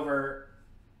league's over,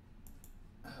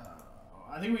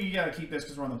 I think we got to keep this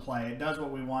because we're on the play. It does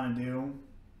what we want to do.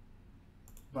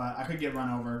 But I could get run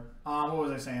over. What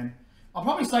was I saying? I'll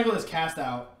probably cycle this cast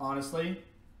out, honestly.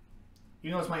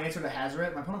 You know it's my answer to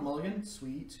Hazoret. My opponent mulligan?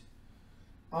 Sweet.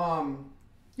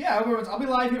 Yeah, I'll be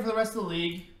live here for the rest of the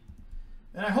league.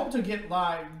 And I hope to get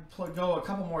live, go a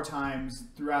couple more times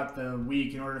throughout the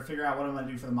week in order to figure out what I'm going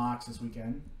to do for the mocks this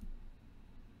weekend.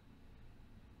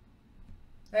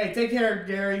 Hey, take care,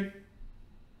 Gary.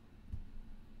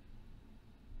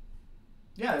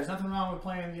 Yeah, there's nothing wrong with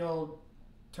playing the old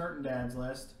Turton Dad's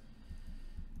list.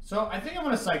 So I think I'm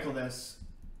going to cycle this.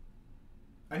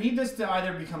 I need this to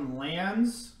either become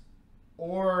lands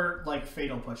or like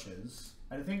fatal pushes.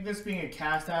 I think this being a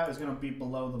cast out is going to be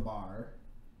below the bar.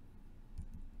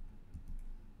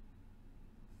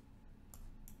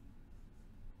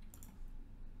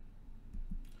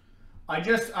 I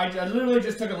literally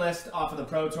just took a list off of the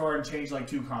Pro Tour and changed like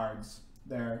 2 cards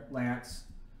there, Lance.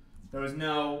 There was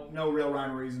no real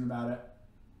rhyme or reason about it.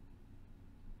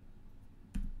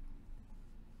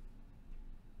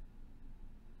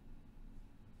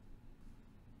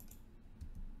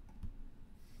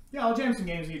 Yeah, I'll jam some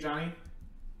games with you, Johnny.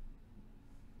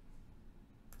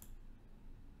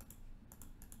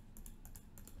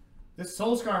 This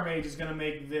Soulscar Mage is going to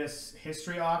make this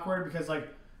history awkward because, like,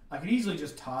 I could easily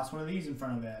just toss one of these in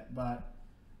front of it, but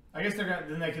I guess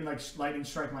then they can, like, lightning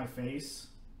strike my face.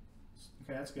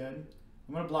 Okay, that's good.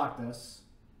 I'm going to block this.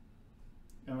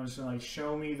 And I'm just going to, like,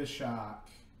 show me the shock.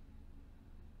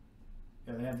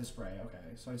 Yeah, they have the spray.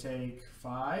 Okay, so I take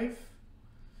 5.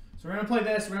 So we're going to play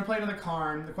this. We're going to play another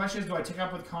Karn. The question is, do I tick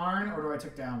up with Karn or do I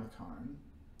tick down with Karn?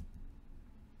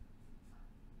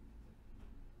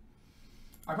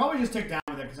 I probably just tick down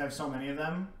with it because I have so many of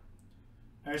them.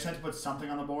 I just have to put something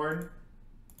on the board.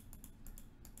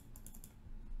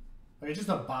 Like, it's just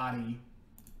a body.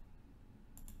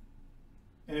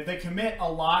 And if they commit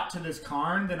a lot to this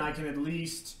Karn, then I can at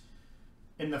least,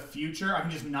 in the future, I can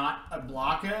just not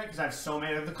block it because I have so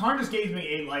many. The Karn just gave me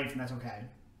 8 life, and that's okay.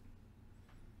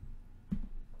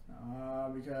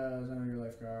 Because I know your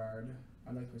life card.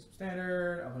 I'd like to play some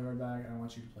standard. I'll play red black, and I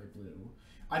want you to play blue.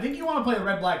 I think you want to play the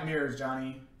red-black mirrors,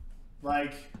 Johnny.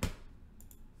 Like,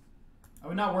 I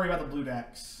would not worry about the blue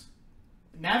decks.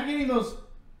 Navigating those...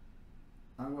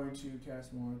 I'm going to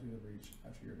cast more through the breach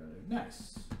after you're done.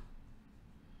 Nice.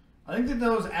 I think that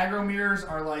those aggro mirrors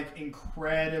are, like,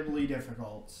 incredibly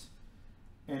difficult.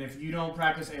 And if you don't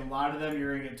practice a lot of them,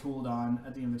 you're going to get tooled on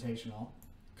at the Invitational.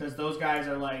 Because those guys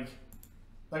are, like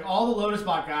all the Lotus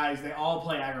Bot guys, they all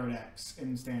play aggro decks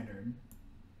in Standard.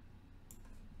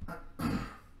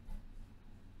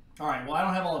 Alright, well, I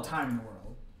don't have all the time in the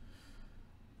world.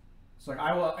 So, like,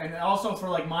 I will... And also, for,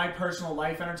 like, my personal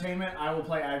life entertainment, I will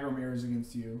play aggro mirrors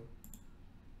against you.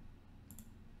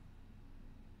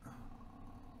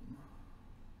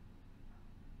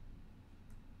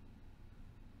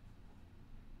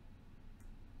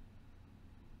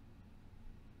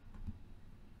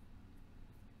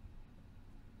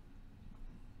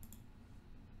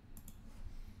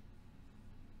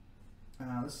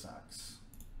 This sucks.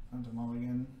 I'm to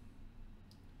mulligan.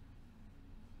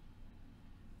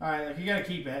 Alright, like, you gotta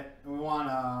keep it. And we want,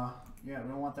 yeah, we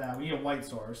don't want that. We need a white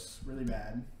source. Really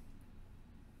bad.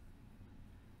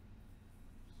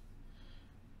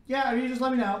 Yeah, I mean, just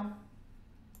let me know.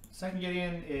 Second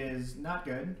Gideon is not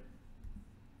good.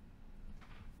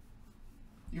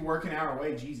 You work an hour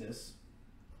away, Jesus.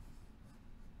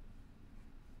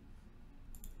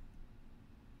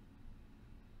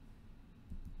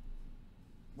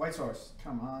 White source.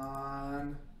 Come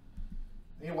on.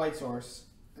 I need a white source.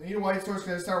 I need a white source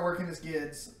because I start working this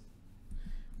Gids.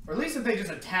 Or at least if they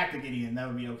just attack the Gideon, that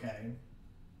would be okay.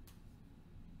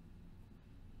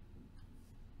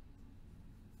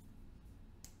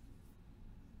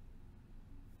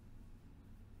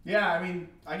 Yeah, I mean,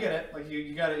 I get it. Like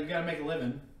you gotta make a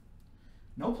living.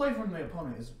 No play from the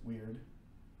opponent is weird.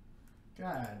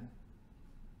 God.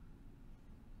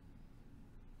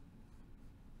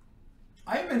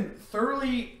 I've been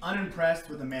thoroughly unimpressed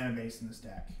with the mana base in this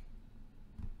deck.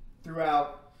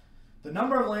 Throughout the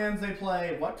number of lands they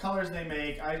play, what colors they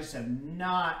make, I just have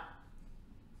not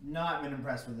been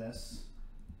impressed with this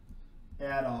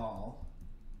at all.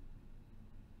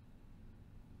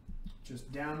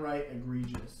 Just downright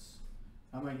egregious.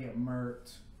 I'm gonna get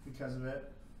murked because of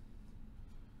it.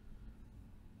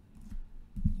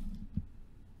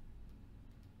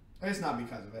 It's not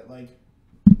because of it, like.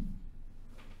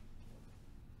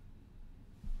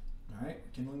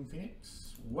 Alright, Kindling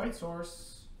Phoenix, white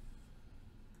source.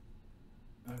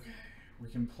 Okay, we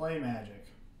can play Magic.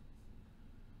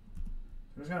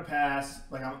 I'm just gonna pass.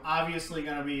 Like, I'm obviously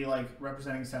gonna be like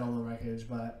representing Settle the Wreckage,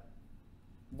 but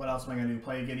what else am I gonna do?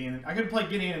 Play Gideon? I could play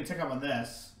Gideon and tick up on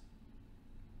this.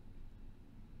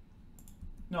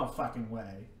 No fucking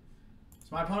way.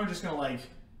 Is my opponent just gonna like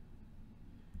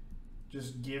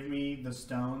just give me the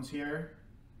stones here?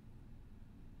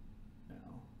 No.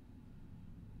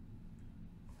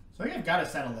 So I think I've got to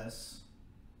settle this.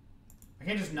 I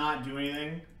can't just not do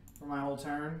anything for my whole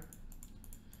turn.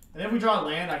 And if we draw a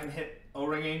land, I can hit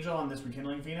O-Ring Angel on this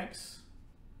Rekindling Phoenix.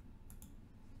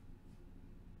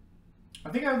 I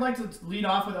think I would like to lead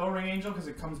off with O-Ring Angel because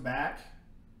it comes back.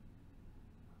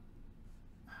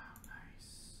 Oh,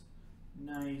 nice.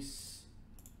 Nice.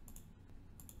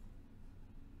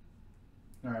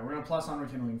 Alright, we're going to plus on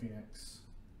Rekindling Phoenix.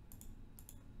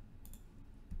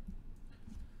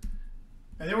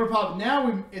 And then we're probably, now,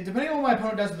 depending on what my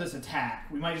opponent does with this attack,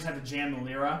 we might just have to jam the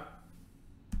Lyra.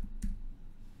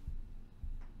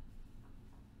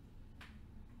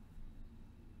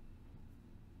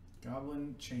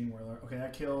 Goblin Chain Whirler. Okay,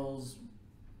 that kills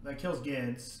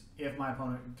Gids if my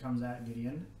opponent comes at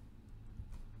Gideon.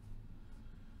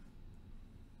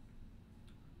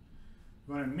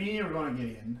 We're going to me or we're going to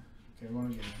Gideon? Okay, we're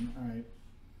going to Gideon. Alright.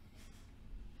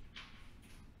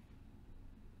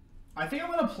 I think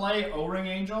I'm going to play O-Ring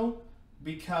Angel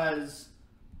because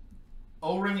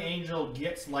O-Ring Angel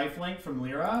gets lifelink from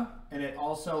Lyra, and it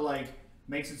also like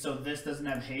makes it so this doesn't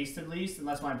have haste at least,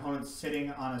 unless my opponent's sitting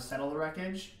on a Settle the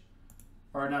Wreckage.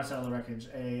 Or not Settle the Wreckage,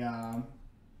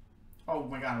 oh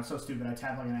my god, I'm so stupid. I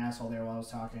tapped like an asshole there while I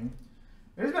was talking.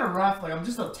 It's been a rough, like I'm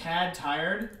just a tad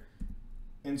tired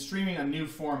in streaming a new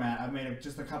format. I've made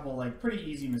just a couple like pretty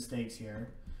easy mistakes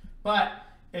here. But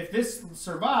if this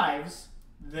survives,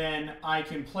 then I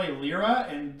can play Lyra,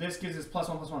 and this gives us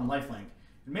 +1/+1 lifelink.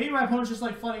 And maybe my opponent's just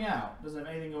like flooding out, doesn't have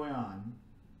anything going on.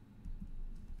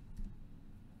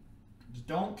 Just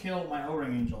don't kill my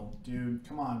O-Ring Angel, dude.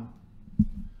 Come on.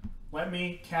 Let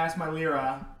me cast my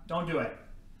Lyra. Don't do it.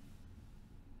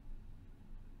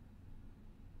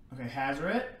 Okay,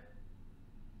 Hazoret.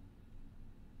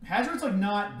 Hazoret's like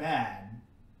not bad.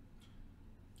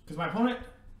 Because my opponent,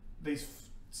 they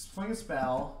fling a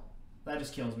spell. That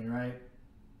just kills me, right?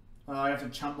 I have to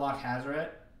chump block Hazoret.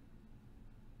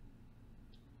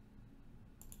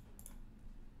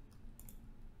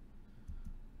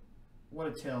 What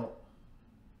a tilt.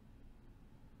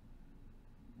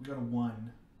 We go to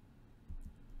 1.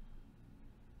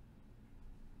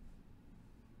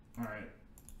 Alright.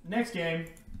 Next game.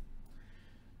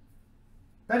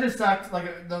 That just sucked.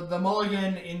 Like, the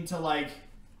mulligan into, like,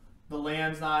 the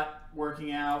lands not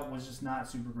working out was just not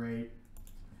super great.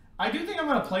 I do think I'm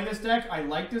going to play this deck. I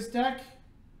like this deck.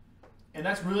 And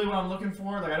that's really what I'm looking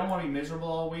for. Like, I don't want to be miserable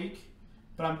all week.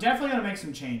 But I'm definitely going to make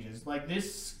some changes. Like,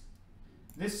 this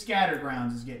Scatter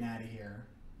Grounds is getting out of here.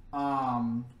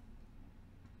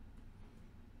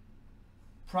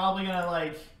 Probably going to,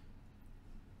 like,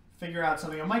 figure out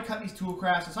something. I might cut these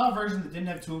Toolcrafts. I saw a version that didn't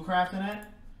have Toolcraft in it,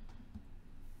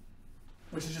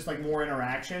 which is just like more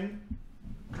interaction.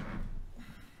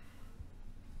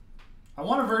 I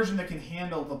want a version that can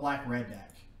handle the black-red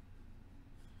deck.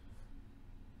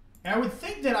 And I would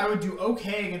think that I would do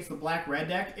okay against the black-red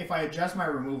deck if I adjust my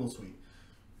removal suite.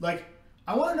 Like,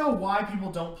 I want to know why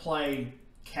people don't play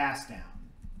Cast Down.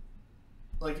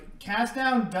 Like, Cast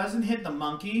Down doesn't hit the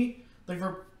monkey. Like,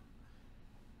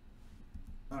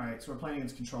 Alright, so we're playing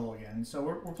against Control again. So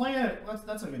we're playing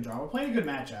that's a good draw. We're playing a good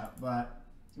matchup, but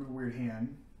a weird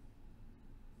hand.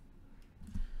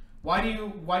 Why do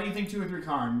you think 2 or 3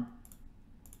 Karn?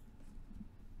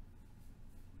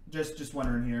 Just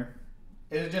wondering here.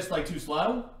 Is it just like too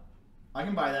slow? I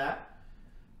can buy that.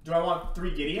 Do I want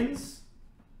 3 Gideons?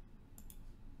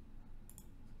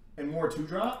 And more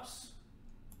 2-drops?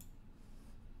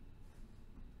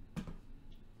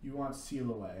 You want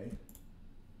Seal Away.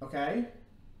 Okay.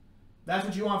 That's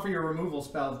what you want for your removal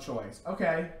spell of choice.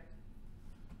 Okay.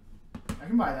 I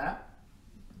can buy that.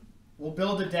 We'll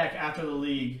build a deck after the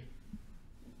league,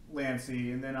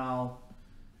 Lancey, and then I'll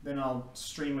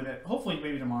stream with it. Hopefully,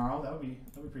 maybe tomorrow. That'd be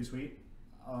pretty sweet.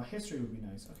 History would be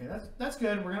nice. Okay, that's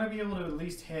good. We're gonna be able to at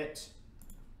least hit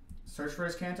Search for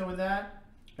his Canto with that,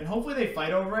 and hopefully they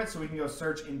fight over it so we can go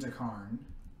search into Karn.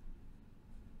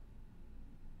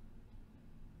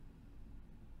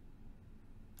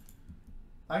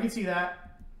 I can see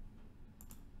that.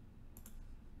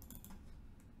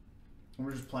 And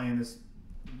we're just playing this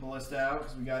Ballista out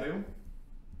because we got to.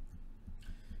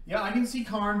 Yeah, I can see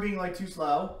Karn being like too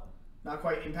slow. Not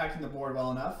quite impacting the board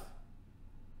well enough.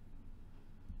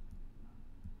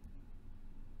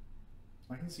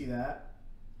 I can see that.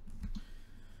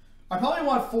 I probably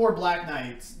want 4 Black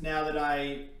Knights now that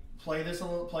I played this a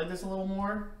little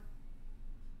more.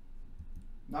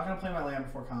 Not gonna play my land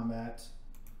before combat.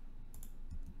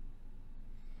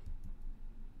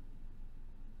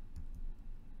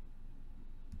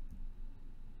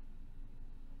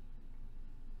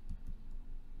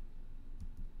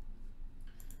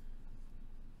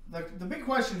 The big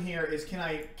question here is, can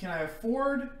I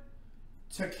afford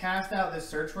to cast out this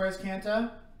Search for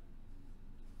Azcanta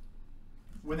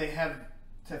when they have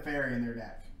Teferi in their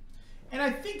deck? And I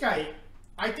think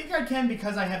I can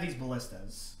because I have these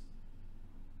Ballistas.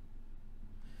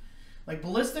 Like,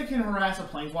 Ballista can harass a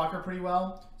Planeswalker pretty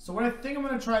well. So what I think I'm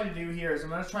going to try to do here is I'm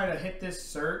going to try to hit this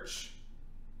Search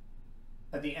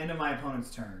at the end of my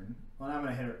opponent's turn. Well, I'm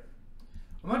going to hit it.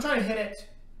 I'm going to try to hit it.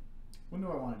 When do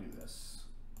I want to do this?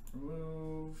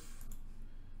 Remove.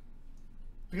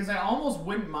 Because I almost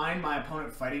wouldn't mind my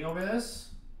opponent fighting over this.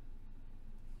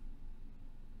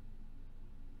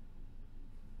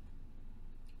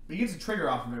 But he gets a trigger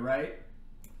off of it, right?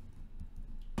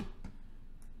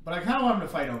 But I kind of want him to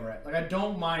fight over it. Like, I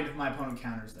don't mind if my opponent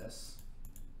counters this.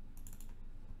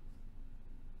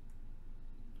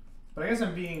 But I guess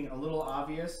I'm being a little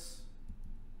obvious.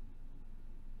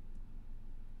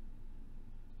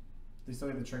 They still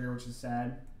get the trigger, which is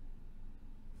sad.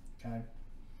 Okay.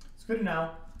 It's good to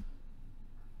know.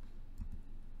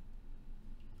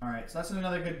 Alright, so that's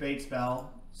another good bait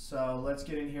spell. So let's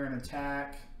get in here and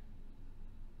attack.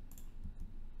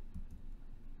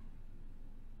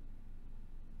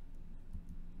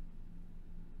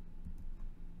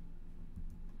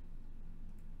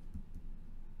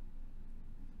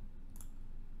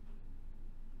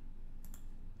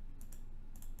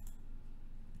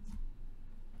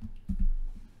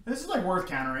 This is like worth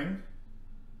countering.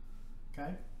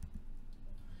 Okay.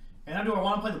 And now do I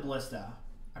want to play the Ballista?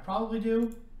 I probably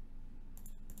do.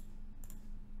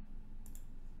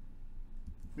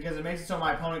 Because it makes it so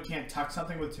my opponent can't tuck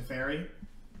something with Teferi.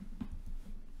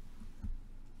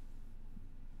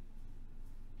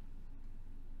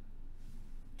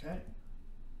 Okay.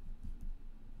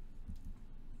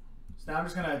 So now I'm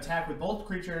just going to attack with both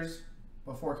creatures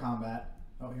before combat.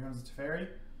 Oh, here comes the Teferi.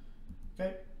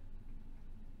 Okay.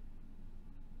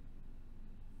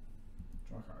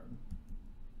 Draw a card.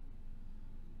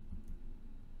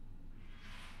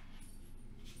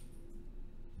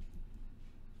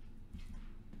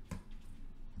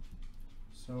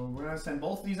 So we're going to send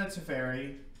both of these at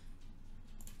Teferi.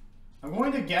 I'm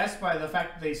going to guess by the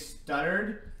fact that they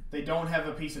stuttered, they don't have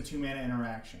a piece of 2-mana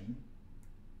interaction.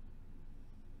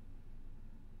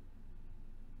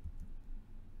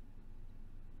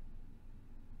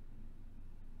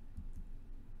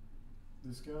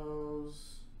 This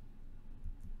goes...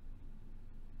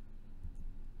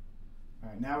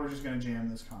 Alright, now we're just going to jam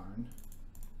this Karn. And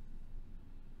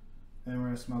then we're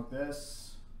going to smoke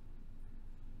this.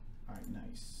 Alright,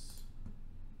 nice.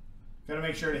 Gotta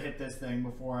make sure to hit this thing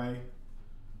before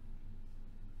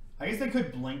I guess they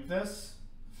could blink this.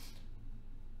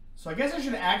 So I guess I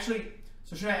should actually...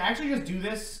 So should I actually just do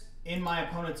this in my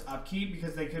opponent's upkeep?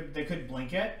 Because they could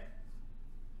blink it.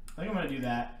 I think I'm going to do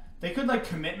that. They could like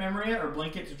commit memory it or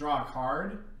blink it to draw a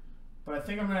card. But I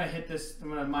think I'm going to hit this... I'm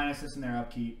going to minus this in their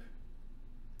upkeep.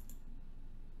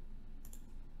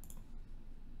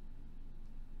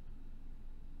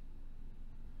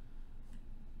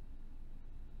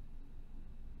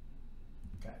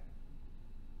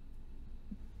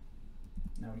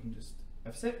 Now we can just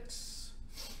F6.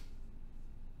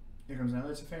 Here comes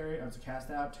another Teferi. Oh, it's a cast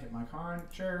out to hit my Karn.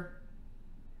 Sure.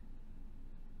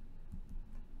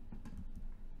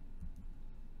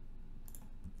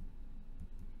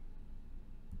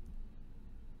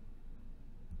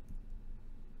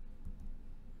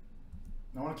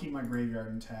 I want to keep my graveyard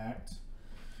intact.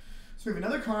 So we have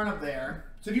another Karn up there.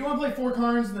 So do you want to play 4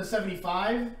 Karns in the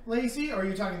 75, Lacey? Or are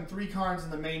you talking 3 Karns in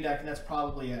the main deck and that's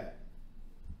probably it?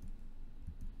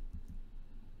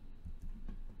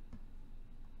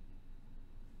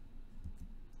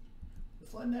 We're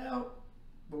flooding out.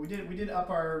 But we did up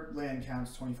our land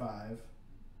counts 25.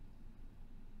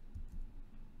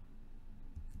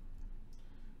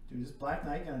 Dude, is Black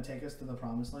Knight gonna take us to the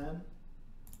promised land?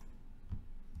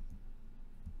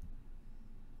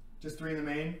 Just 3 in the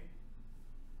main.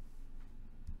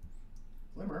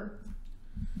 Glimmer.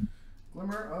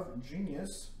 Glimmer of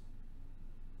Genius.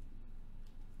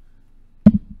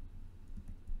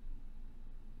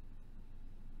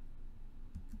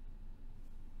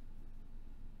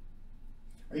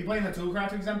 Are you playing the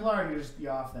Toolcraft Exemplar or are you just be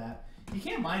off that? You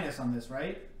can't minus on this,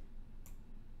 right?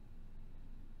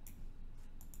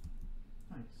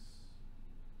 Nice.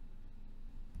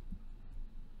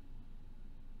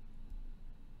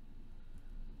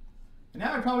 And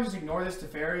now I'd probably just ignore this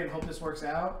Teferi and hope this works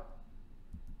out.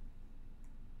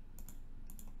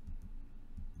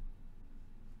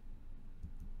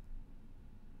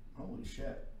 Holy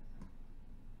shit.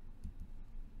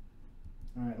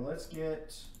 Alright, let's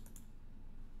get...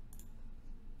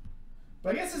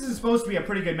 But I guess this is supposed to be a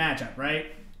pretty good matchup, right?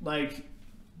 Like,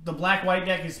 the black-white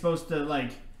deck is supposed to,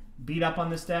 like, beat up on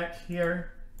this deck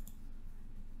here.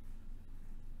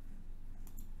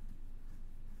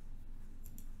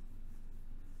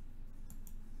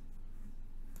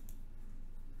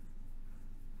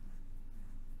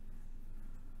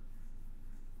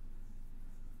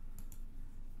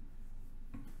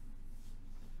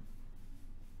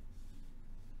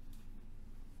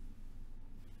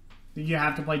 Did you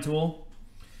have to play Tool?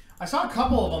 I saw a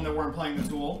couple of them that weren't playing the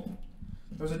Tool.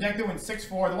 There was a deck that went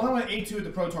 6-4. The one that went 8-2 at the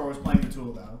Pro Tour was playing the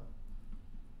Tool, though.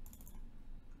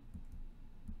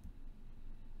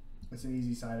 It's an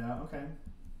easy side out. Okay.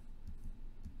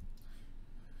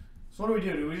 So what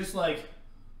do? Do we just like...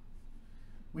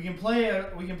 We can play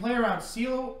around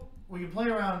Seal... We can play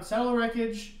around Settle the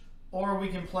Wreckage, or we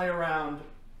can play around...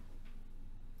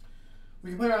 We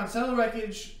can play around Settle the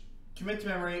Wreckage, Commit to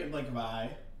Memory, and Blink of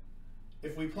Eye.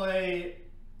 If we play,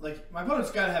 like, my opponent's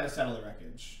got to have a Settle the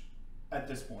Wreckage at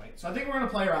this point. So I think we're going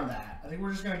to play around that. I think we're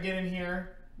just going to get in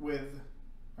here with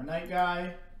our Knight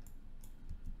guy.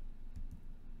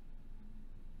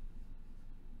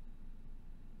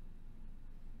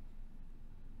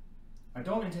 I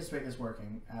don't anticipate this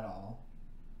working at all.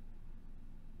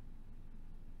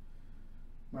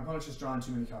 My opponent's just drawn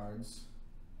too many cards.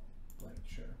 Blank,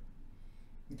 sure.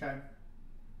 Okay.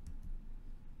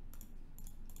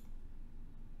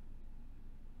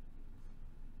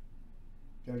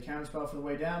 Got a counterspell for the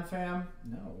way down, fam?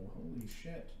 No, holy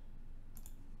shit.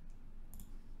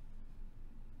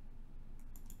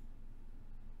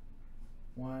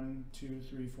 One, two,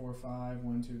 three, four, five.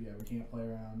 1, 2. Yeah, we can't play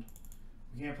around.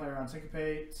 We can't play around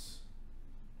Syncopates.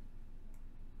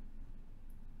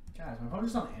 Guys, my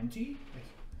opponent's on empty? Like,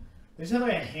 they just have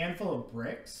like a handful of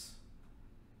bricks.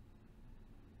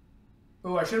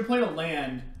 Oh, I should have played a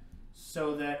land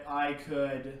so that I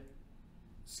could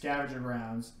Scavenger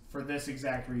Grounds for this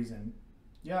exact reason.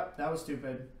 Yep, that was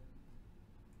stupid.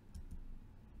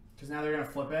 Because now they're going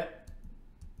to flip it.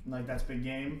 And, like, that's big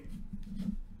game.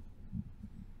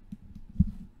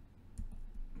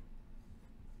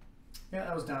 Yeah,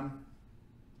 that was dumb.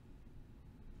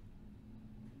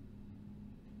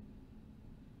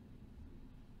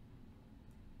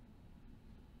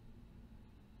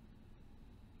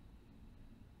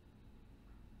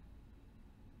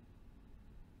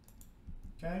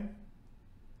 Okay.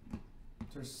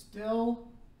 So there's still...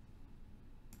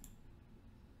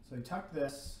 So they tuck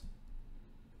this.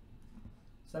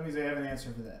 So that means they have an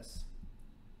answer for this.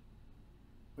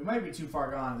 We might be too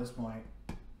far gone at this point.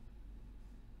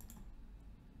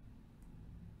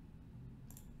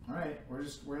 Alright,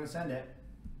 we're gonna send it.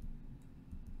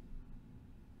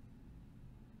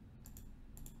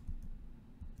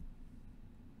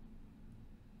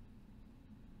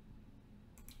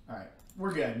 Alright,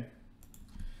 we're good.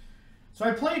 So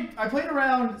I played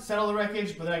around Settle the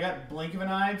Wreckage, but then I got Blink of an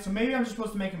Eye. So maybe I'm just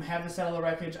supposed to make him have the Settle the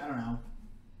Wreckage. I don't know.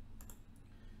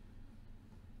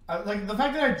 Like, the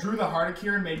fact that I drew the Heart of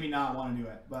Kiran made me not want to do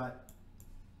it, but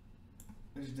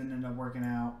it just didn't end up working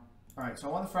out. Alright, so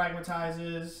I want the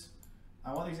Fragmentizes.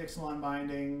 I want these Ixalan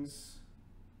bindings.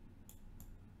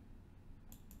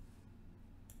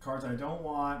 Cards I don't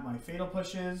want, my Fatal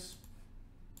Pushes,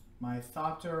 my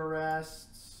Thopter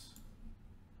Arrests.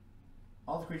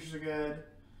 All the creatures are good.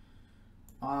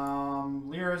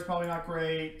 Lyra is probably not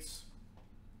great.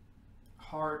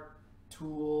 Heart,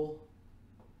 Tool,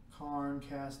 Karn,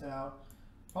 cast out.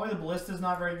 Probably the Ballista is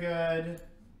not very good.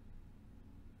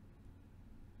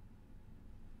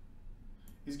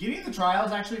 Is Gideon the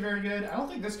Trials actually very good? I don't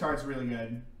think this card's really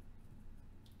good.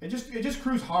 It just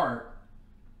crews Heart.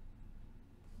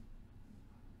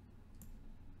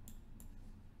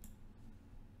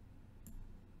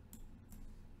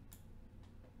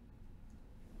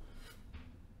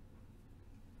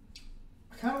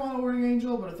 I kind of want a Warring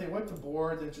Angel, but if they wipe the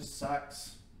board, that just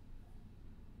sucks.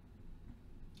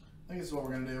 I think this is what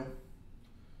we're going to do.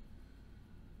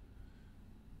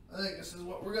 I think this is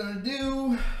what we're going to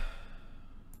do.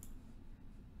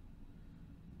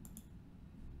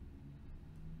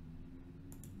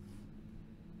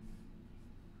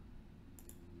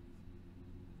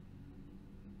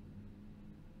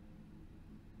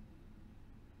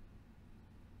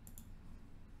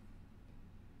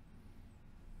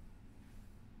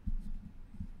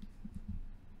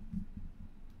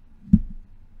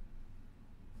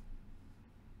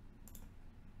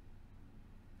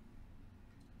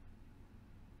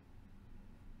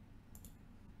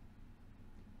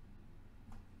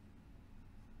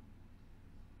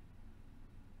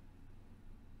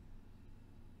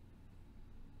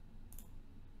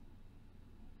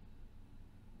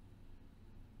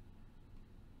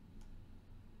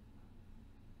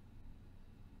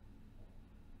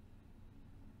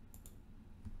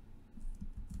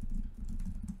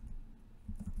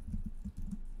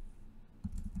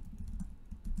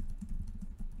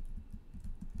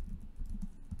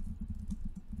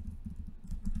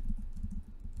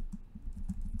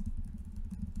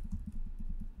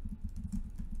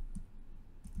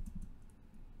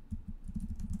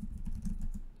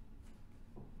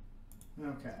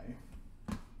 Okay.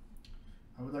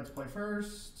 I would like to play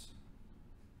first.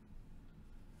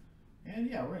 And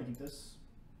yeah, we're gonna keep this.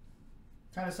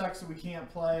 Kind of sucks that we can't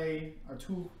play our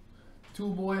tool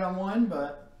boy on one,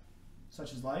 but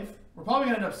such is life. We're probably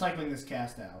gonna end up cycling this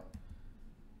cast out.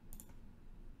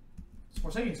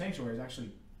 Forsaken Sanctuary is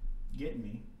actually getting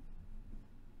me.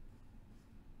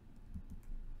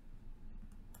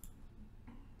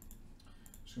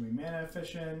 It's gonna be mana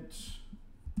efficient.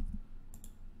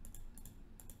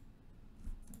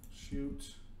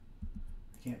 Shoot.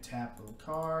 I can't tap the little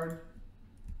card.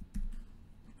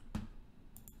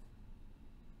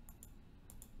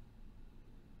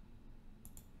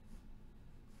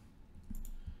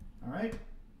 Alright.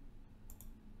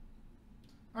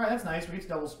 Alright, that's nice. We get to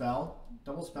double spell.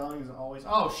 Double spelling is always...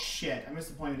 Oh, shit. I missed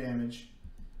the point of damage.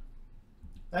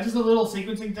 That's just the little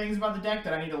sequencing things about the deck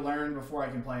that I need to learn before I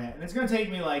can play it. And it's going to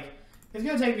take me like... It's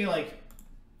going to take me like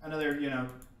another, you know,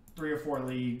 3 or 4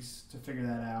 leagues to figure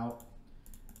that out.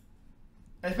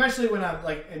 Especially when I'm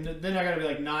like, and then I gotta be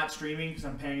like not streaming because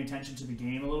I'm paying attention to the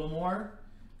game a little more,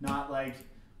 not like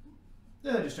the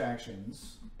other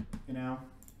distractions, you know.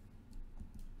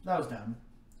 That was dumb.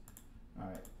 All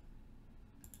right,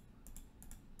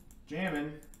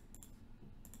 jamming.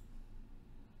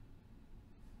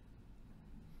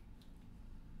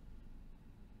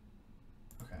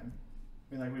 Okay,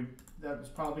 I mean like that was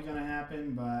probably gonna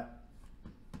happen, but.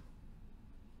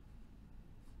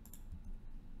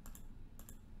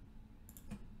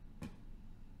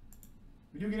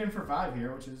 We do get in for 5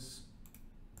 here, which is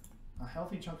a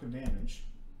healthy chunk of damage.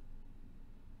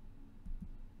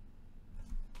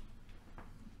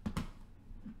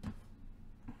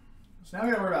 So now we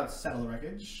gotta worry about Settle the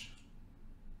Wreckage.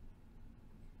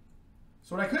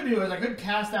 So what I could do is I could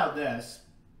cast out this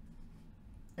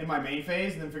in my main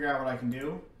phase and then figure out what I can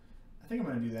do. I think I'm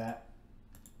gonna do that.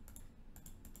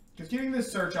 Because getting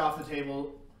this search off the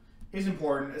table is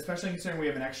important, especially considering we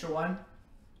have an extra one.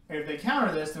 And if they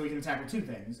counter this, then we can attack with 2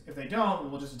 things. If they don't,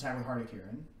 we'll just attack with Heart of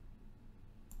Kiran.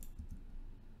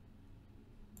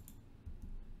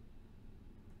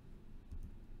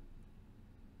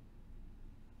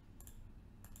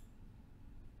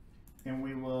 And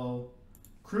we will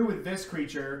crew with this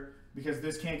creature because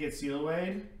this can't get seal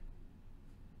awayed.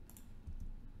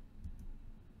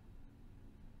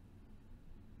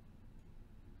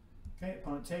 Okay,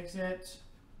 opponent takes it.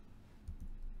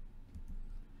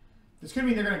 This could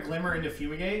mean they're going to glimmer into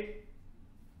Fumigate.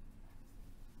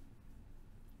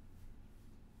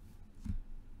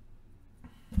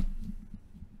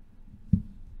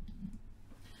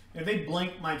 If they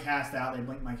blink my cast out, they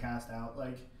blink my cast out.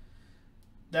 Like,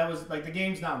 that was, like, the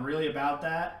game's not really about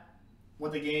that.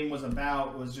 What the game was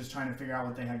about was just trying to figure out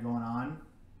what they had going on.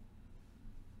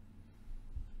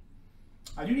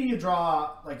 I do need to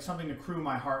draw like something to crew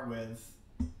my heart with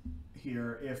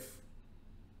here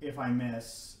if I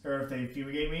miss or if they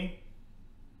fumigate me.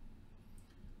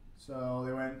 So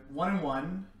they went 1 and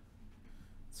 1.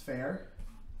 It's fair.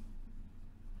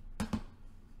 And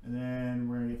then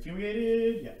we're gonna get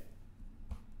fumigated. Yeah.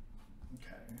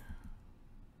 Okay.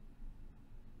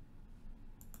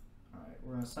 All right,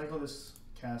 we're gonna cycle this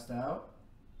cast out.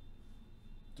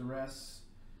 Duress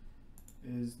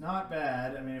is not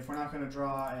bad. I mean, if we're not going to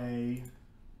draw a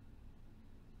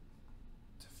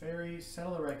Teferi,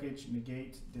 Settle the Wreckage,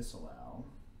 negate, disallow.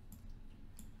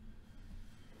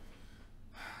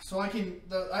 So I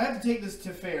have to take this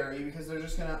Teferi because they're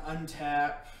just going to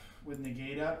untap with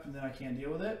negate up, and then I can't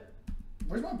deal with it.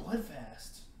 Where's my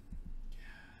Bloodfast?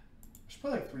 I should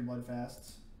play like 3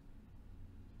 Bloodfasts.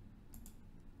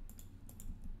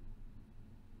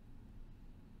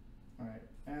 All right.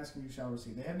 Ask and you shall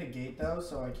receive. They have negate though,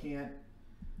 so I can't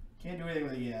do anything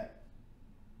with it yet.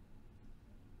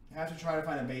 I have to try to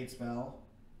find a bait spell.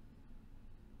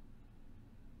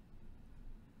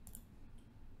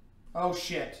 Oh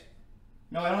shit.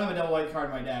 No, I don't have a double white card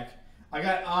in my deck. I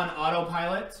got on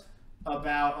autopilot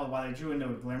about wow, they drew into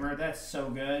a glimmer. That's so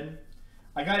good.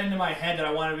 I got into my head that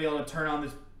I wanted to be able to turn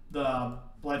on the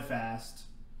Bloodfast.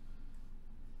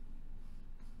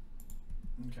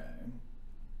 Okay.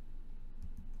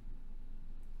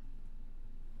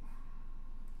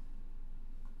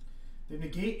 They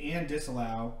negate and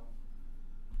disallow.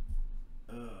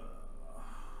 I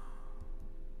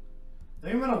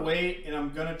think I'm going to wait and I'm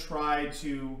going to try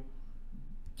to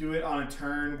do it on a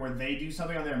turn where they do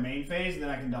something on their main phase and then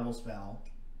I can double spell.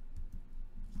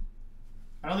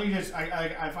 I don't think you just...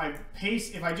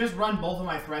 if I just run both of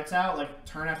my threats out, like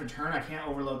turn after turn, I can't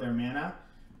overload their mana.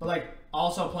 But like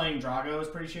also playing Drago is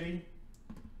pretty shitty.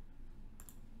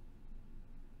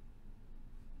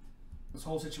 This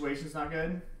whole situation's not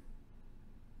good.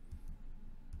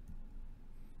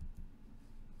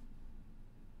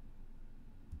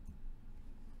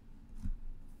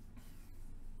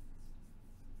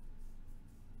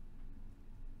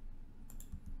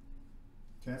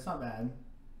 Okay, that's not bad.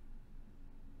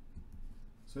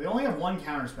 So they only have 1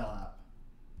 counterspell up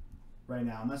right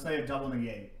now, unless they have double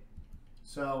negate.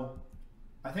 So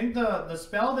I think the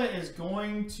spell that is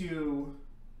going to...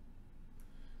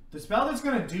 The spell that's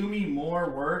going to do me more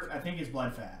work, I think, is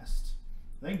Bloodfast.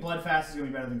 I think Bloodfast is going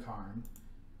to be better than Karn.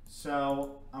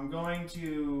 So I'm going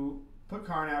to put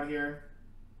Karn out here.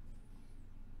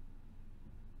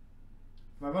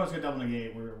 If my opponent's going to double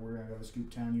negate, we're going to go to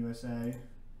Scoop Town, USA.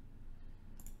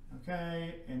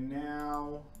 Okay, and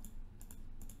now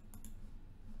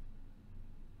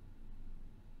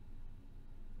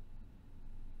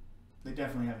they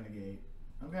definitely have a negate.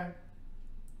 Okay.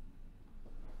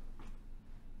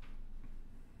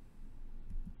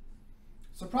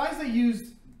 Surprised they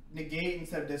used negate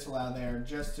instead of disallow there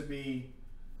just to be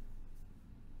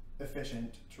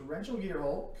efficient. Torrential Gear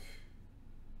Hulk.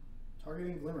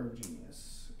 Targeting Glimmer of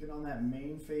Genius. Get on that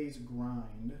main phase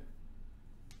grind.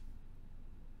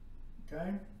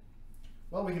 Okay.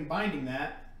 Well, we can binding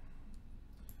that.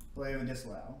 Play of a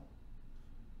disallow.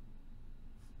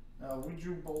 We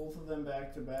drew both of them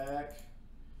back to back.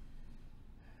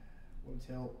 What a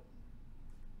tilt.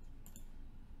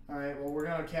 Alright, well, we're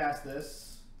going to cast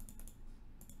this.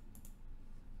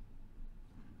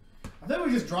 I think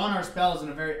we've just drawn our spells in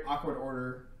a very awkward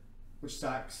order, which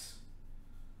sucks.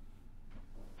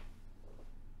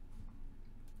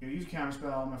 You use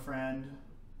counterspell, my friend.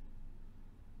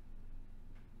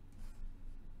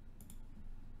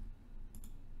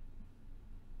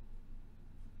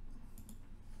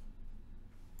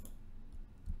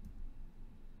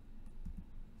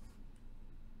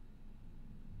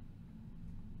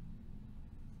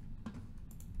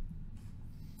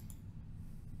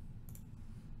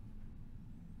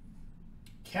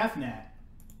 Kefnet.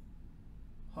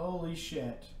 Holy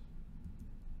shit.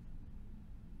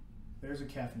 There's a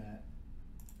Kefnet.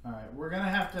 Alright, we're going to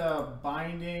have to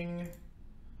binding...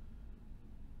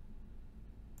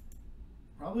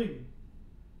 Probably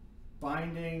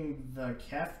binding the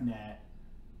Kefnet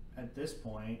at this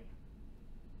point.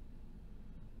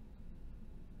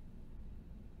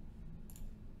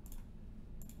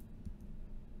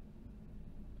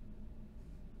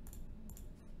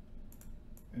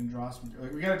 And draw some...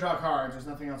 Like, we gotta draw cards. There's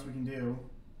nothing else we can do.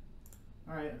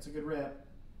 Alright, that's a good rip.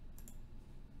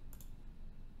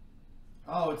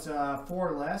 Oh, it's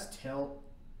 4 less tilt.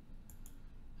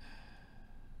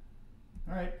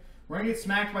 Alright. We're gonna get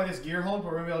smacked by this Gear Hulk,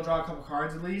 but we're gonna be able to draw a couple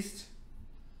cards at least.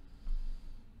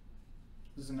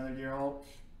 This is another Gear Hulk.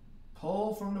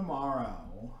 Pull from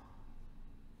tomorrow.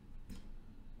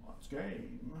 Let's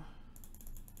game.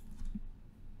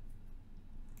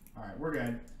 All right, we're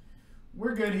good.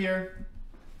 We're good here.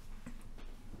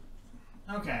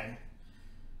 Okay.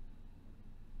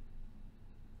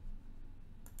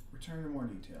 Return to more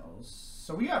details.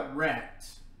 So we got wrecked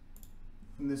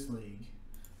in this league.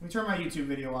 Let me turn my YouTube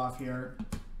video off here.